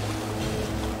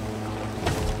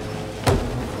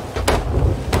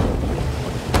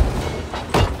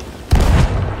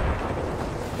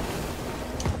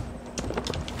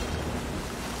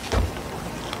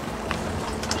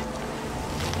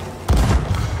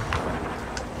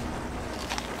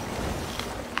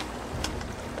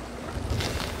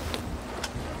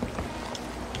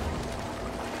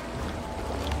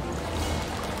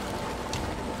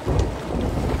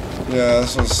 Yeah,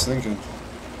 that's what I was thinking.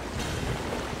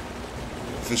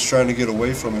 If it's trying to get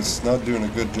away from us, it's not doing a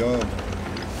good job.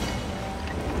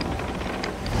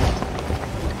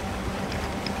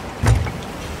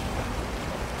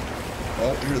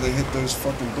 Oh, here they hit those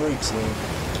fucking brakes though.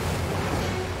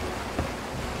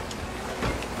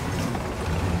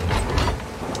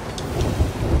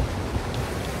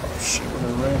 Oh shit, when I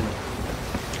ran it.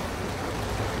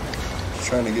 It's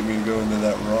trying to get me to go into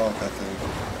that rock, I think.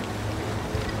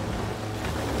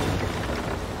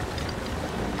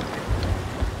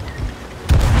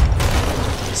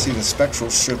 See, the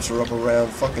spectral strips are up around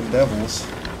fucking devils.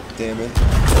 Damn it.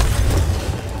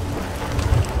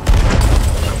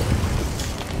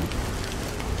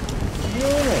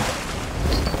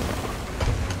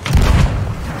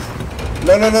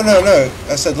 No, no, no, no, no.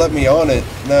 I said let me on it.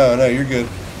 No, no, you're good.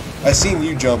 I seen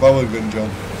you jump. I wasn't gonna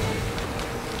jump.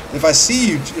 If I see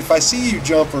you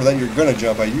jump or that you're gonna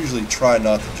jump, I usually try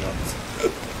not to jump.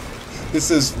 There's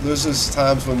just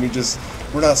times when we're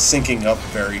not syncing up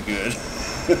very good.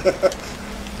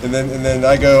 and then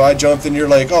I jumped and you're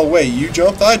like, oh wait, you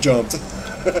jumped, I jumped.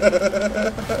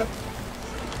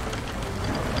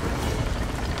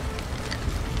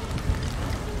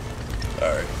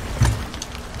 Alright.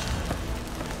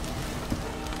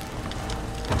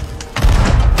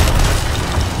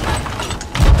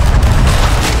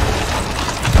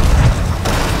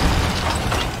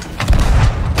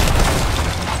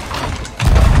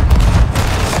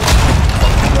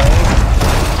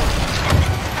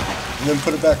 And then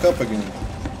put it back up again.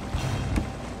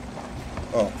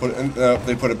 Oh,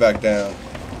 they put it back down.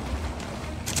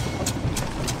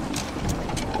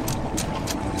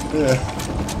 Yeah.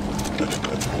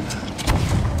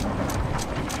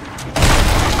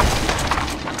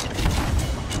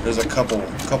 There's a couple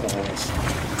holes.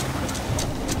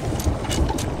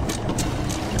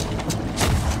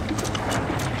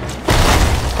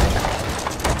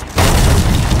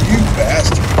 You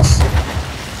bastards.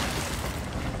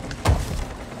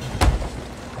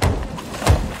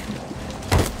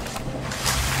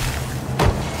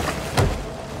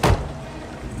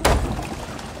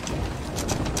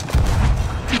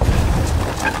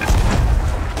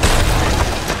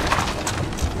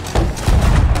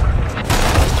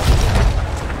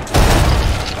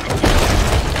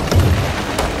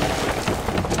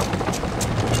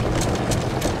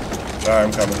 Alright,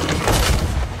 I'm coming.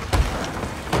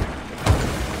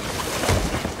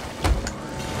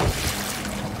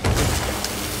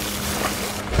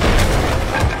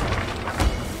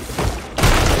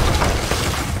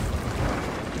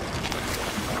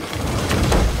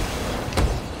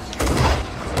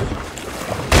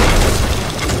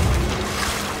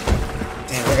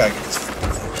 Damn, I gotta get this fucking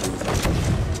thing.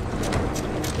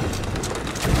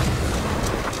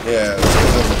 Yeah, it's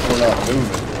because we're not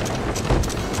moving.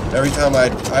 Every time I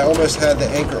almost had the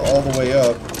anchor all the way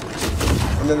up,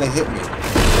 and then they hit me.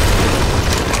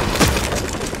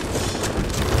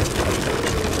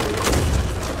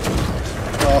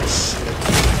 Oh shit.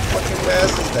 Fucking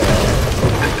mast is down.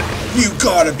 You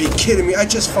gotta be kidding me. I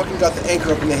just fucking got the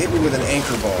anchor up and they hit me with an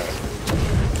anchor ball.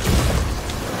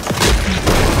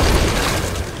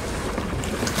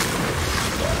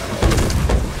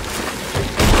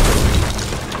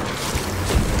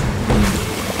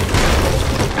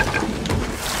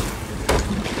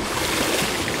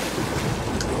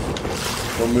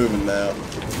 We're moving now.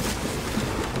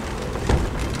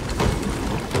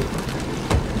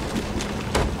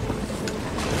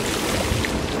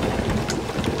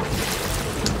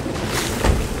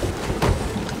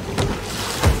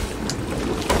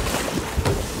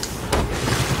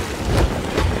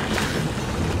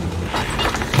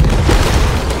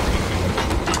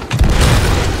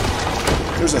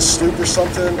 There's a sloop or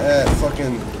something at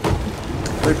fucking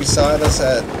right beside us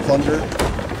at Plunder.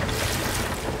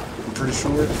 Pretty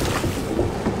sure.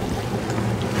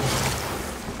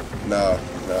 No,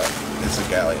 it's a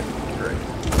galleon. Great.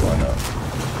 Come on. up.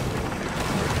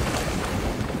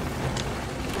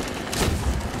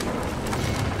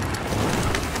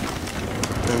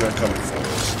 And they're coming for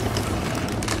us.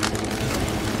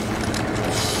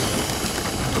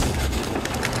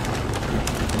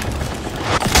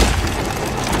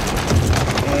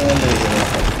 And they're gonna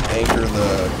anchor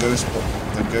the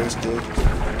ghost did.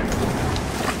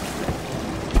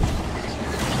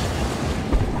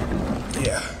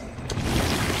 Yeah.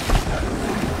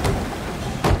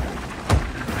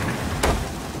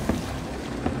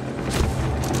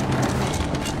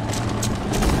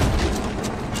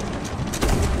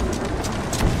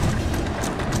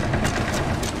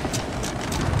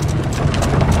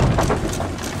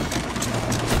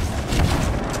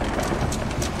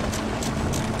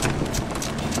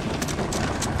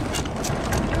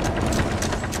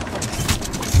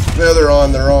 No, they're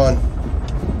on, they're on.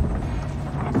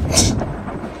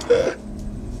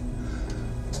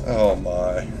 Oh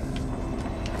my.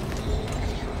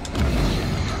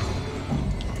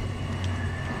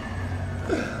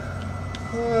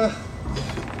 A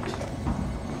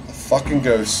fucking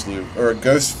ghost sloop, or a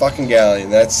ghost fucking galleon.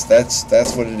 That's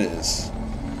what it is.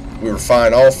 We were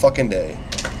fine all fucking day.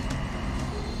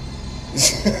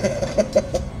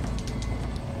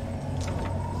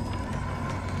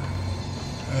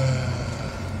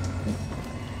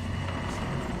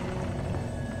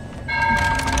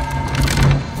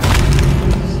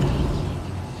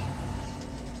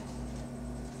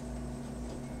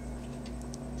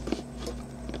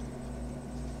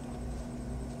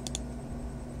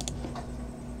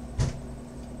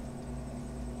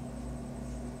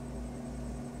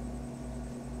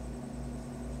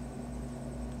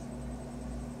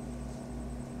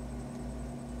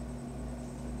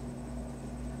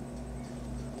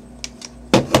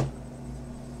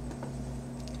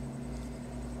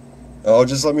 Oh,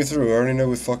 just let me through. I already know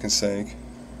we fucking sank.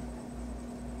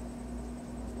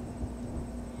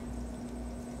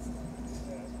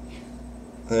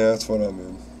 Yeah, that's what I'm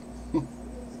in.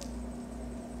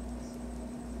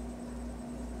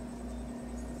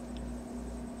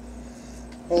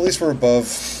 Well, at least we're above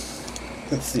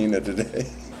Athena today.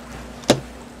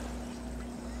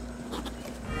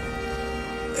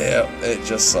 Yeah, it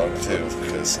just sunk too,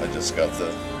 because I just got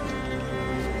the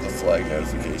flag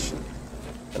notification.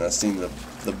 And I seen the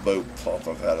boat pop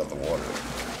up out of the water.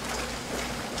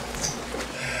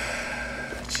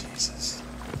 Jesus.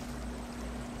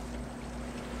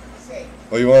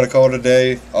 Well, you want to call it a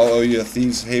day? I'll owe you a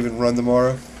Thieves Haven run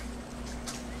tomorrow.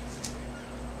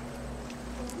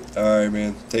 Alright,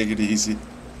 man. Take it easy.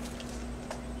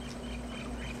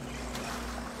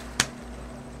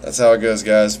 That's how it goes,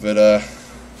 guys. But,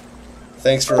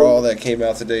 thanks for all that came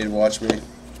out today to watch me.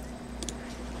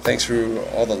 Thanks for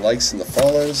all the likes and the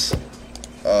follows.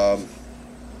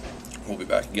 We'll be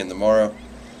back again tomorrow.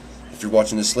 If you're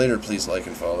watching this later, please like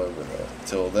and follow. But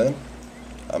till then,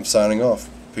 I'm signing off.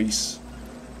 Peace.